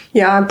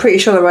 Yeah, I'm pretty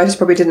sure the writers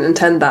probably didn't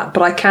intend that,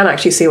 but I can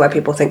actually see why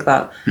people think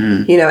that.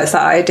 It's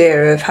that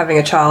idea of having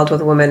a child with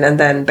a woman and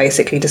then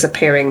basically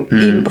disappearing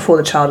even before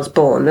the child is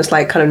born. It's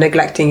like kind of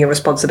neglecting your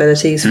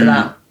responsibilities for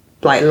that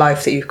like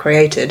life that you've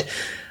created.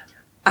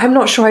 I'm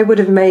not sure I would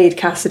have made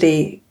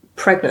Cassidy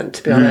pregnant,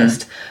 to be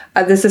honest.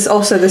 There's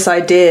also this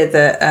idea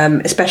that,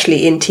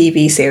 especially in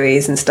TV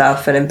series and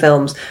stuff and in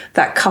films,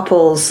 that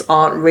couples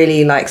aren't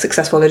really like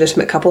successful,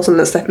 legitimate couples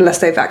unless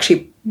they've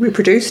actually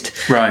reproduced.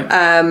 Right.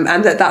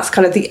 And that's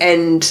kind of the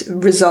end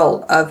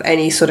result of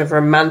any sort of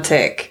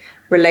romantic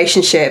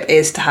relationship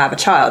is to have a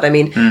child. I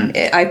mean,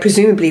 I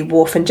presumably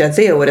Worf and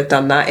Jadzia would have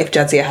done that if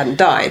Jadzia hadn't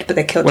died, but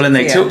they killed Jadzia. Well, and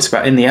they talked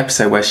about in the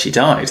episode where she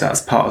died,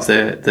 that's part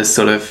of the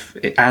sort of,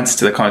 it adds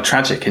to the kind of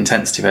tragic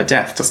intensity of her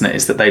death, doesn't it?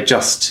 Is that they've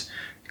just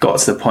got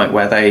to the point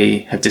where they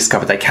have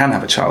discovered they can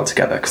have a child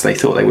together because they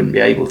thought they wouldn't be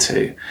able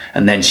to,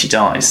 and then she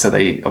dies, so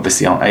they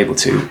obviously aren't able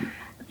to,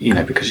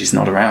 because she's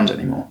not around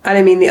anymore. And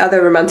I mean, the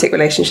other romantic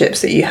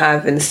relationships that you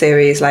have in the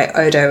series, like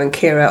Odo and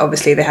Kira,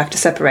 obviously they have to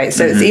separate.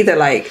 So it's either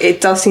like, it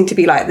does seem to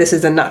be like this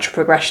is a natural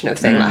progression of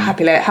thing, like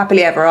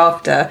happily ever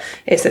after,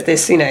 is that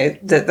this,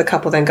 the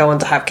couple then go on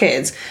to have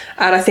kids.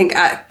 And I think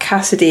at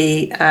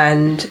Cassidy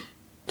and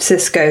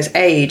Sisko's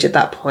age at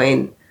that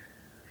point,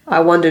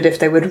 I wondered if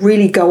they would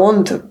really go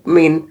on to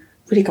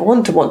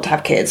want to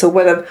have kids, or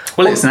whether...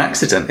 Well, it's an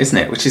accident, isn't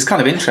it? Which is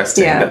kind of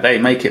interesting that they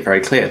make it very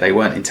clear they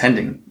weren't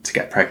intending to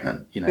get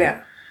pregnant,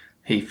 Yeah.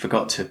 He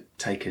forgot to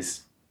take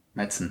his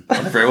medicine,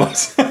 whatever it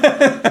was.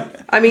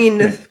 I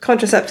mean,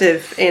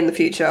 contraceptive in the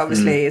future,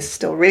 obviously, is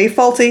still really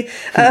faulty.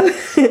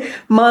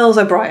 Miles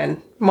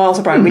O'Brien.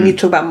 We need to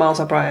talk about Miles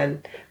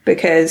O'Brien,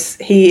 because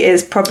he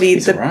is probably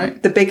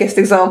the biggest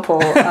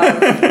example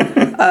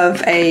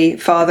of a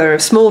father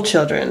of small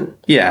children.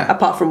 Yeah.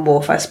 Apart from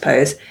Worf, I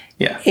suppose.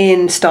 Yeah.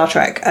 In Star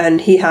Trek.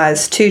 And he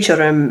has 2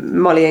 children,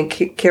 Molly and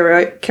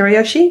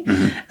Kiriyoshi.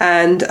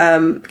 And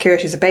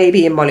Kiriyoshi's a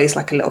baby and Molly's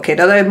like a little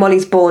kid. Although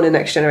Molly's born in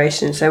Next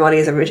Generation, so Molly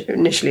is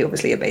initially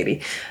obviously a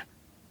baby.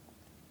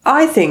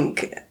 I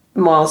think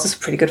Miles is a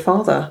pretty good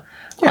father.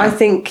 Yeah. I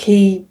think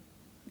he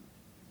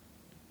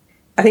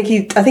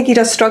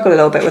does struggle a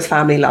little bit with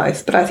family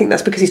life, but I think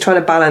that's because he's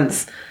trying to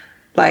balance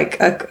like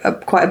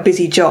quite a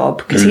busy job,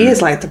 because he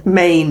is like the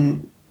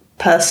main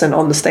person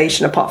on the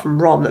station apart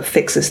from Rom that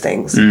fixes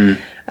things. And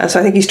so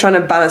I think he's trying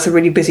to balance a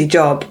really busy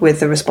job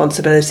with the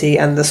responsibility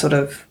and the sort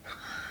of,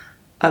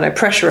 I don't know,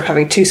 pressure of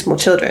having 2 small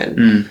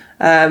children.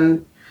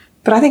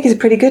 But I think he's a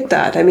pretty good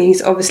dad. I mean,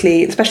 he's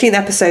obviously, especially in the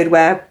episode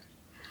where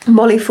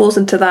Molly falls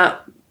into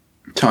that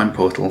time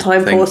portal,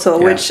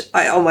 which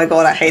oh my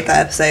god, I hate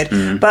that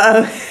episode.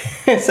 But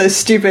it's so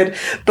stupid.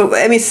 But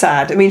I mean, it's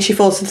sad. I mean, she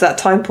falls into that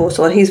time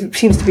portal, and he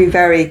seems to be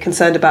very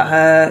concerned about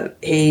her.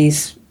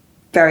 He's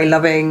very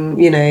loving,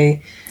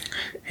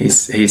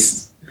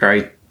 He's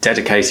very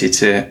dedicated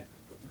to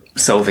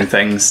solving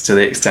things, to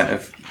the extent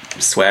of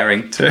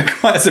swearing to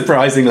quite a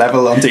surprising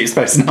level on Deep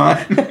Space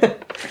Nine.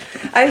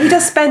 And he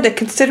does spend a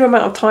considerable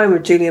amount of time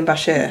with Julian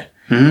Bashir.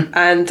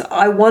 And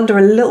I wonder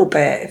a little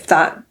bit if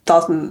that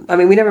doesn't... I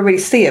mean, we never really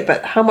see it,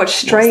 but how much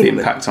strain... What's the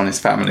impact on his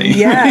family?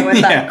 Yeah, would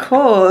that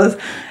cause?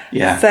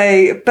 Yeah.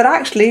 So, but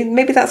actually,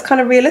 maybe that's kind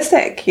of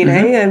realistic,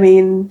 I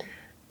mean,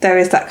 there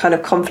is that kind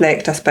of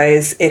conflict, I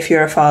suppose, if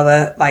you're a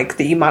father, like,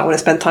 that you might want to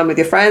spend time with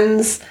your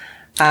friends,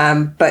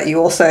 but you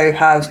also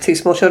have 2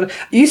 small children.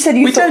 You said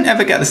we don't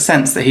ever get the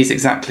sense that he's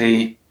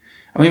exactly...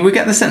 I mean, we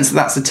get the sense that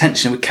that's the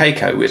tension with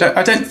Keiko.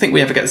 I don't think we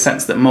ever get the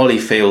sense that Molly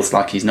feels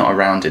like he's not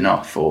around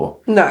enough, or...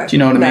 No. Do you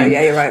know what I mean?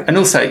 Yeah, you're right. And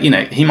also,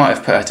 he might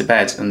have put her to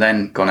bed and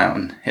then gone out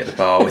and hit the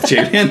bar with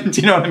Julian. Do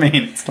you know what I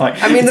mean? It's like,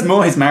 it's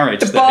more his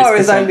marriage. The bar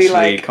is only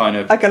like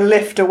a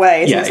lift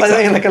away. So yeah, it's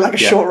like a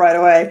short ride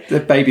away.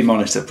 The baby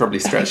monitor probably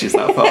stretches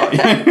that far.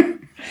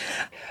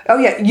 Oh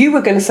yeah, you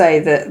were going to say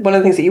that one of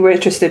the things that you were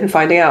interested in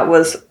finding out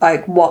was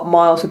like what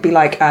Miles would be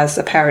like as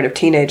a parent of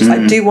teenagers.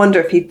 I do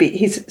wonder if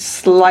he's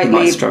slightly... He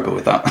might struggle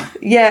with that.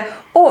 Yeah,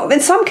 or in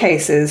some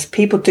cases,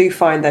 people do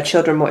find their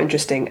children more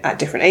interesting at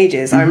different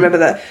ages. I remember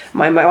that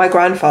my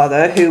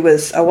grandfather, who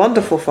was a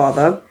wonderful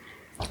father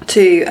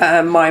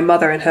to my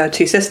mother and her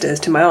 2 sisters,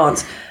 to my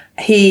aunts,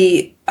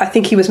 I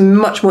think he was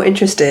much more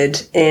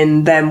interested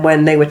in them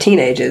when they were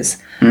teenagers,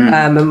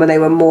 and when they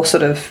were more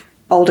sort of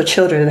older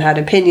children and had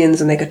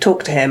opinions and they could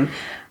talk to him.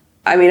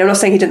 I mean, I'm not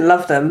saying he didn't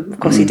love them. Of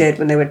course he did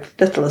when they were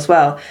little as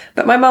well.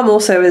 But my mum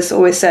also has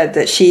always said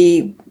that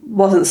she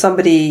wasn't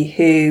somebody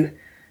who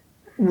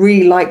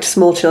really liked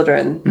small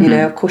children.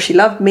 Of course she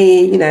loved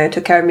me,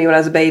 took care of me when I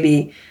was a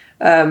baby.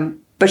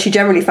 But she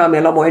generally found me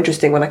a lot more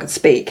interesting when I could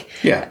speak.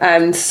 Yeah.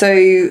 And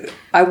so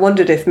I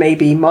wondered if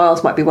maybe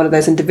Miles might be one of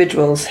those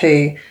individuals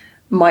who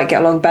might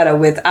get along better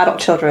with adult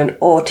children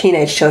or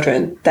teenage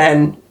children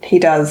than he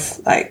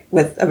does like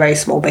with a very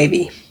small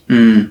baby.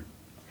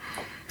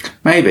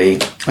 Maybe.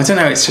 I don't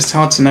know, it's just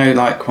hard to know,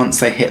 like, once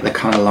they hit the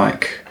kind of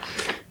like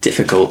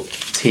difficult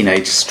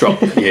teenage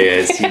strop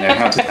years,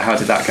 how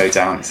did that go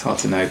down? It's hard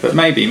to know. But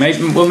maybe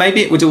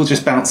it would all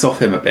just bounce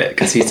off him a bit,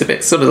 because he's a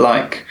bit sort of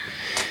like,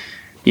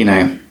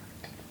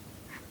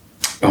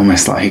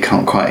 almost like he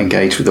can't quite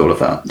engage with all of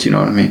that. Do you know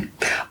what I mean?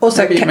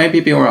 Also, maybe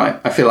it'd be all right.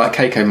 I feel like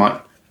Keiko might...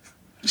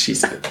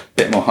 She's a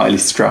bit more highly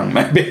strung,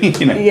 maybe,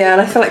 Yeah,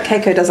 and I feel like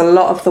Keiko does a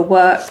lot of the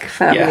work,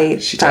 family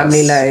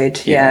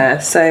load. Yeah.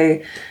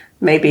 So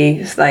maybe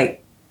it's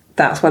like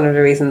that's one of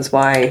the reasons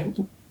why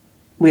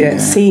we don't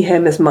see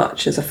him as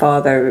much as a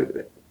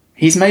father.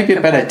 He's maybe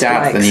a better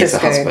dad like than he is a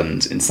Sisko.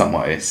 husband in some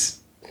ways.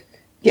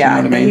 Yeah,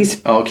 you know what I mean? he's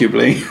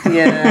arguably.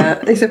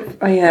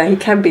 Yeah, he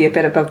can be a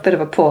bit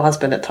of a poor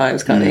husband at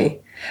times, can't he?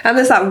 And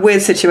there's that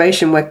weird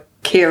situation where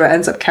Kira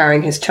ends up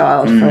carrying his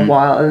child for a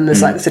while, and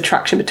there's like this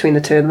attraction between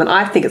the two of them. And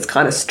I think it's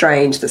kind of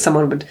strange that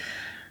someone would...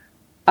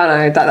 I don't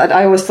know, that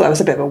I always thought it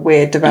was a bit of a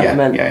weird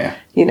development. Yeah.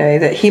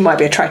 That he might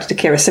be attracted to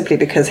Kira simply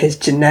because his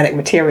genetic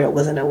material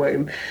was in her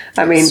womb.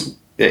 I mean...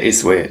 It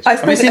is weird.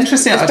 I mean, it's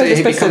interesting.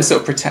 He becomes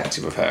sort of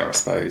protective of her, I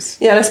suppose.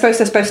 Yeah, and I suppose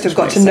they're supposed to have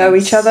got to know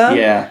each other.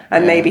 Yeah.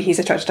 And maybe he's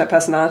attracted to her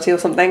personality or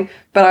something.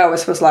 But I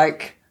always was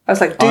like... I was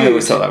like, dude. I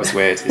always thought that was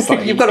weird. It's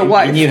like You've got a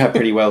wife. You knew her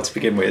pretty well to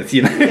begin with,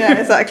 you know? Yeah,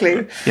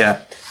 exactly.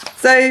 Yeah.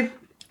 So,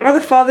 other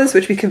fathers,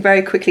 which we can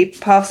very quickly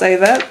pass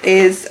over,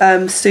 is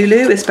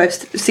Sulu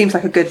seems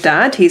like a good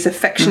dad. He's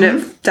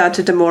affectionate dad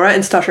to Demora.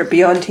 In Star Trek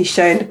Beyond, he's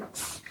shown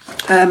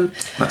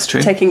that's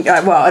true. taking,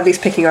 at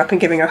least picking her up and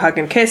giving her a hug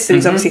and kiss. And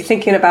he's obviously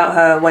thinking about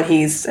her when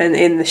he's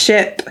in the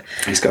ship.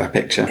 He's got a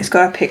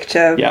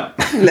picture. Yeah,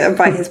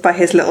 by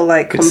his little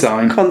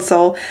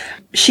console.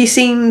 She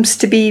seems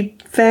to be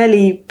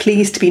fairly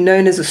pleased to be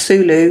known as a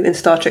Sulu in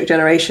Star Trek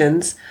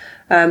Generations.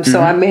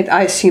 So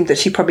I assumed that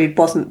she probably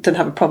didn't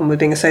have a problem with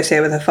being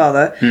associated with her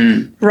father.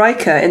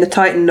 Riker in the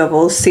Titan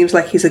novels seems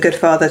like he's a good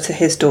father to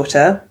his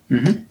daughter.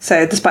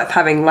 So despite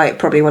having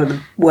probably one of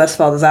the worst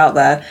fathers out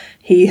there,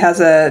 he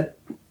has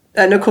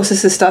and of course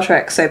this is Star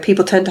Trek, so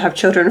people tend to have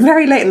children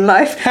very late in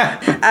life.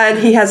 And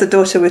he has a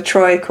daughter with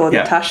Troy called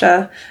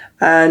Natasha.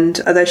 And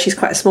although she's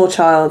quite a small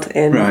child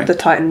in the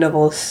Titan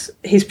novels,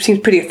 he seems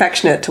pretty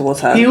affectionate towards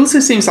her. He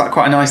also seems like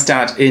quite a nice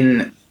dad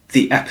in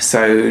the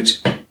episode...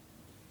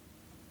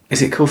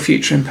 Is it called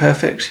Future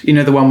Imperfect? You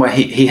know, the one where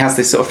he has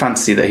this sort of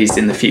fantasy that he's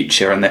in the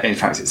future and that in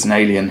fact it's an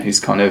alien who's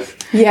kind of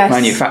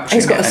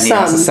manufacturing it, and he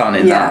has a son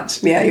in that.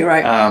 Yeah, you're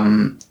right.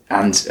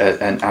 And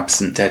an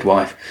absent dead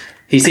wife.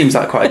 He seems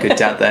like quite a good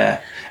dad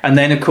there. And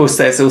then, of course,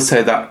 there's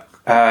also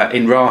that,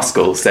 in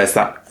Rascals, there's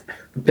that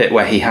bit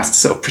where he has to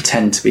sort of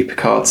pretend to be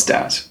Picard's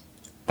dad.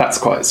 That's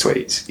quite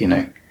sweet, you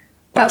know.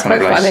 That's kind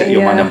of quite funny,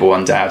 You're my number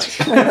one dad.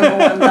 My number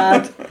one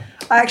dad.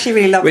 I actually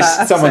really love that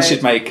episode. Someone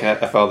should make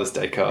a Father's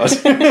Day card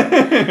with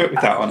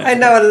that on it. I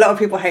know a lot of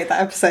people hate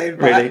that episode,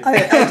 but really?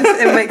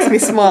 it makes me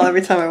smile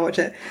every time I watch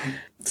it.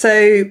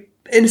 So,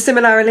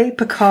 similarly,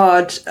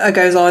 Picard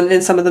goes on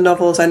in some of the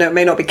novels, I know it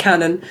may not be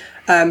canon,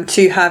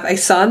 to have a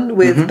son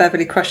with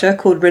Beverly Crusher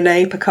called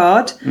Rene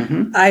Picard.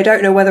 I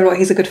don't know whether or not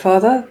he's a good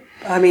father.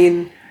 I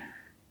mean...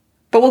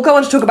 But we'll go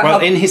on to talk about Well,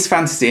 in his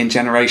fantasy in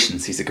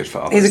Generations, he's a good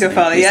father. He's a good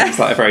father, yeah. He's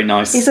like a very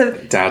nice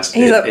dad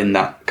in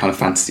that kind of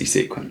fantasy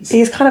sequence.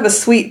 He's kind of a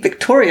sweet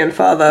Victorian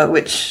father,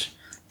 which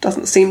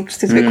seems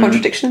to be a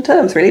contradiction in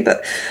terms, really.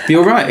 But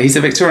you're right. He's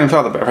a Victorian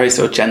father, but a very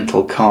sort of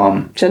gentle,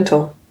 calm,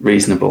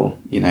 reasonable.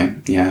 You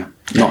know,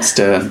 not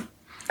stern.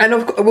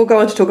 And we'll go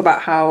on to talk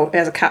about how,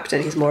 as a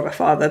captain, he's more of a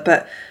father.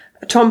 But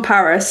Tom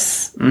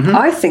Paris,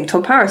 I think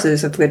Tom Paris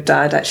is a good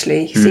dad,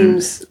 actually. He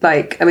seems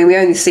like, I mean, we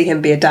only see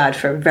him be a dad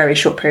for a very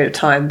short period of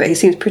time, but he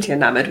seems pretty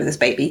enamoured with his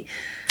baby.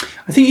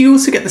 I think you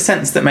also get the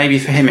sense that maybe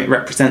for him it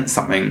represents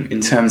something in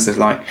terms of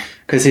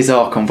because his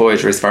arc on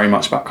Voyager is very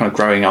much about kind of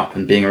growing up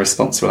and being a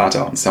responsible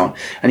adult and so on.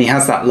 And he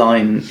has that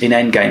line in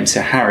Endgame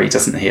to Harry,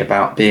 doesn't he,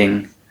 about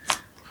being...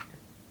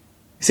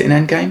 Is it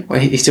in Endgame? Where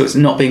he's still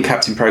not being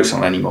Captain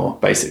Proton anymore,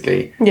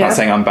 basically. Yeah. Not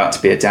saying I'm about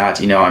to be a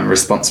dad, I'm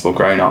responsible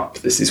grown up.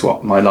 This is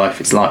what my life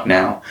is like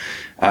now.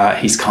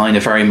 He's kind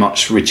of very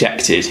much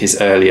rejected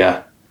his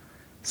earlier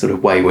sort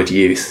of wayward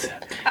youth.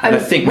 And I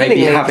think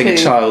maybe having a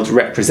child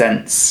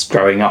represents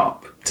growing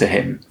up to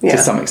him to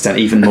some extent,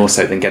 even more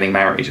so than getting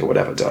married or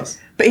whatever does.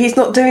 But he's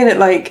not doing it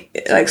like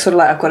I've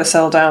got to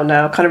settle down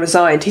now, kind of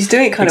resigned. He's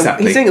doing it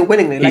he's doing it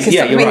willingly.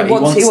 You're right.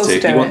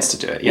 He wants to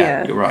do it.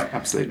 Yeah, you're right,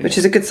 absolutely. Which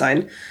is a good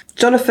sign.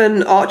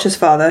 Jonathan Archer's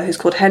father, who's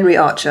called Henry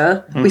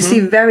Archer, we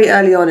see very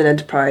early on in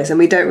Enterprise, and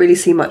we don't really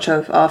see much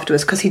of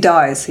afterwards because he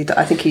dies.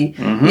 I think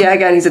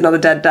again, he's another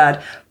dead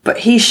dad. But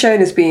he's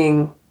shown as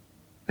being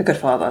a good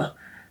father.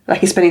 Like,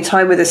 he's spending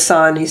time with his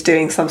son, he's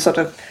doing some sort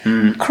of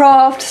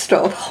craft,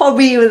 sort of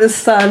hobby with his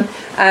son,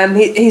 and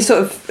he's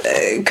sort of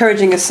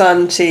encouraging his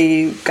son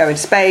to go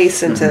into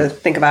space and to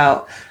think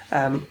about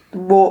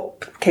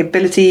warp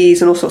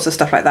capabilities and all sorts of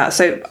stuff like that.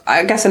 So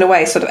I guess in a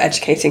way sort of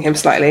educating him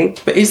slightly.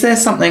 But is there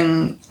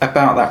something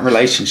about that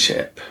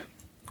relationship?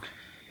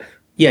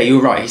 Yeah,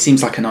 you're right, he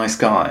seems like a nice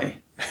guy.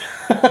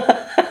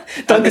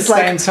 At the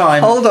same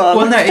time, hold on.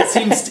 Well, no,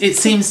 it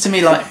seems to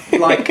me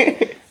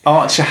like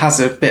Archer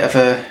has a bit of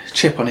a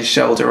chip on his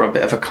shoulder, or a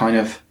bit of a kind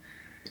of...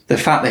 The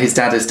fact that his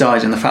dad has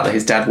died and the fact that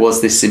his dad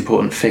was this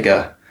important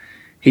figure,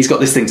 he's got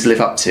this thing to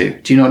live up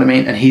to. Do you know what I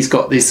mean? And he's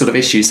got these sort of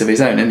issues of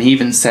his own. And he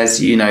even says,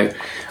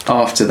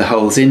 after the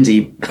whole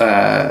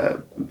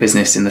Xindi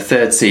business in the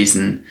third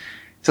season,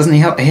 doesn't he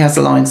has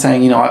a line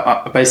saying,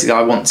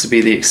 I want to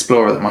be the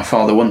explorer that my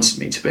father wanted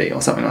me to be,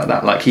 or something like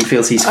that. Like, he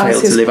feels he's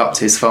failed to live up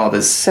to his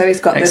father's So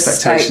he's got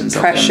expectations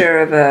this pressure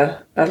of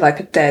a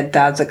dead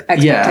dad's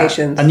expectations.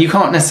 Yeah, and you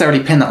can't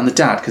necessarily pin that on the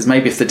dad, because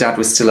maybe if the dad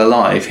was still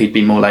alive, he'd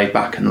be more laid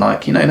back and no,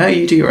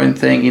 you do your own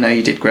thing, you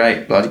did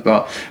great, blah, blah,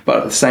 blah. But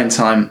at the same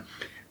time,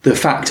 the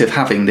fact of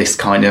having this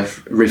kind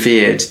of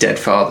revered dead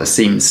father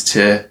seems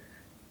to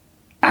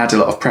add a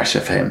lot of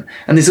pressure for him.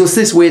 And there's also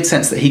this weird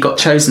sense that he got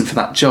chosen for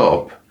that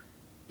job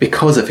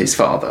because of his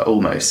father,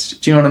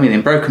 almost. Do you know what I mean?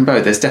 In Broken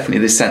Bow, there's definitely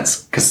this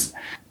sense, because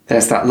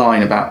there's that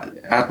line about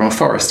Admiral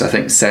Forrest, I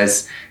think,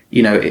 says,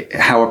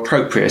 how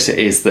appropriate it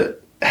is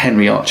that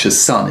Henry Archer's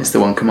son is the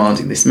one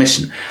commanding this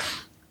mission.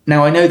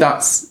 Now, I know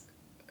that's...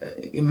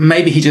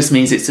 Maybe he just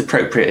means it's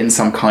appropriate in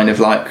some kind of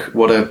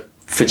what a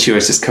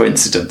fortuitous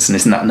coincidence, and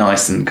isn't that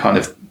nice, and kind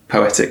of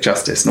poetic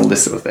justice and all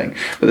this sort of thing.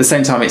 But at the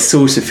same time, it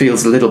sort of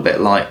feels a little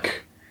bit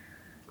like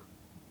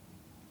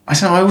I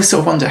don't know, I always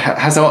sort of wonder,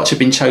 has Archer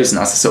been chosen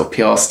as a sort of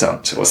PR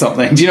stunt or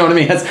something? Do you know what I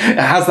mean?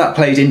 Has that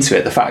played into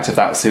it, the fact of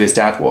that's who his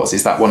dad was?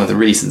 Is that one of the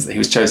reasons that he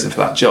was chosen for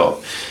that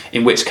job?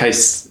 In which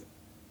case,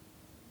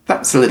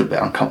 that's a little bit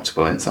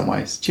uncomfortable in some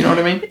ways. Do you know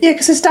what I mean? Yeah,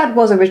 because his dad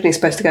was originally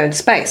supposed to go into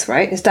space,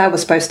 right? His dad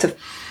was supposed to...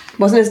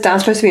 Wasn't his dad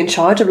supposed to be in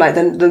charge of, like,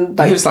 the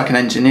He was like an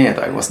engineer,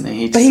 though, wasn't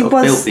he? He sort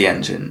of built the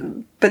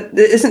engine. But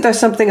isn't there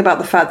something about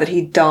the fact that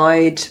he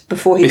died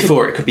before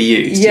it could be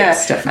used? Yeah,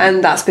 yes, definitely.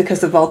 And that's because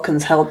the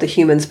Vulcans held the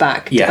humans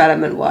back,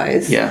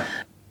 development-wise. Yeah.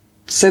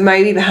 So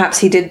maybe perhaps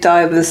he did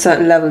die with a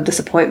certain level of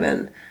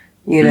disappointment,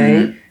 you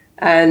know?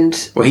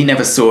 And... Well, he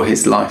never saw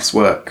his life's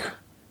work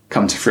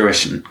come to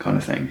fruition, kind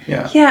of thing,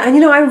 yeah. Yeah, and,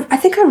 you know, I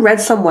think I read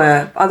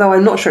somewhere, although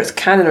I'm not sure it's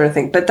canon or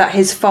anything, but that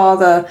his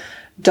father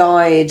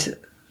died,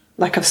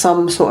 like, of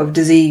some sort of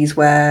disease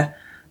where...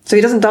 So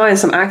he doesn't die in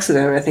some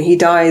accident or anything. He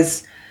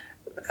dies...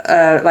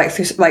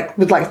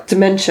 with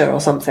dementia or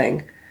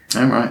something.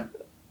 Oh, right.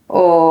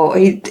 Or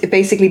he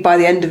basically by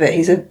the end of it,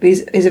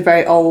 he's a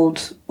very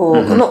old,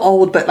 or not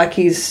old, but like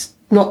he's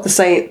not the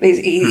same.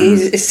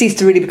 He's ceased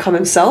to really become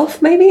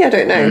himself. Maybe, I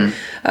don't know,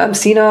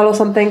 senile or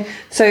something.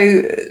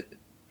 So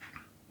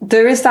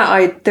there is that. I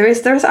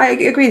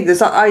agree. There's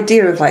that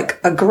idea of like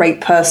a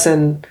great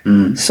person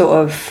sort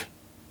of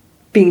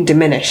being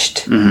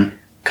diminished.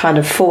 Kind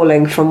of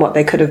falling from what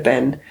they could have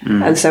been.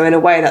 And so in a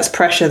way that's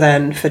pressure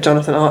then for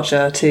Jonathan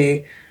Archer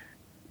to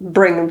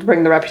bring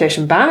the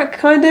reputation back,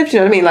 kind of, do you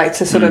know what I mean? Like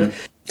to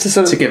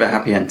give a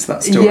happy end to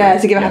that story. Yeah,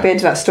 to give a happy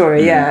end to that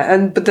story,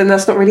 but then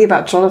that's not really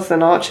about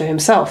Jonathan Archer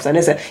himself then,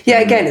 is it? Yeah,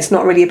 again, it's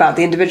not really about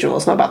the individual,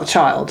 it's not about the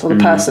child or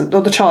the person,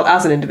 or the child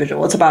as an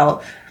individual. It's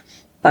about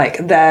like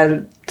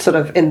they're sort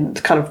of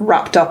kind of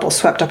wrapped up or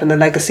swept up in the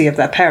legacy of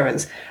their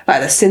parents,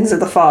 like the sins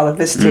of the father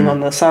visiting on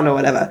the son or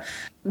whatever.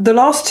 The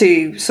last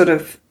two sort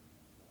of,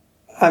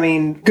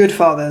 good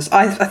fathers,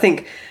 I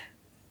think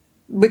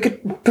we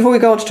could, before we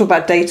go on to talk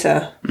about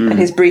Data and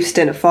his brief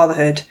stint of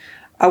fatherhood,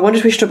 I wonder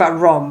if we should talk about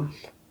Rom.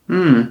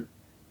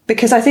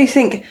 Because I do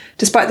think,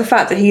 despite the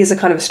fact that he is a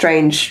kind of a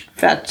strange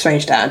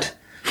dad,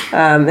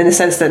 in the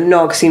sense that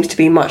Nog seems to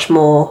be much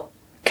more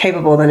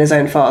capable than his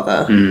own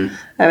father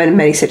in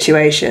many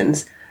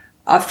situations,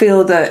 I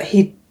feel that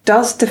he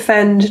does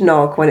defend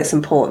Nog when it's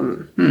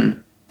important.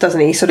 Doesn't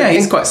he?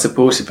 He's quite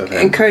supportive of him.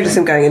 Encourages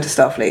him going into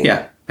Starfleet.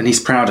 Yeah, and he's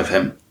proud of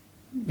him.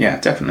 Yeah,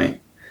 definitely.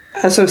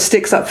 And sort of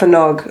sticks up for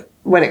Nog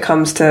when it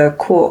comes to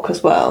Quark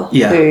as well,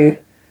 who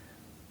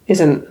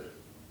isn't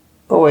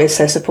always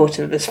so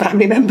supportive of his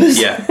family members.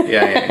 Yeah.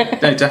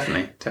 No,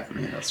 definitely,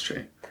 that's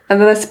true.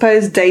 And then I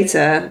suppose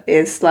Data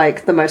is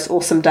like the most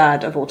awesome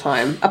dad of all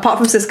time, apart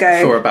from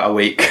Sisko. For about a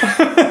week.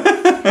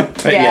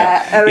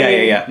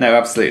 Yeah. No,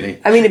 absolutely.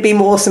 I mean, it'd be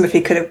more awesome if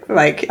he could have,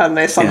 like, I don't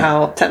know,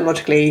 somehow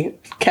technologically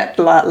kept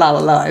Lal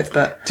alive,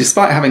 but...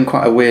 Despite having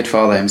quite a weird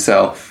father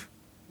himself.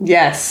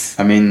 Yes.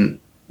 I mean,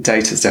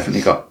 Data's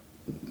definitely got...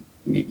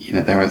 You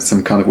know, there are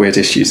some kind of weird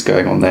issues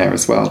going on there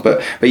as well.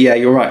 But yeah,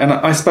 you're right. And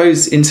I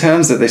suppose in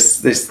terms of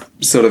this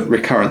sort of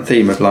recurrent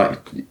theme of,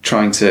 like,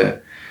 trying to...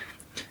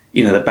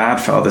 You know, the bad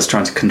fathers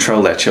trying to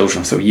control their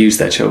children, sort of use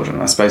their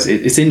children. I suppose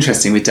it's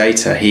interesting with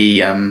Data.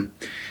 He...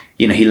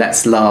 you know, he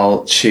lets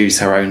Lal choose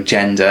her own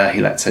gender. He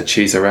lets her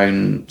choose her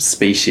own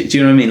species. Do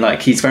you know what I mean?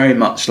 Like, he's very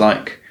much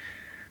like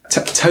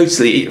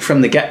totally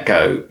from the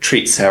get-go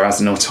treats her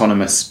as an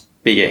autonomous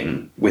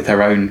being with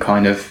her own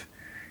kind of,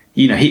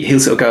 you know, he'll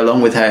sort of go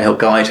along with her, he'll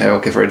guide her, he'll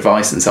give her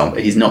advice and so on,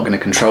 but he's not going to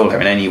control her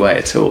in any way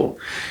at all.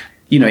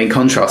 You know, in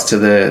contrast to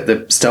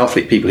the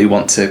Starfleet people who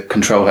want to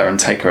control her and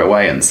take her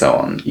away and so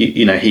on,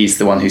 you know, he's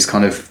the one who's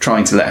kind of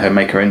trying to let her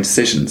make her own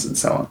decisions and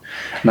so on.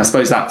 And I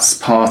suppose that's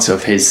part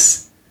of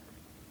his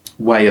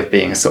way of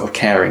being a sort of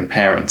caring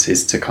parent,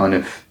 is to kind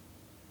of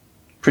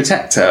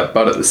protect her,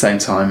 but at the same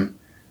time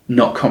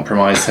not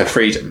compromise her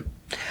freedom.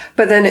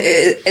 But then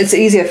it's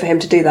easier for him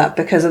to do that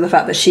because of the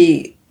fact that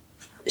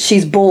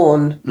she's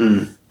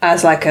born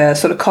as like a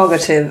sort of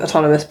cognitive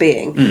autonomous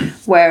being,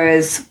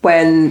 whereas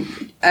when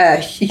a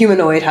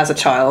humanoid has a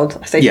child,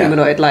 I say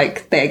humanoid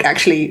like they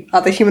actually,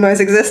 other humanoids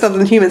exist other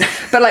than humans,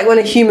 but like when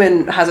a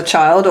human has a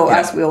child, or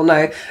as we all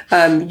know,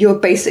 you're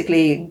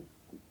basically...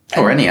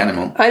 Or any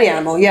animal. Any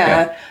animal,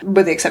 yeah.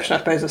 With the exception, I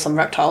suppose, of some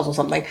reptiles or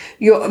something.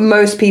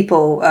 Most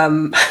people,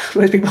 the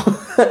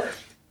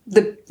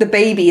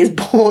baby is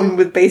born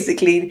with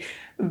basically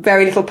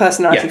very little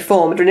personality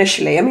formed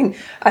initially. I mean,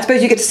 I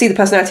suppose you get to see the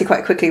personality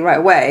quite quickly right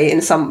away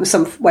in some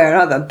way or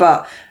another,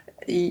 but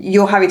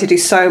you're having to do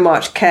so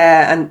much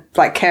care and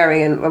like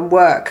caring and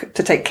work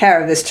to take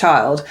care of this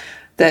child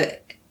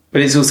that...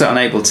 But it's also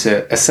unable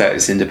to assert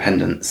its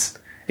independence.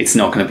 It's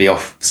not going to be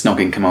off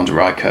snogging Commander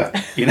Riker,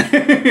 you know,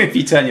 if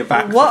you turn your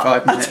back for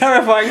 5 minutes. What a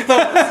terrifying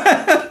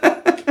thought.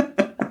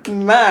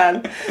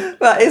 Man,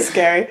 that is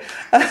scary.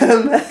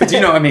 But do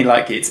you know what I mean?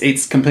 Like,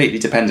 it's completely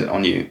dependent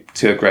on you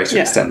to a greater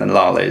extent than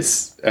Lal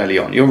is early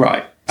on. You're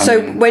right. I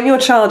mean, when your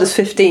child is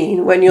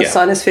 15, when your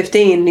son is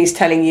 15, and he's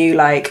telling you,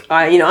 like,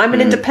 I'm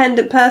an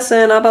independent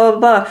person, blah, blah,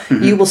 blah,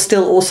 you will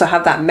still also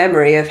have that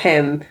memory of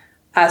him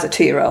as a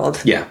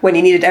 2-year-old. Yeah. When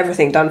he needed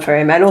everything done for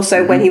him. And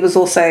also when he was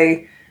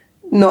also...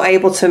 not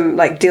able to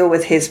like deal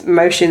with his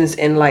emotions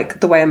in like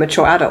the way a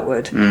mature adult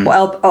would,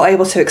 or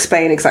able to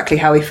explain exactly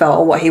how he felt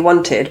or what he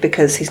wanted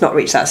because he's not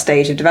reached that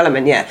stage of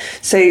development yet.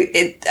 So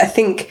I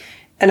think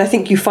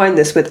you find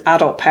this with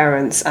adult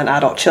parents and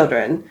adult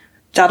children.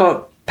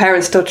 Adult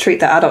parents still treat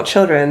their adult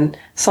children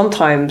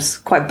sometimes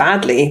quite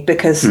badly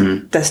because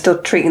they're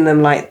still treating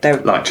them like they're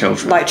like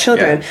children.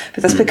 Yeah.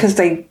 But that's because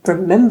they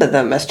remember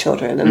them as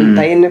children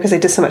and because they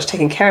did so much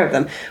taking care of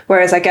them.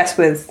 Whereas I guess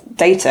with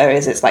Data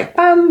it's like,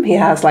 bam, he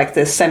has like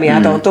this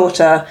semi-adult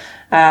daughter,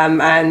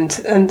 and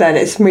then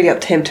it's really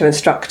up to him to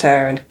instruct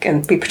her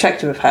and be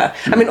protective of her.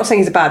 I mean, not saying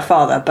he's a bad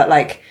father, but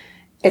like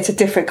it's a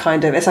different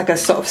kind of, it's like a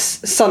sort of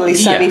suddenly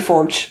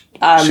semi-formed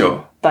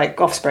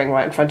like offspring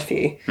right in front of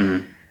you.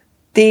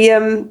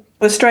 The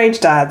strange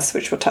dads,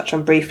 which we'll touch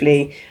on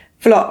briefly,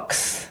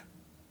 Phlox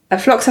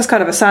has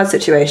kind of a sad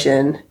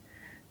situation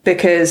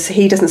because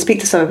he doesn't speak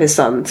to some of his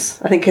sons.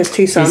 I think his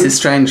two sons. He's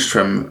estranged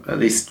from at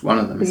least one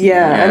of them. Isn't he?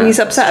 And he's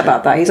upset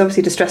about that. He's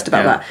obviously distressed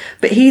about that.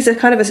 But he's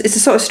it's a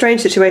sort of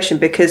strange situation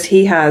because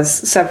he has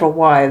several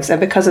wives, and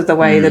because of the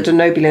way the de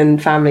Nobilian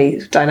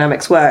family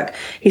dynamics work,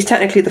 he's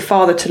technically the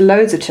father to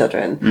loads of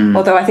children.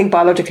 Although I think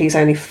biologically he's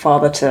only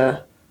father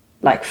to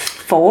like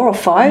 4 or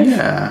 5.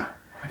 Yeah.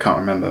 I can't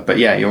remember, but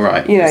yeah, you're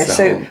right.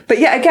 But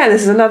yeah, again,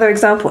 this is another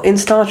example in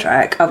Star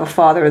Trek of a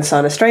father and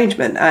son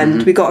estrangement,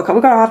 and we got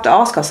to have to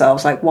ask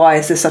ourselves, like, why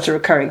is this such a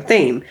recurring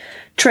theme?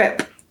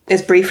 Trip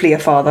is briefly a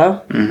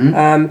father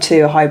to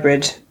a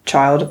hybrid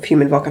child, a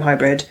human Vulcan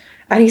hybrid,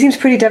 and he seems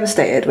pretty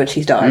devastated when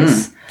she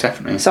dies.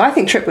 Definitely. So I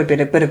think Trip would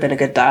have been a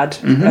good dad.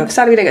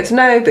 Sadly, we don't get to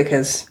know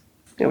because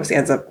he obviously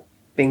ends up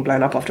being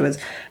blown up afterwards.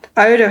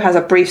 Odo has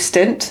a brief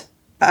stint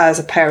as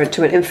a parent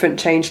to an infant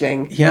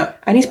changeling. Yeah.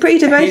 And he's pretty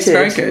devoted. He's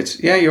very good.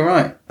 Yeah, you're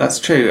right. That's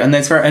true. And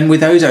and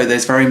with Odo,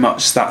 there's very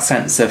much that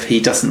sense of he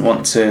doesn't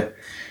want to,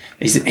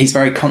 he's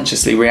very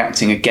consciously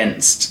reacting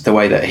against the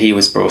way that he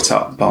was brought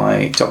up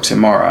by Dr.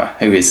 Mora,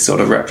 who is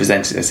sort of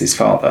represented as his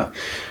father.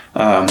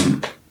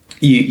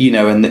 You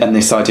know, and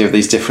this idea of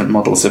these different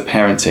models of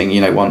parenting,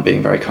 you know, one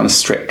being very kind of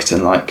strict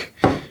and like,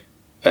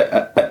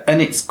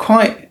 and it's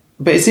quite,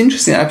 but it's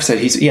interesting, that episode,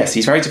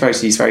 he's very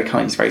devoted, he's very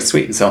kind, he's very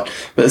sweet and so on.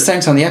 But at the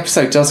same time, the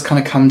episode does kind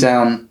of come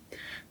down,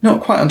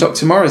 not quite on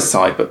Dr. Mora's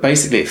side, but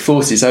basically it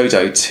forces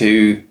Odo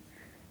to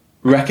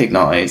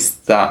recognise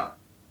that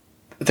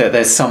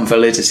there's some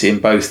validity in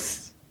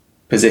both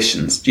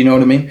positions. Do you know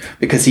what I mean?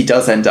 Because he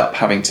does end up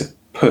having to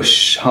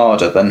push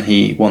harder than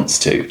he wants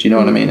to. Do you know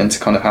what I mean? And to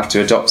kind of have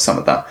to adopt some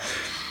of that.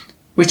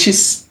 Which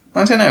is,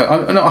 I don't know,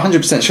 I'm not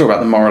 100% sure about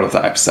the moral of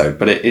that episode,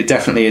 but it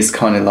definitely is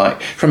kind of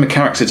like, from a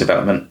character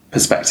development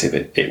perspective,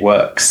 it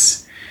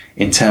works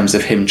in terms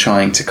of him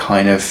trying to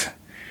kind of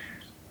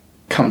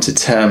come to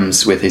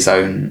terms with his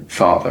own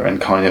father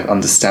and kind of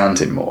understand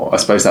him more. I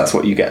suppose that's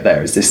what you get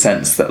there, is this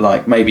sense that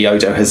like maybe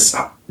Odo has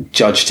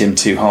judged him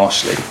too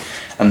harshly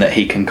and that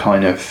he can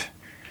kind of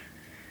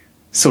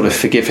sort of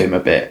forgive him a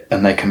bit,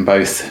 and they can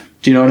both,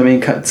 do you know what I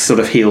mean, sort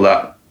of heal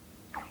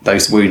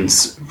those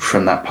wounds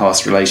from that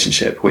past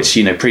relationship, which,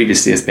 you know,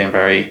 previously has been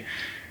very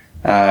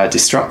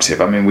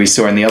destructive. I mean, we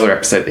saw in the other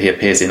episode that he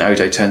appears in,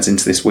 Odo turns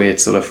into this weird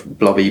sort of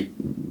blobby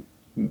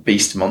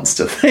beast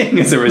monster thing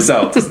as a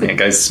result, doesn't he? And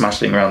goes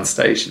smashing around the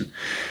station.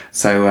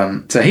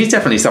 So he's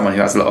definitely someone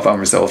who has a lot of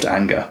unresolved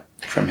anger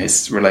from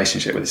his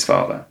relationship with his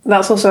father.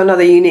 That's also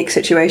another unique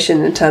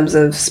situation in terms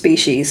of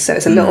species. So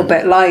it's a little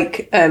bit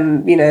like,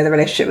 you know, the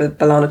relationship with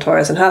B'Elanna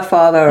Torres and her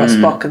father, or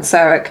Spock and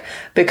Sarek,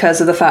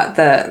 because of the fact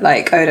that,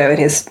 like, Odo and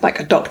his, like,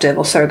 adoptive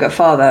or surrogate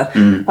father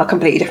are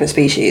completely different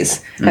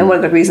species. And one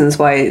of the reasons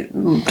why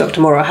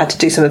Dr. Mora had to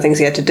do some of the things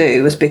he had to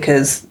do was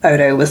because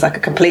Odo was, like,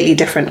 a completely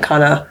different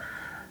kind of,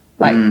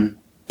 like,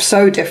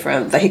 so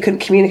different that he couldn't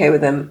communicate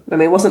with him. I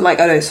mean, it wasn't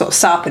like Odo sort of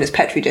sat up in his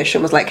petri dish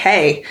and was like,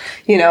 hey,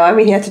 you know, I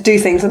mean, he had to do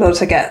things in order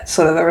to get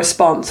sort of a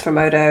response from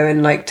Odo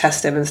and like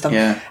test him and stuff.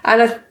 Yeah.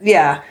 And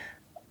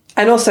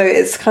and also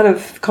it's kind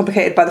of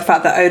complicated by the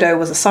fact that Odo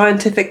was a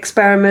scientific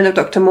experiment of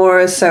Dr.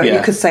 Mora's, so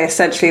you could say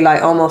essentially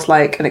like almost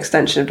like an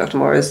extension of Dr.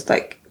 Mora's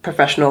like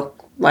professional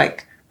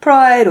like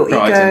pride or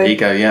ego. And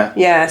ego, yeah.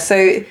 Yeah,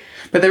 so...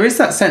 But there is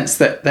that sense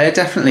that they're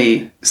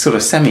definitely sort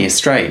of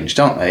semi-estranged,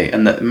 aren't they?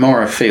 And that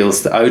Mora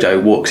feels that Odo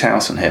walked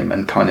out on him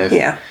and kind of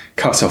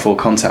cut off all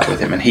contact with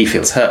him, and he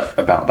feels hurt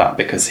about that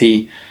because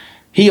he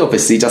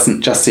obviously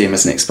doesn't just see him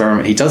as an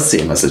experiment, he does see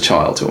him as a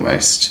child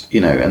almost, you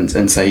know,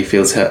 and so he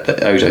feels hurt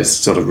that Odo's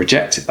sort of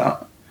rejected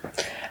that.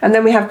 And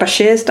then we have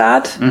Bashir's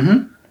dad,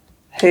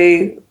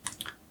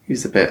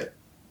 who's a bit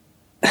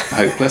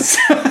hopeless.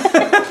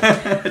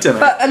 I don't know.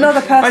 But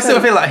another person... I sort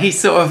of feel like he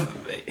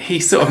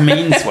sort of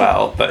means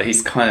well, but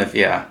he's kind of,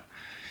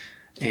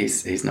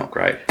 he's not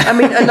great. I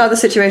mean, another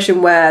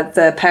situation where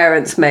the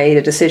parents made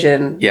a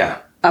decision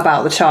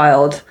about the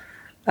child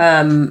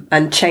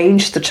and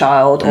changed the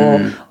child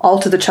or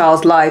altered the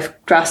child's life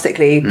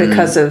drastically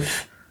because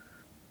of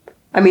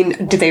I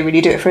mean, did they really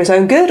do it for his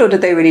own good, or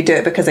did they really do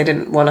it because they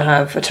didn't want to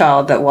have a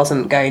child that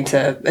wasn't going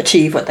to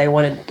achieve what they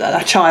wanted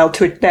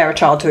their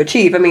child to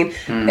achieve? I mean,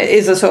 it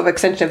is a sort of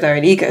extension of their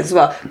own egos as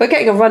well. We're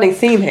getting a running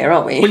theme here,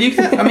 aren't we?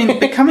 Well,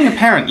 becoming a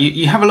parent,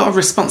 you have a lot of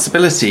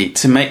responsibility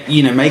to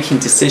making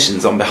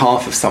decisions on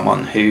behalf of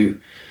someone who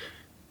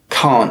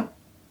can't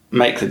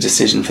make the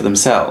decision for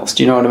themselves.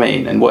 Do you know what I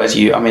mean? And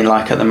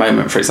like at the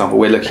moment, for example,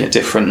 we're looking at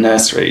different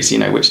nurseries,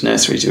 which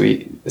nursery do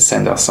we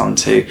send our son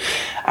to?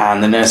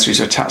 And the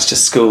nurseries are attached to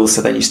schools.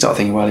 So then you start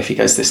thinking, well, if he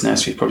goes to this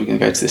nursery, he's probably going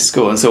to go to this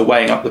school. And so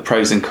weighing up the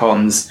pros and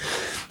cons,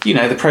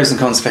 the pros and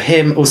cons for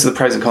him, also the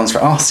pros and cons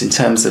for us in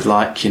terms of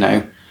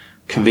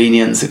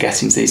convenience of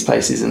getting to these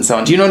places and so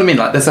on. Do you know what I mean?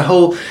 Like there's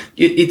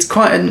it's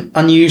quite an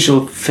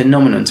unusual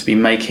phenomenon to be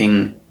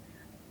making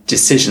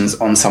decisions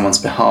on someone's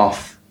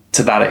behalf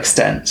to that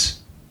extent.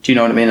 Do you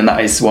know what I mean? And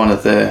that is one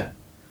of the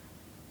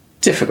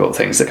difficult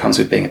things that comes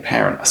with being a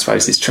parent, I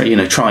suppose, is trying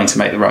to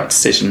make the right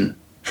decision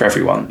for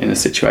everyone in a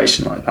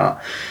situation like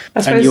that.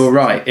 And you're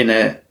right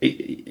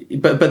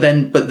but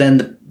then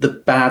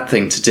the bad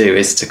thing to do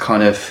is to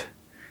kind of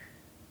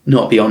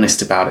not be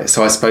honest about it.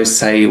 So I suppose,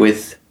 say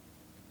with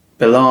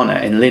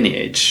B'Elanna in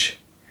Lineage,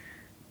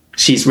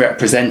 she's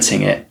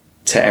representing it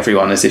to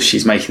everyone as if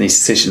she's making these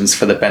decisions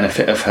for the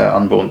benefit of her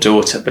unborn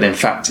daughter, but in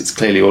fact it's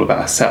clearly all about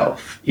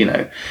herself,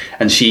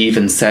 and she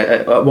even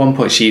said at one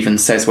point,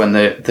 when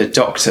the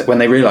doctor, when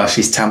they realise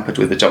she's tampered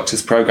with the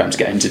doctor's program to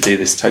get him to do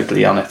this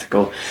totally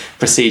unethical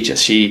procedure,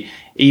 she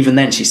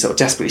sort of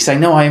desperately saying,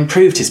 no, I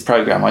improved his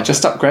program, I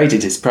just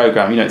upgraded his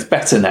program, it's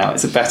better now,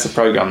 it's a better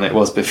program than it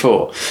was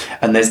before.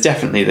 And there's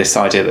definitely this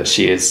idea that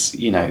she is,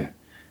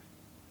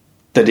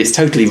 that it's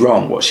totally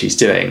wrong what she's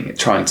doing,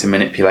 trying to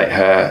manipulate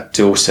her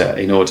daughter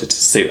in order to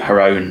suit her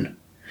own.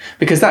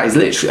 Because that is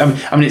literally,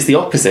 it's the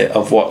opposite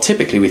of what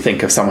typically we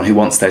think of someone who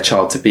wants their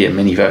child to be a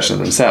mini version of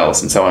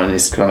themselves and so on, and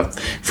is kind of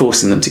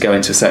forcing them to go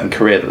into a certain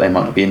career that they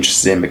might not be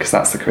interested in because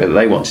that's the career that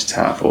they wanted to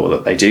have or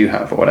that they do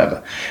have or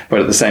whatever. But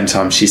at the same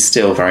time, she's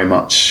still very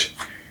much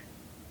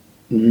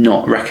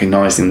not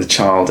recognising the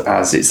child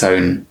as its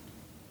own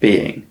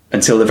being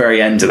until the very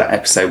end of that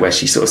episode, where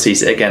she sort of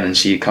sees it again and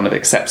she kind of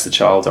accepts the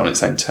child on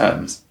its own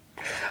terms.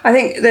 I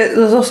think that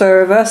there's also a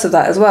reverse of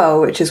that as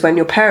well, which is when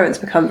your parents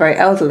become very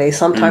elderly,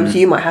 sometimes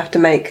you might have to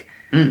make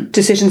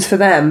decisions for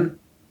them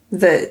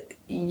that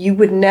you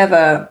would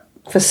never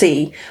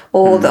foresee,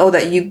 or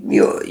that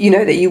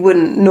you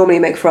wouldn't normally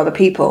make for other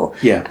people.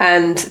 Yeah.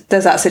 And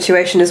there's that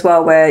situation as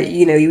well where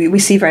we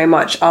see very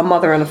much our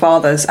mother and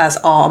fathers as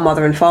our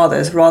mother and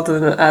fathers rather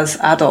than as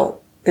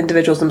adult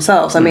individuals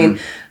themselves. I mean,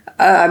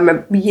 I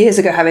remember years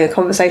ago having a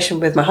conversation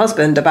with my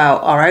husband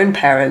about our own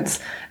parents,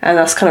 and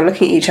us kind of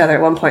looking at each other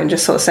at one point and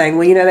just sort of saying,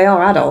 well, they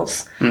are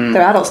adults.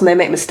 They're adults and they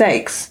make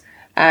mistakes.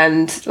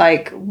 And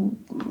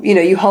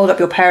you hold up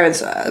your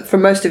parents for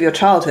most of your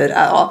childhood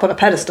up on a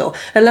pedestal.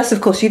 Unless,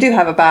 of course, you do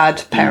have a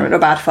bad parent or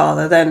bad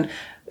father, then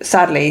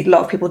sadly, a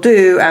lot of people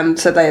do. And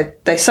so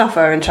they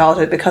suffer in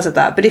childhood because of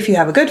that. But if you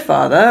have a good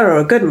father or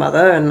a good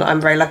mother, and I'm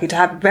very lucky to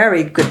have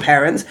very good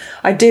parents,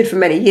 I did for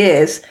many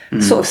years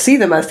sort of see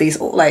them as these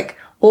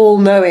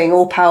all-knowing,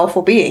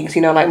 all-powerful beings.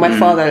 My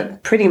father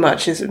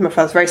my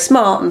father's very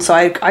smart, and so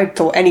I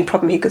thought any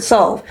problem he could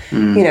solve,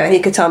 and he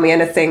could tell me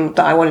anything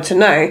that I wanted to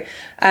know.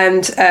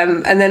 And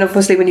then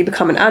obviously when you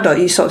become an adult,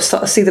 you sort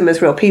of see them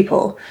as real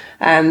people,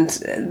 and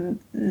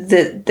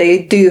that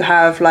they do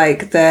have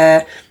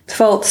their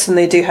faults and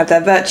they do have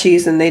their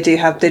virtues and they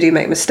do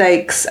make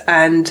mistakes.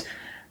 And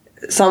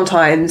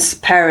sometimes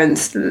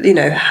parents,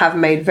 have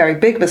made very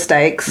big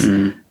mistakes.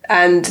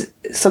 And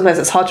sometimes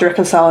it's hard to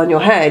reconcile in your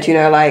head,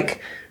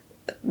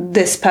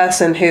 this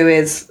person who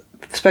is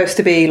supposed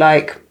to be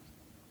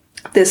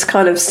this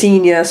kind of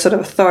senior sort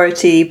of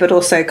authority, but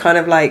also kind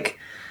of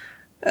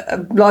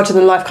a larger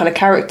than life kind of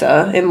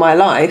character in my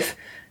life,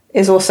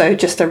 is also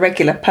just a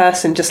regular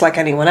person, just like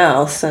anyone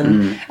else.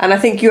 And I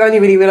think you only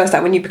really realise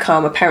that when you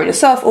become a parent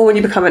yourself, or when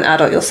you become an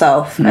adult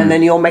yourself, and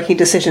then you're making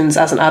decisions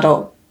as an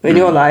adult in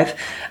your life,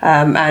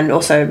 and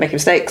also making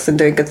mistakes and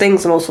doing good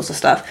things and all sorts of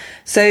stuff.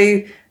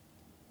 So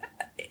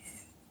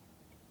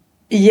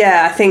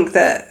yeah, I think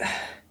that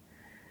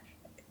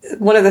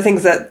one of the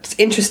things that's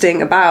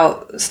interesting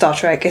about Star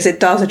Trek is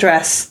it does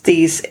address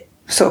these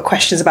sort of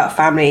questions about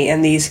family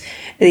and these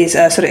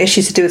sort of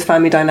issues to do with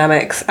family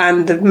dynamics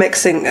and the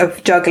mixing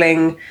of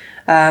juggling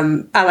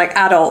and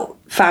adult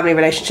family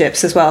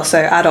relationships as well. So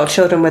adult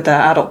children with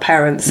their adult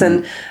parents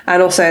and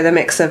also the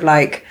mix of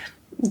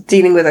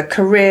dealing with a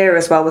career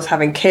as well as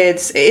having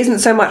kids. It isn't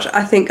so much,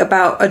 I think,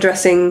 about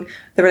addressing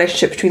the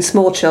relationship between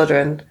small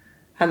children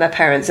and their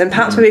parents, and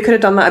perhaps we could have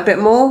done that a bit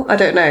more. I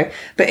don't know,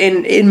 but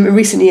in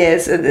recent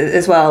years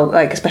as well,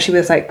 especially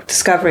with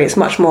Discovery, it's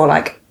much more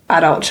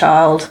adult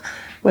child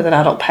with an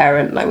adult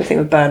parent, we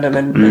think of Burnham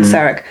and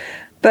Sarek.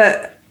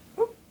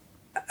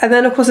 And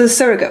then of course there's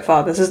surrogate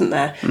fathers, isn't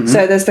there?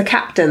 So there's the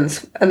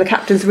captains, and the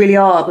captains really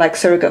are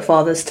surrogate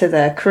fathers to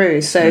their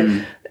crews.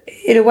 So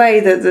in a way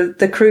that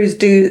the crews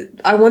do,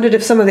 I wondered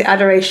if some of the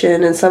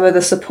adoration and some of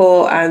the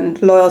support and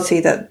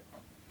loyalty that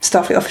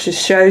Starfleet officers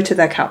show to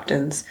their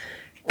captains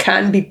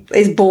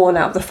is born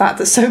out of the fact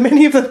that so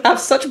many of them have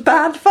such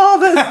bad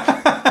fathers.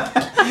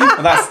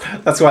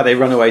 That's why they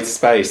run away to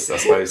space, I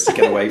suppose, to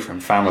get away from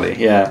family.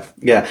 Yeah.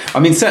 I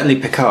mean, certainly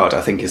Picard,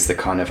 I think, is the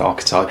kind of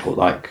archetypal,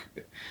 like,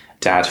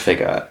 dad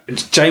figure.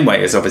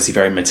 Janeway is obviously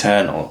very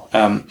maternal.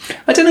 I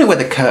don't know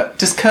whether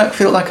does Kirk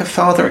feel like a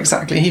father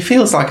exactly? He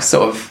feels like a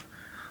sort of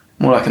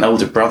more like an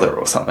older brother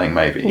or something,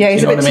 maybe. Yeah,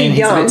 he's you know a bit what I mean? too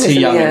young. He's a bit too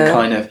young and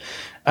kind of.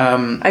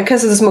 And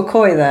because there's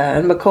McCoy there,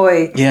 and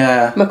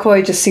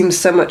McCoy just seems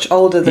so much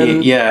older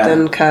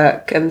than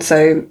Kirk, and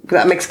so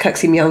that makes Kirk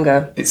seem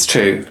younger. It's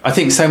true. I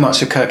think so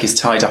much of Kirk is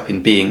tied up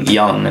in being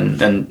young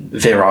and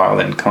virile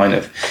and kind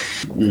of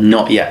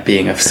not yet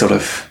being a sort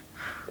of.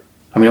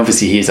 I mean,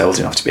 obviously he is old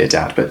enough to be a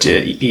dad, but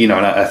you know,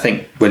 and I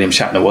think William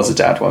Shatner was a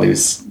dad while he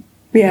was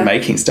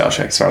making Star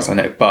Trek, as far as I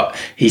know. But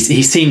he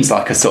seems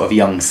like a sort of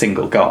young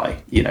single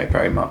guy, you know,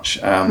 very much.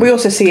 We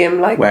also see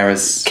him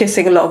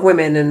kissing a lot of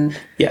women, and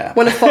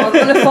when a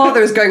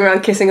father is going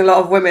around kissing a lot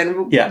of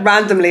women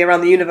randomly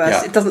around the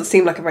universe, it doesn't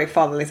seem like a very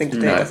fatherly thing to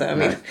do, does it? I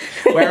mean,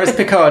 whereas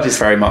Picard is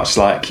very much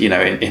like, you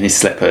know, in his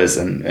slippers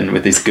and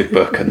with his good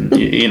book, and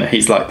you know,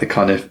 he's like the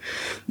kind of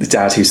the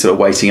dad who's sort of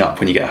waiting up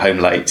when you get home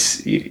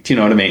late. Do you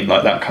know what I mean?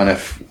 Like that kind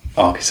of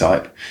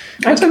archetype.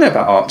 I don't know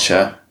about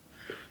Archer.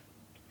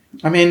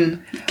 I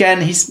mean,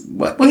 again, he's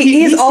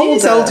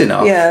old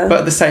enough, but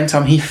at the same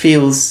time, he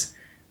feels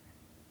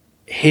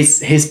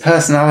his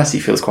personality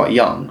feels quite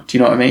young. Do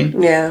you know what I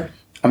mean? Yeah.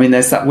 I mean,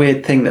 there's that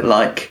weird thing that,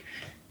 like,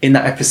 in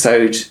that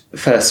episode,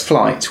 First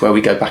Flight, where we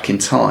go back in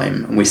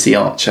time and we see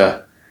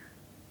Archer,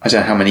 I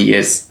don't know how many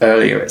years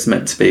earlier it's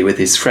meant to be, with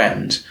his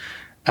friend.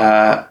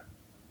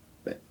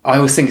 I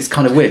always think it's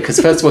kind of weird because,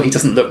 first of all, he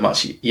doesn't look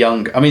much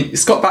younger. I mean,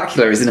 Scott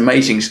Bakula is in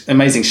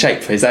amazing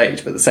shape for his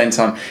age, but at the same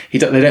time, they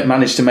don't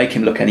manage to make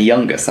him look any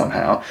younger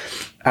somehow.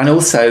 And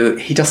also,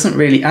 he doesn't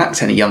really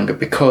act any younger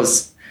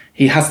because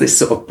he has this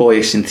sort of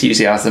boyish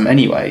enthusiasm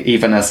anyway,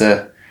 even as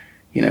a,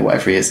 you know,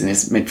 whatever he is in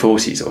his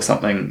mid-40s or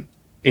something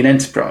in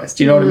Enterprise.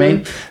 Do you know what I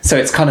mean? So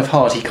it's kind of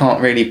hard. He can't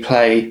really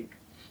play.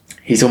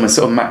 He's almost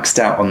sort of maxed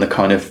out on the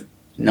kind of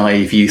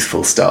naive,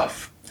 youthful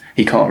stuff.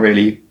 He can't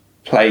really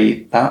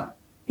play that.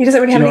 He doesn't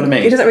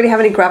really He doesn't really have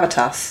any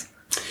gravitas.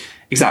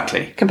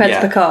 Exactly. Compared to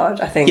Picard,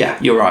 I think. Yeah,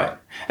 you're right.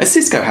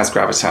 Sisko has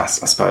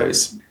gravitas, I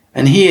suppose.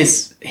 And he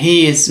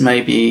is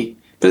maybe,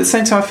 but at the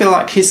same time I feel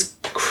like his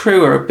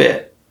crew are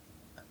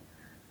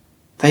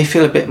they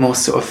feel a bit more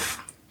sort of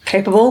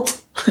capable.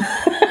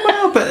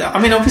 Well, but I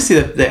mean, obviously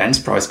the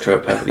Enterprise crew are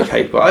perfectly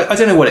capable. I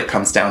don't know what it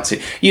comes down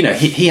to. You know,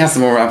 he has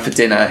them all around for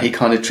dinner. He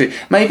kind of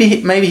maybe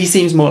he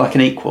seems more like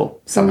an equal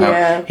somehow.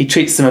 Yeah. He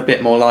treats them a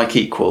bit more like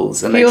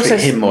equals, and they treat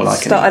him more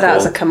like an equal. He started out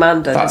as a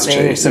commander. That's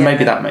true. So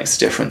maybe that makes a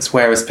difference.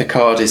 Whereas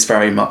Picard is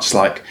very much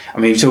like, I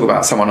mean, you talk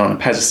about someone on a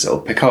pedestal.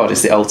 Picard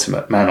is the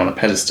ultimate man on a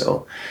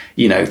pedestal.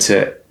 You know,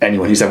 to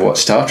anyone who's ever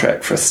watched Star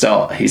Trek, for a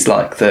start, he's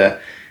like the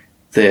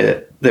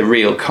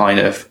real kind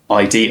of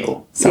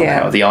ideal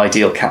somehow, the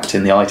ideal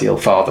captain, the ideal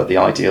father, the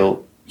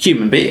ideal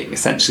human being.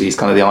 Essentially, he's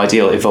kind of the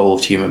ideal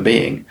evolved human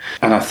being.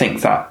 And I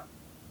think that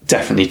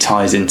definitely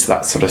ties into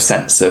that sort of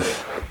sense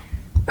of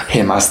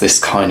him as this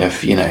kind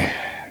of, you know,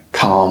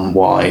 calm,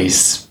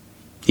 wise,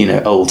 you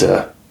know,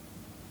 older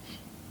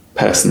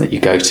person that you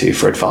go to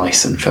for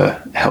advice and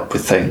for help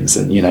with things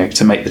and, you know,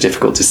 to make the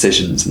difficult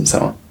decisions and so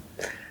on.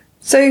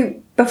 So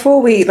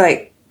before we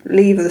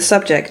leave the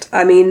subject,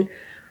 I mean,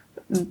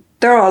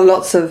 there are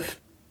lots of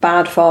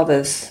bad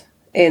fathers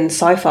in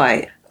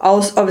sci-fi.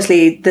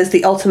 Obviously, there's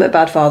the ultimate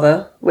bad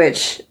father,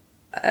 which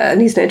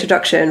needs no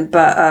introduction,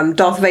 but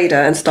Darth Vader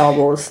in Star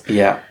Wars.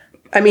 Yeah.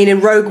 I mean,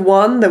 in Rogue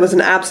One, there was an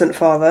absent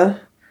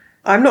father.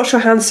 I'm not sure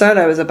Han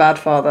Solo is a bad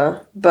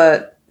father,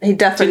 but he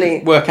definitely...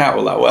 Didn't work out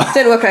all that well.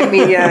 Didn't work out. I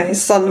mean, yeah,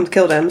 his son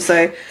killed him.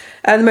 So,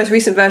 and the most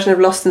recent version of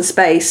Lost in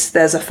Space,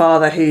 there's a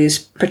father who's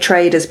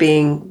portrayed as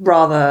being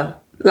rather...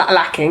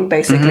 lacking,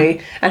 basically,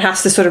 and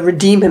has to sort of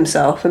redeem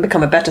himself and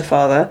become a better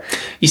father.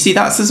 You see,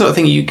 that's the sort of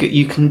thing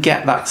you can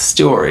get that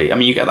story. I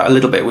mean, you get that a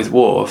little bit with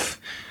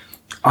Worf.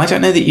 I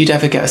don't know that you'd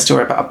ever get a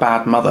story about a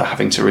bad mother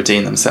having to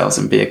redeem themselves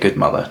and be a good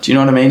mother. Do you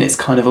know what I mean? It's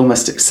kind of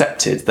almost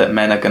accepted that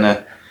men are going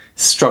to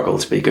struggle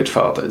to be good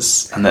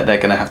fathers and that they're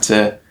going to have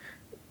to...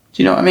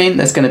 Do you know what I mean?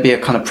 There's going to be a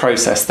kind of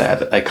process there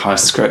that they kind of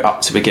screw up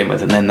to begin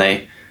with, and then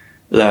they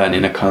learn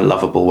in a kind of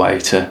lovable way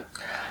to...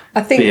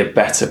 be a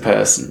better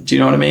person. Do you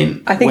know what I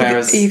mean? I think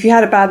if you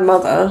had a bad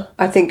mother,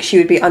 I think she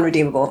would be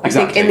unredeemable.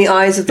 Exactly. I think in the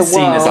eyes of the world...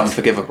 seen as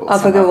unforgivable.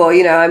 Unforgivable,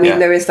 you know. I mean,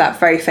 there is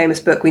that very famous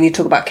book, We Need to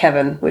Talk About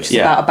Kevin, which is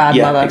about a bad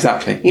mother.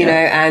 Exactly. You know,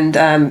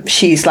 and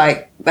she's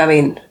like, I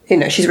mean, you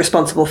know, she's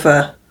responsible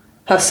for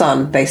her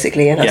son,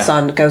 basically, and her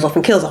son goes off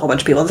and kills a whole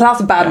bunch of people. So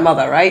that's a bad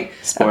mother, right?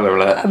 Spoiler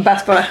alert.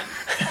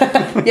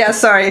 Yeah,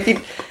 sorry, if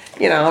you...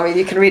 You know, I mean,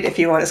 you can read it if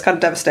you want. It's kind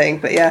of devastating,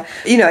 but yeah,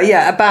 you know,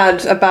 a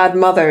bad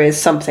mother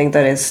is something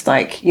that is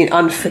like, you know,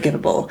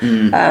 unforgivable.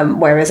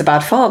 Whereas a bad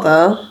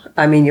father,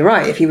 I mean, you're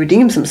right. If he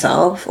redeems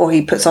himself, or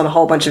he puts on a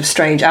whole bunch of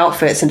strange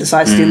outfits and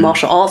decides to do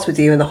martial arts with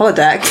you in the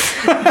holodeck,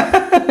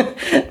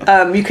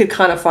 you could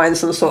kind of find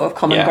some sort of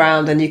common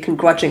ground, and you can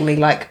grudgingly,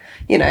 like,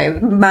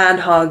 man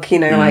hug,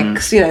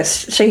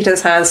 shake each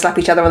other's hands, slap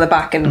each other on the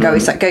back, and go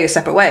your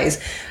separate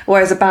ways.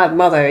 Whereas a bad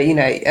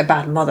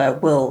mother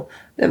will.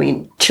 I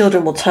mean,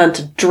 children will turn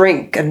to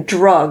drink and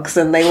drugs,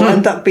 and they will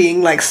end up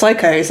being like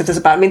psychos. If there's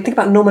think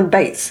about Norman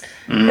Bates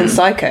in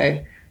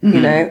Psycho. I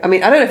mean,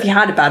 I don't know if he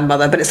had a bad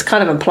mother, but it's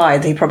kind of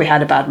implied that he probably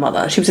had a bad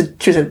mother. She was a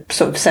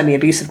sort of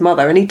semi-abusive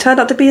mother, and he turned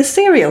out to be a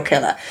serial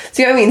killer.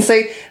 So, you know what I mean?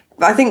 So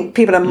I think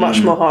people are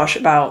much more harsh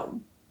about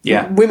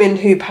women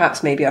who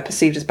perhaps maybe are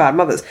perceived as bad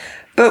mothers.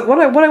 But what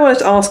I wanted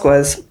to ask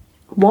was,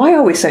 why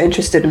are we so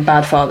interested in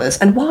bad fathers?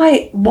 And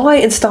why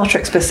in Star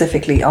Trek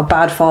specifically are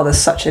bad fathers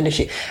such an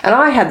issue? And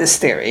I had this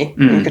theory,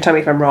 you can tell me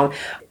if I'm wrong.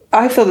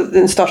 I feel that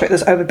in Star Trek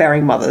there's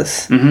overbearing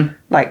mothers,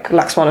 like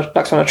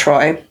Laxwana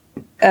Troi.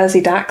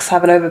 Ezri Dax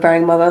have an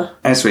overbearing mother.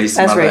 Ezri's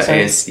mother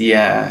is,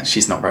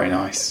 she's not very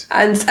nice.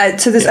 And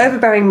so there's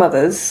overbearing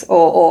mothers,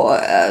 or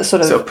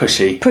sort of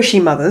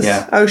pushy mothers,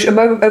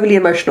 overly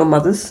emotional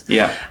mothers.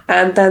 Yeah.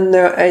 And then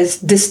there is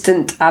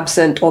distant,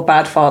 absent, or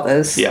bad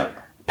fathers. Yeah.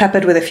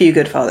 Peppered with a few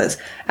good fathers.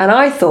 And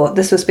I thought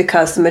this was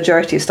because the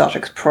majority of Star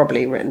Trek is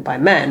probably written by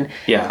men.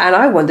 Yeah. And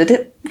I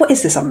wondered, what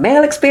is this, a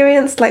male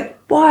experience? Like,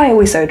 why are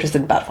we so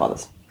interested in bad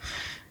fathers?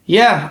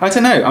 Yeah, I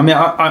don't know. I mean,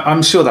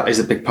 I'm sure that is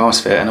a big part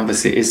of it, and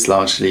obviously it is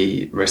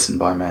largely written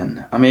by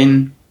men. I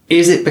mean,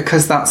 is it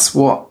because that's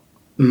what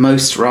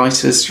most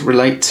writers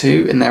relate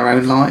to in their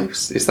own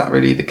lives? Is that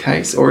really the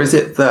case? Or is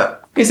it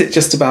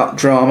just about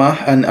drama?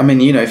 And I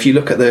mean, if you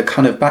look at the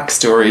kind of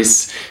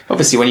backstories,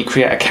 obviously when you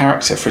create a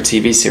character for a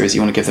TV series,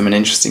 you want to give them an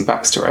interesting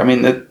backstory. I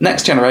mean, the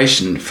Next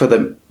Generation, for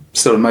the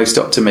sort of most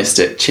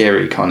optimistic,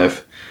 cheery kind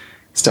of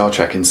Star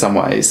Trek in some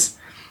ways,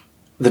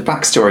 the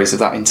backstories of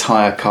that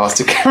entire cast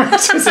of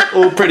characters are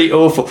all pretty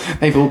awful.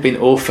 They've all been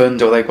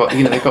orphaned, or they've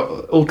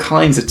got all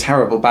kinds of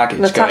terrible baggage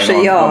Natasha going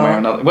on Yar. one way or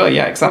another. Well,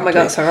 yeah, exactly. Oh my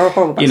God, it's a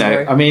horrible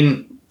backstory. I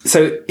mean,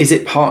 so is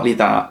it partly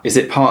that? Is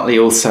it partly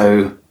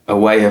also a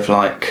way of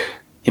like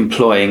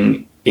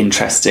employing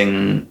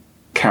interesting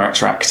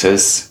character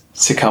actors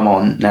to come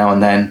on now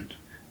and then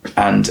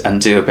and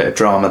do a bit of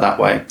drama that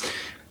way?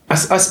 I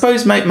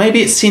suppose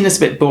maybe it's seen as a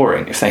bit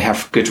boring if they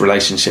have good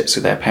relationships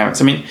with their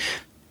parents. I mean,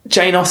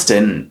 Jane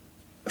Austen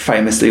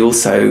famously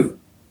also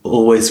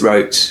always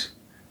wrote,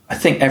 I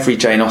think every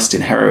Jane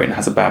Austen heroine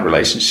has a bad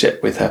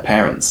relationship with her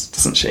parents,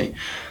 doesn't she?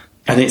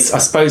 And I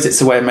suppose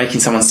it's a way of making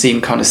someone seem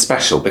kind of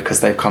special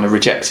because they've kind of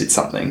rejected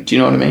something. Do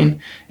you know what I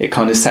mean? It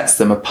kind of sets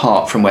them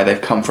apart from where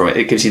they've come from.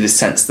 It gives you the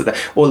sense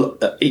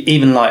that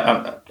even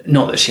like,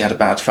 not that she had a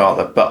bad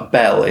father, but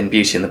Belle in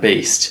Beauty and the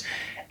Beast,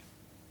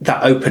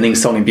 that opening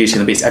song in Beauty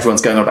and the Beast,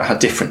 everyone's going on about how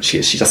different she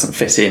is. She doesn't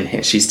fit in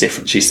here. She's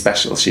different. She's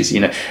special. She's,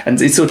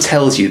 and it sort of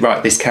tells you,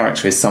 right, this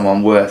character is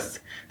someone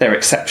they're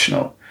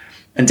exceptional.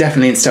 And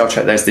definitely in Star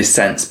Trek, there's this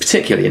sense,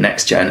 particularly in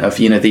Next Gen, of,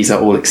 these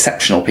are all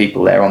exceptional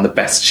people. They're on the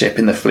best ship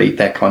in the fleet.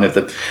 They're kind of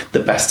the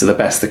best of the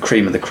best, the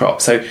cream of the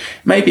crop. So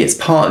maybe it's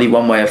partly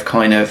one way of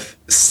kind of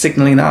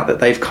signalling that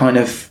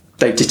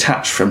they've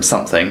detached from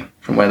something,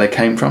 from where they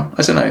came from.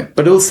 I don't know.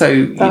 But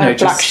also,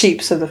 black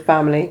sheeps of the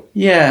family.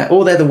 Yeah,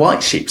 or they're the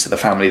white sheeps of the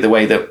family. The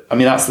way that, I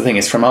mean, that's the thing,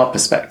 is from our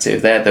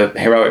perspective, they're the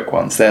heroic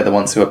ones. They're the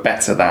ones who are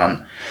better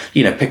than,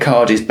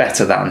 Picard is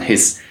better than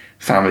his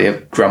family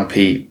of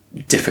grumpy,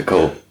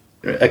 difficult,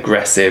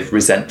 aggressive,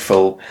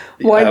 resentful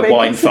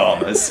wine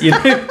farmers,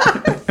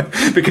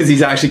 because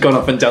he's actually gone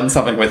off and done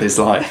something with his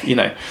life,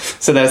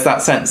 So there's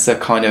that sense of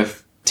kind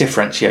of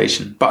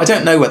differentiation. But I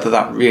don't know whether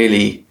that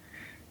really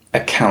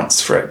accounts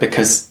for it,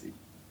 because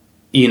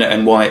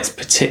and why it's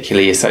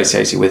particularly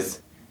associated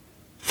with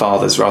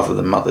fathers rather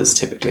than mothers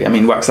typically. I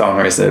mean,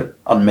 Waxana is an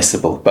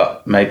unmissable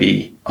but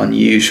maybe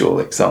unusual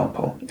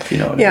example, if you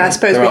know what I mean. I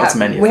suppose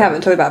we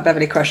haven't talked about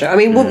Beverly Crusher. I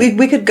mean,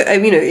 we could go,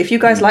 if you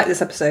guys like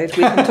this episode,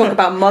 we can talk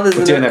about mothers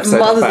and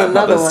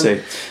another one.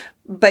 Too.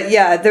 But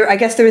I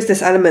guess there is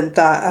this element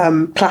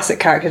that classic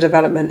character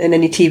development in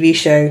any TV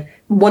show,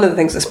 one of the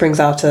things that springs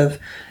out of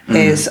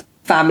is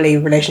family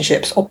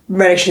relationships, or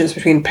relationships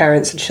between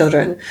parents and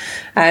children.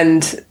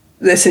 And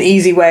there's an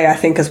easy way, I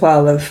think, as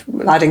well, of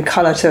adding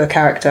colour to a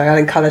character,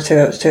 adding colour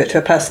to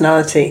a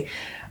personality.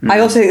 I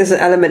also think there's an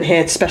element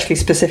here, especially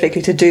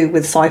specifically to do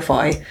with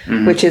sci-fi,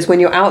 which is when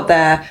you're out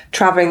there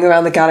traveling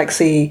around the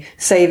galaxy,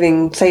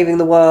 saving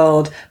the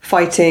world,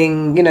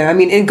 fighting,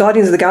 in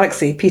Guardians of the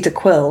Galaxy, Peter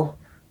Quill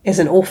is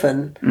an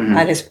orphan,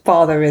 and his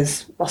father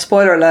is,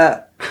 spoiler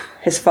alert,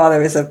 his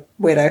father is a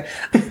widow.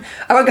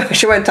 I won't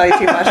tell you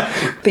too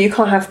much, but you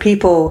can't have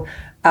people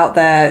out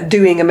there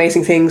doing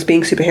amazing things,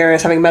 being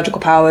superheroes, having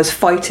magical powers,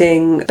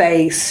 fighting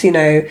space,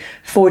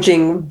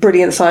 forging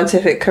brilliant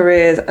scientific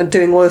careers and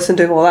doing all this and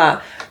doing all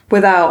that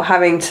without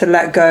having to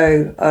let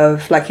go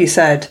of, like you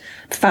said,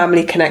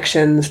 family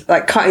connections,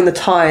 like cutting the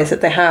ties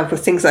that they have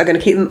with things that are going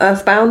to keep them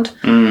earthbound.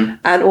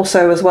 And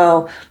also as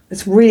well,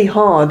 it's really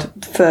hard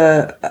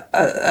for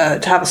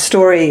to have a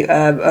story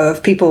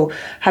of people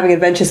having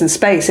adventures in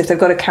space if they've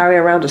got to carry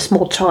around a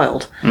small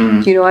child.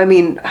 I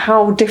mean,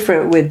 how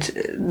different would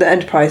the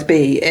Enterprise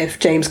be if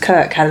James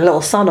Kirk had a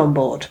little son on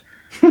board?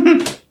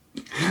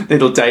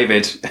 Little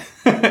David.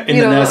 in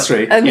the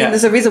nursery. And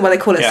there's a reason why they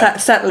call it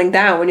settling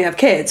down when you have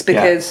kids,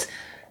 because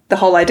the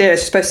whole idea is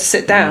you're supposed to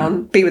sit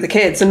down, be with the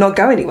kids, and not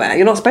go anywhere.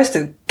 You're not supposed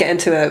to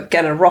get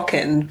in a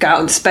rocket and go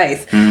out into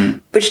space,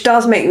 which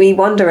does make me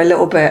wonder a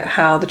little bit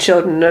how the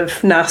children of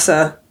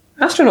NASA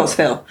astronauts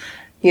feel.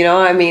 You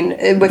know, I mean,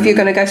 if you're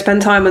going to go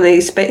spend time on the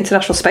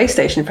International Space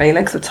Station for any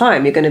length of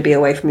time, you're going to be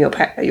away from your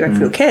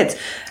kids.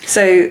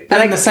 So,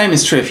 and the same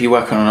is true if you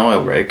work on an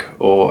oil rig,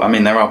 or I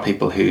mean, there are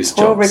people whose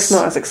jobs. Oil rig's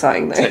not as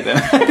exciting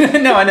though.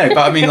 No, I know,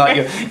 but I mean,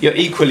 like you're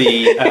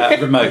equally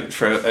remote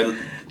for a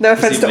no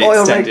offense to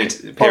oil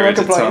rig period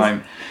of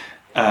time.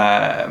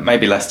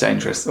 Maybe less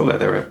dangerous, although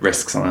there are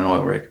risks on an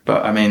oil rig.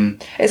 But I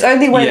mean, it's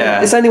only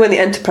when the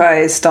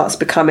Enterprise starts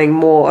becoming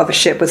more of a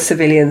ship with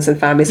civilians and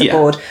families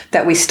aboard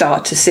that we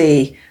start to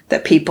see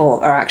that people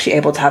are actually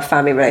able to have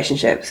family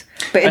relationships.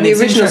 But in the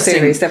original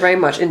series, they're very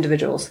much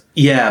individuals.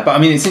 Yeah, but I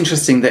mean, it's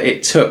interesting that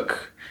it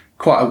took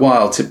quite a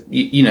while to,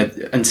 you know,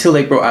 until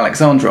they brought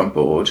Alexandra on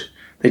board,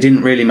 they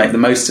didn't really make the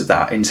most of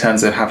that in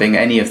terms of having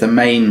any of the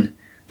main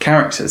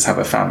characters have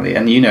a family.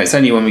 And, you know, it's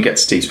only when we get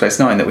to Deep Space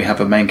Nine that we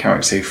have a main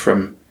character who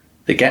from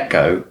the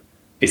get-go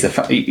is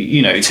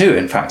two,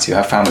 in fact, who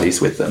have families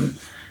with them.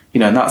 You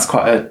know, and that's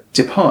quite a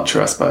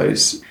departure, I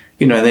suppose.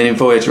 You know, then in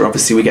Voyager,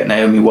 obviously, we get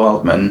Naomi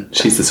Wildman.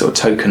 She's the sort of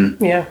token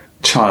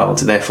child,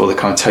 therefore the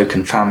kind of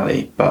token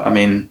family. But, I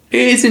mean,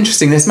 it is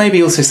interesting. There's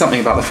maybe also something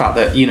about the fact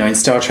that, you know, in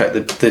Star Trek,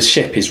 the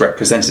ship is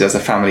represented as a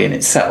family in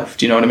itself.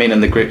 Do you know what I mean?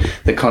 And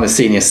the kind of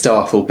senior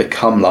staff will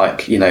become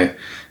like, you know,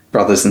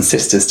 brothers and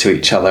sisters to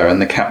each other,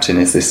 and the captain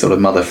is this sort of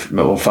mother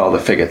or father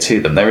figure to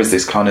them. There is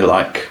this kind of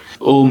like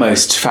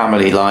almost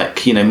family,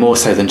 like, you know, more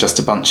so than just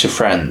a bunch of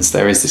friends.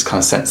 There is this kind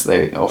of sense that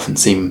they often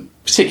seem,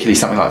 particularly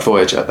something like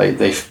Voyager,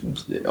 they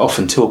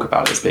often talk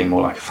about it as being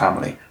more like a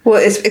family.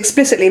 Well, it's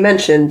explicitly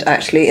mentioned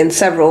actually in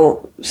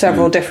several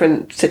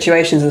different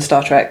situations in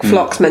Star Trek.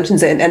 Phlox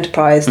mentions it in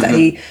Enterprise that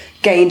he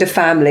gained a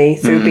family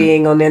through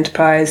being on the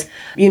Enterprise.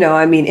 You know,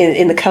 I mean,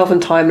 in the Kelvin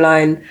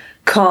timeline,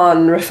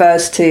 Khan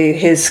refers to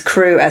his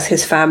crew as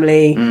his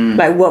family.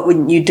 Like, what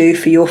wouldn't you do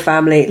for your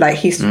family? Like,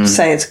 he's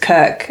saying it to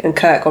Kirk, and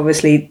Kirk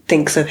obviously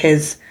thinks of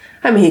his,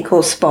 I mean, he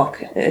calls Spock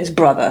his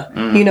brother.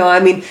 You know,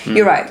 I mean,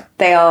 you're right.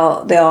 They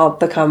are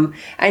become,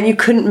 and you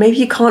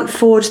can't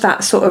forge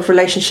that sort of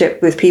relationship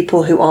with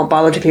people who aren't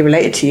biologically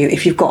related to you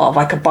if you've got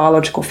like a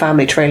biological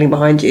family trailing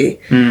behind you.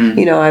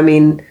 You know, I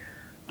mean,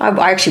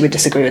 I actually would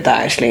disagree with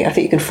that, actually. I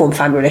think you can form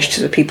family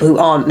relationships with people who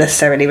aren't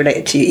necessarily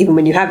related to you, even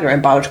when you have your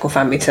own biological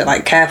family to,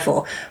 like, care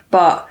for.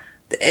 But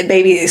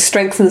it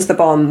strengthens the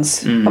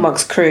bonds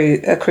amongst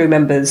crew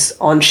members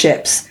on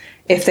ships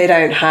if they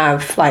don't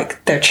have,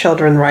 like, their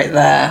children right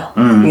there,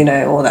 you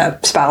know, or their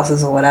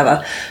spouses or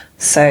whatever.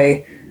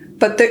 So,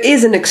 but there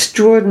is an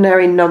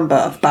extraordinary number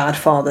of bad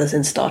fathers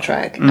in Star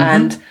Trek.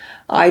 And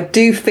I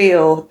do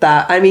feel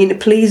that, I mean,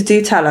 please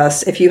do tell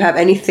us if you have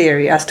any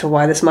theory as to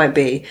why this might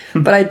be.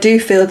 But I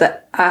do feel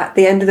that at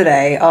the end of the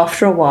day,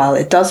 after a while,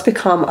 it does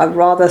become a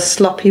rather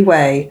sloppy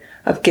way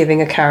of giving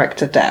a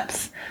character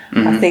depth.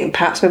 I think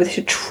perhaps maybe they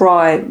should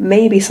try,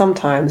 maybe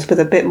sometimes, with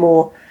a bit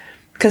more,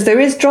 because there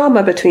is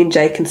drama between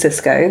Jake and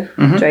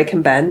Sisko, Jake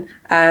and Ben,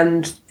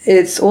 and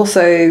it's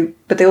also,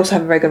 but they also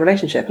have a very good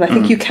relationship. And I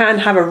think you can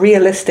have a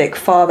realistic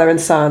father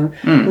and son,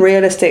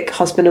 realistic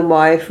husband and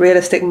wife,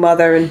 realistic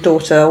mother and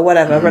daughter, or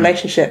whatever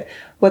relationship,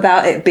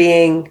 without it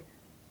being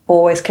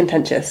always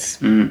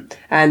contentious.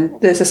 And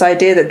there's this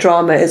idea that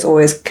drama is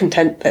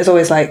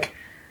always like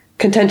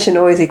contention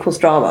always equals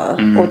drama,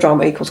 or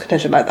drama equals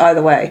contention, like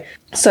either way.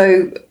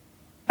 So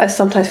I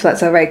sometimes feel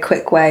that's a very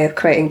quick way of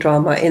creating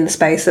drama in the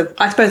space of,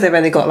 I suppose they've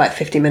only got like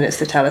 50 minutes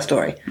to tell a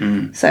story.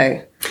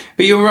 So,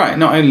 but you're right.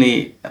 Not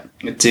only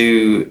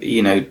do,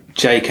 you know,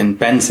 Jake and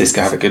Ben Sisko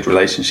have a good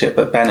relationship,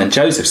 but Ben and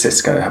Joseph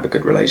Sisko have a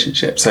good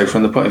relationship. So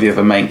from the point of view of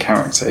a main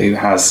character who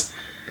has,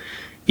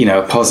 you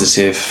know, a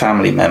positive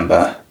family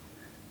member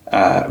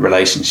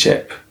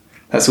relationship,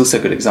 that's also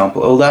a good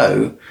example.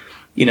 Although,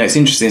 you know, it's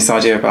interesting, this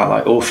idea about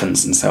like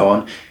orphans and so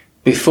on.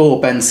 Before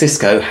Ben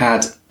Sisko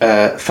had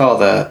a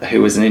father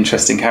who was an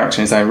interesting character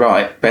in his own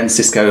right, Ben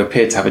Sisko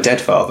appeared to have a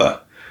dead father.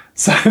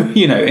 So,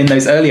 you know, in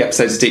those early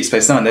episodes of Deep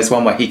Space Nine, there's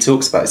one where he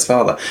talks about his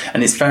father,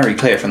 and it's very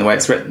clear from the way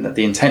it's written that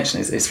the intention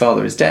is his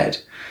father is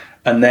dead.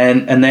 And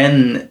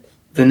then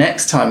the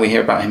next time we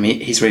hear about him,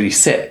 he's really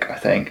sick, I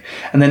think.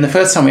 And then the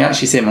first time we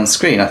actually see him on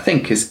screen, I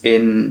think, is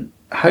in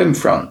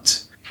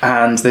Homefront.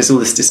 And there's all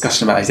this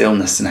discussion about his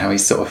illness and how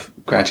he's sort of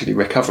gradually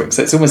recovering.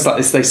 So it's almost like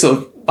this, they sort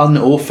of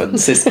unorphan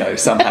Sisko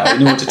somehow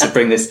in order to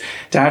bring this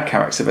dad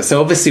character. But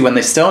so obviously when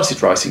they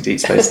started writing Deep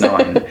Space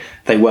Nine,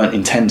 they weren't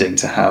intending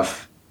to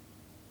have,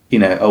 you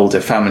know,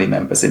 older family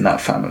members in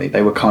that family.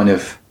 They were kind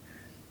of,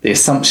 the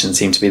assumption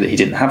seemed to be that he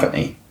didn't have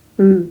any.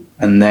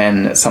 And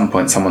then at some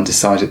point someone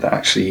decided that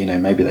actually, you know,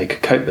 maybe they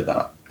could cope with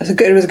that.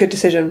 It was a good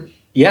decision.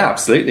 Yeah,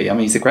 absolutely. I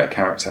mean, he's a great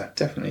character.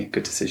 Definitely a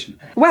good decision.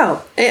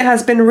 Well, it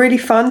has been really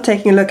fun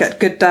taking a look at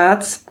good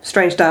dads,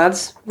 strange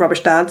dads,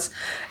 rubbish dads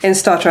in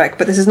Star Trek,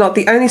 but this is not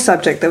the only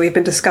subject that we've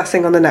been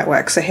discussing on the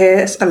network, so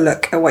here's a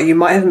look at what you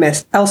might have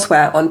missed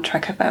elsewhere on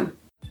Trek FM.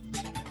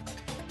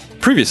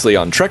 Previously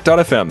on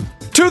Trek.fm.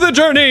 To the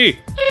journey!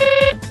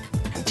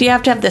 Do you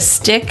have to have the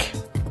stick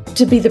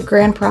to be the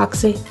grand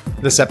proxy?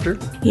 The scepter?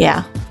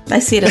 Yeah. I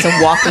see it as a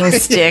walking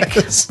stick.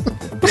 Is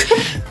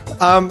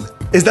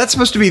that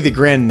supposed to be the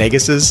Grand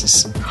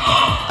Negus'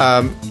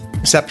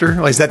 scepter?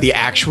 Like, is that the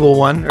actual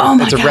one? Oh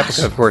my It's a gosh.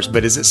 replica, of course,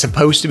 but is it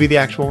supposed to be the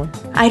actual one?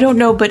 I don't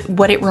know, but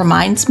what it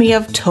reminds me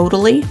of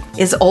totally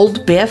is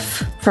old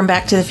Biff from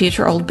Back to the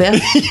Future, old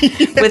Biff,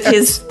 with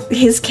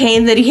his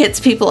cane that he hits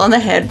people on the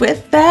head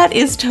with. That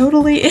is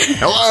totally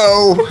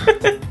Hello!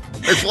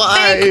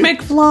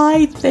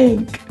 McFly!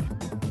 think.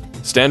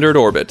 Standard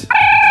Orbit.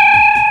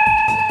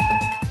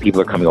 People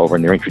are coming over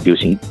and they're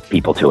introducing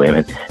people to him,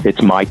 and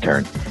it's my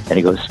turn. And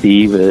he goes,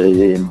 Steve,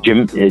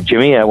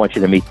 Jimmy, I want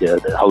you to meet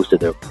the host of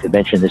the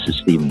convention. This is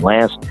Stephen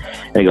Lance.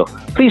 And I go,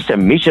 pleased to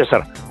meet you,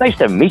 sir. Nice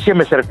to meet you,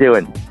 Mr.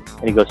 Doohan.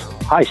 And he goes,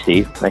 hi,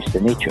 Steve. Nice to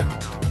meet you.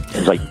 And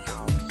he's like,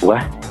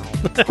 what?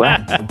 What?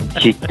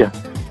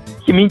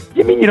 You mean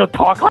you don't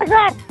talk like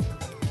that?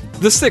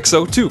 The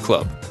 602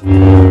 Club.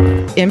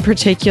 In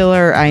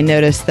particular, I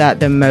noticed that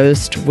the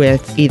most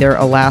with either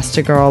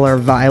Elastigirl or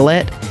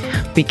Violet,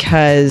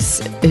 because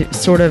it's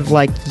sort of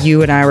like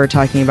you and I were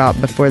talking about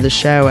before the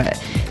show,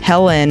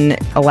 Helen,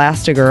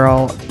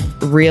 Elastigirl,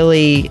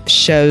 really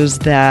shows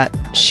that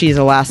she's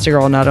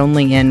Elastigirl not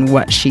only in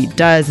what she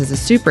does as a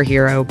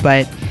superhero,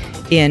 but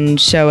in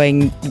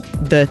showing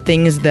the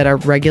things that a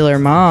regular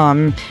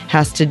mom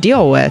has to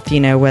deal with,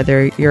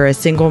 whether you're a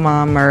single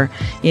mom or,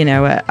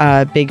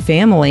 a big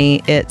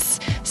family. It's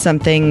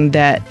something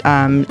that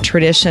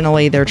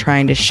traditionally they're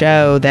trying to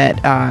show that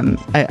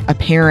a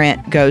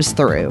parent goes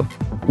through.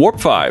 Warp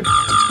 5.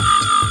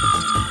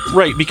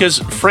 Right, because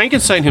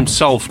Frankenstein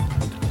himself,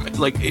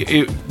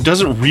 it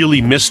doesn't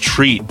really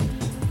mistreat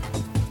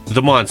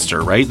the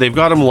monster, right? They've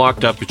got him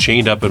locked up,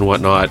 chained up and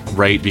whatnot,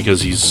 right?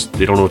 Because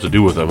they don't know what to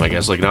do with him, I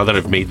guess. Now that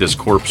I've made this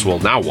corpse, well,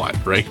 now what,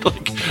 right?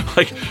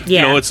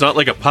 It's not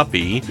like a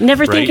puppy.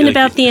 Never right? thinking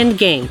about the end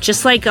game.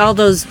 Just like all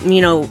those,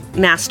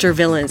 master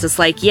villains. It's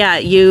like, yeah,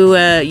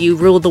 you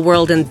rule the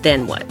world and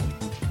then what?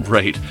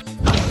 Right.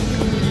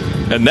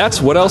 And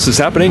that's what else is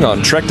happening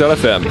on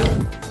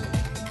Trek.fm.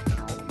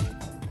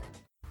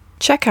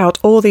 Check out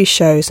all these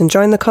shows and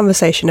join the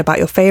conversation about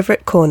your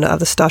favourite corner of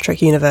the Star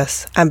Trek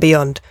universe and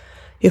beyond.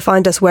 You'll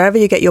find us wherever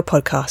you get your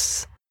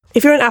podcasts.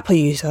 If you're an Apple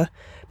user,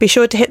 be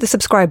sure to hit the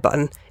subscribe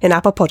button in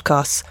Apple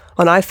Podcasts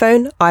on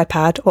iPhone,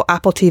 iPad or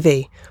Apple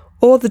TV,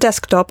 or the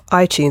desktop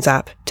iTunes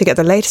app to get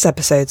the latest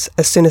episodes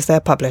as soon as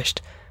they're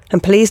published.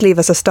 And please leave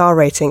us a star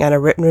rating and a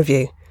written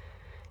review.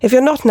 If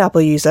you're not an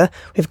Apple user,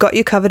 we've got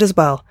you covered as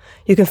well.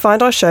 You can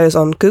find our shows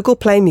on Google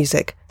Play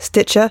Music,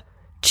 Stitcher,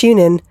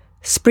 TuneIn,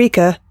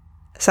 Spreaker,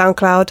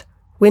 SoundCloud,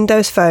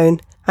 Windows Phone,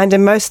 and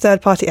in most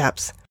third-party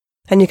apps.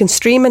 And you can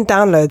stream and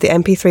download the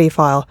MP3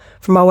 file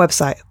from our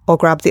website or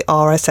grab the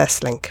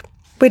RSS link.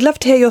 We'd love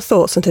to hear your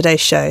thoughts on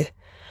today's show,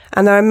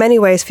 and there are many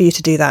ways for you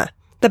to do that.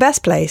 The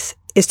best place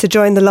is to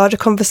join the larger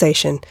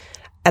conversation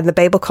at the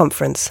Babel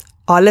Conference,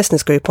 our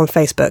listeners group on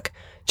Facebook.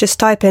 Just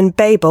type in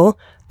Babel,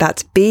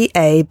 that's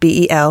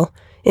B-A-B-E-L,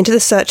 into the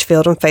search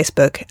field on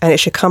Facebook and it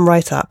should come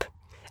right up.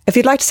 If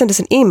you'd like to send us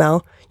an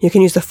email, you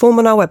can use the form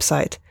on our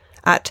website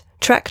at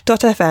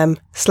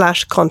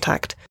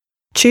trek.fm/contact.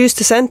 Choose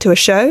to send to a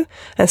show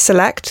and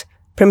select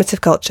Primitive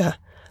Culture.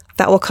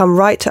 That will come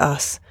right to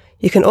us.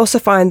 You can also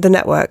find the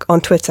network on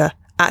Twitter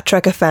at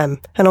TrekFM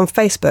and on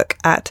Facebook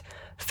at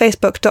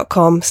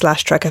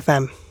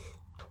facebook.com/TrekFM.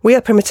 We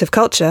are Primitive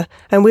Culture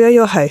and we are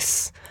your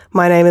hosts.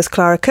 My name is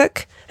Clara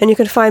Cook and you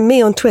can find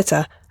me on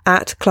Twitter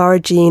at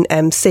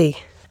ClaraJeanMC.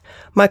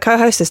 My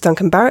co-host is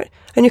Duncan Barrett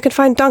and you can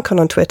find Duncan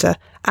on Twitter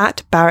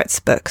at Barrett's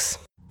Books.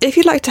 If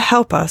you'd like to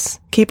help us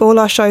keep all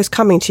our shows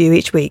coming to you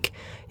each week,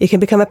 you can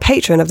become a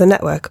patron of the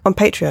network on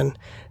Patreon.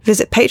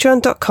 Visit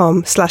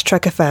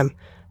patreon.com/TrekFM.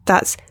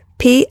 That's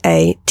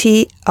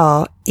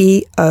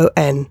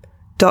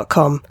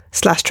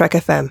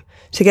patreon.com/TrekFM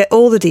to get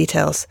all the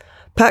details.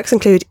 Perks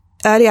include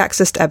early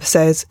access to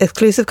episodes,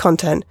 exclusive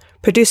content,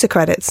 producer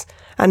credits,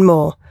 and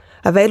more,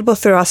 available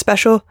through our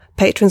special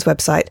patrons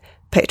website,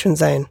 Patron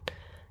Zone.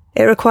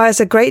 It requires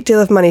a great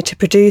deal of money to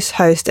produce,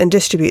 host, and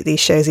distribute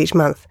these shows each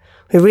month.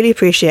 We really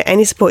appreciate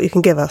any support you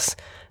can give us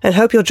and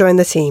hope you'll join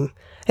the team.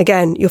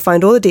 Again, you'll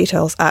find all the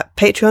details at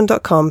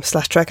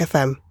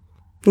patreon.com/TrekFM.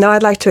 Now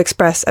I'd like to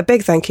express a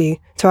big thank you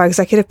to our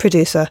executive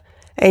producer,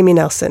 Amy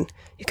Nelson.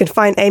 You can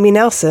find Amy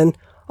Nelson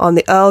on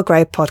the Earl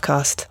Grey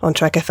podcast on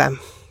Trek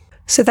FM.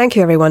 So thank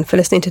you everyone for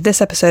listening to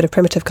this episode of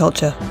Primitive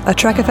Culture, a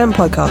Trek FM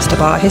podcast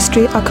about our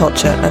history, our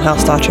culture, and how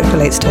Star Trek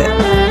relates to it.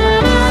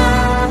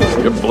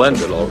 You're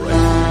blended, all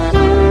right.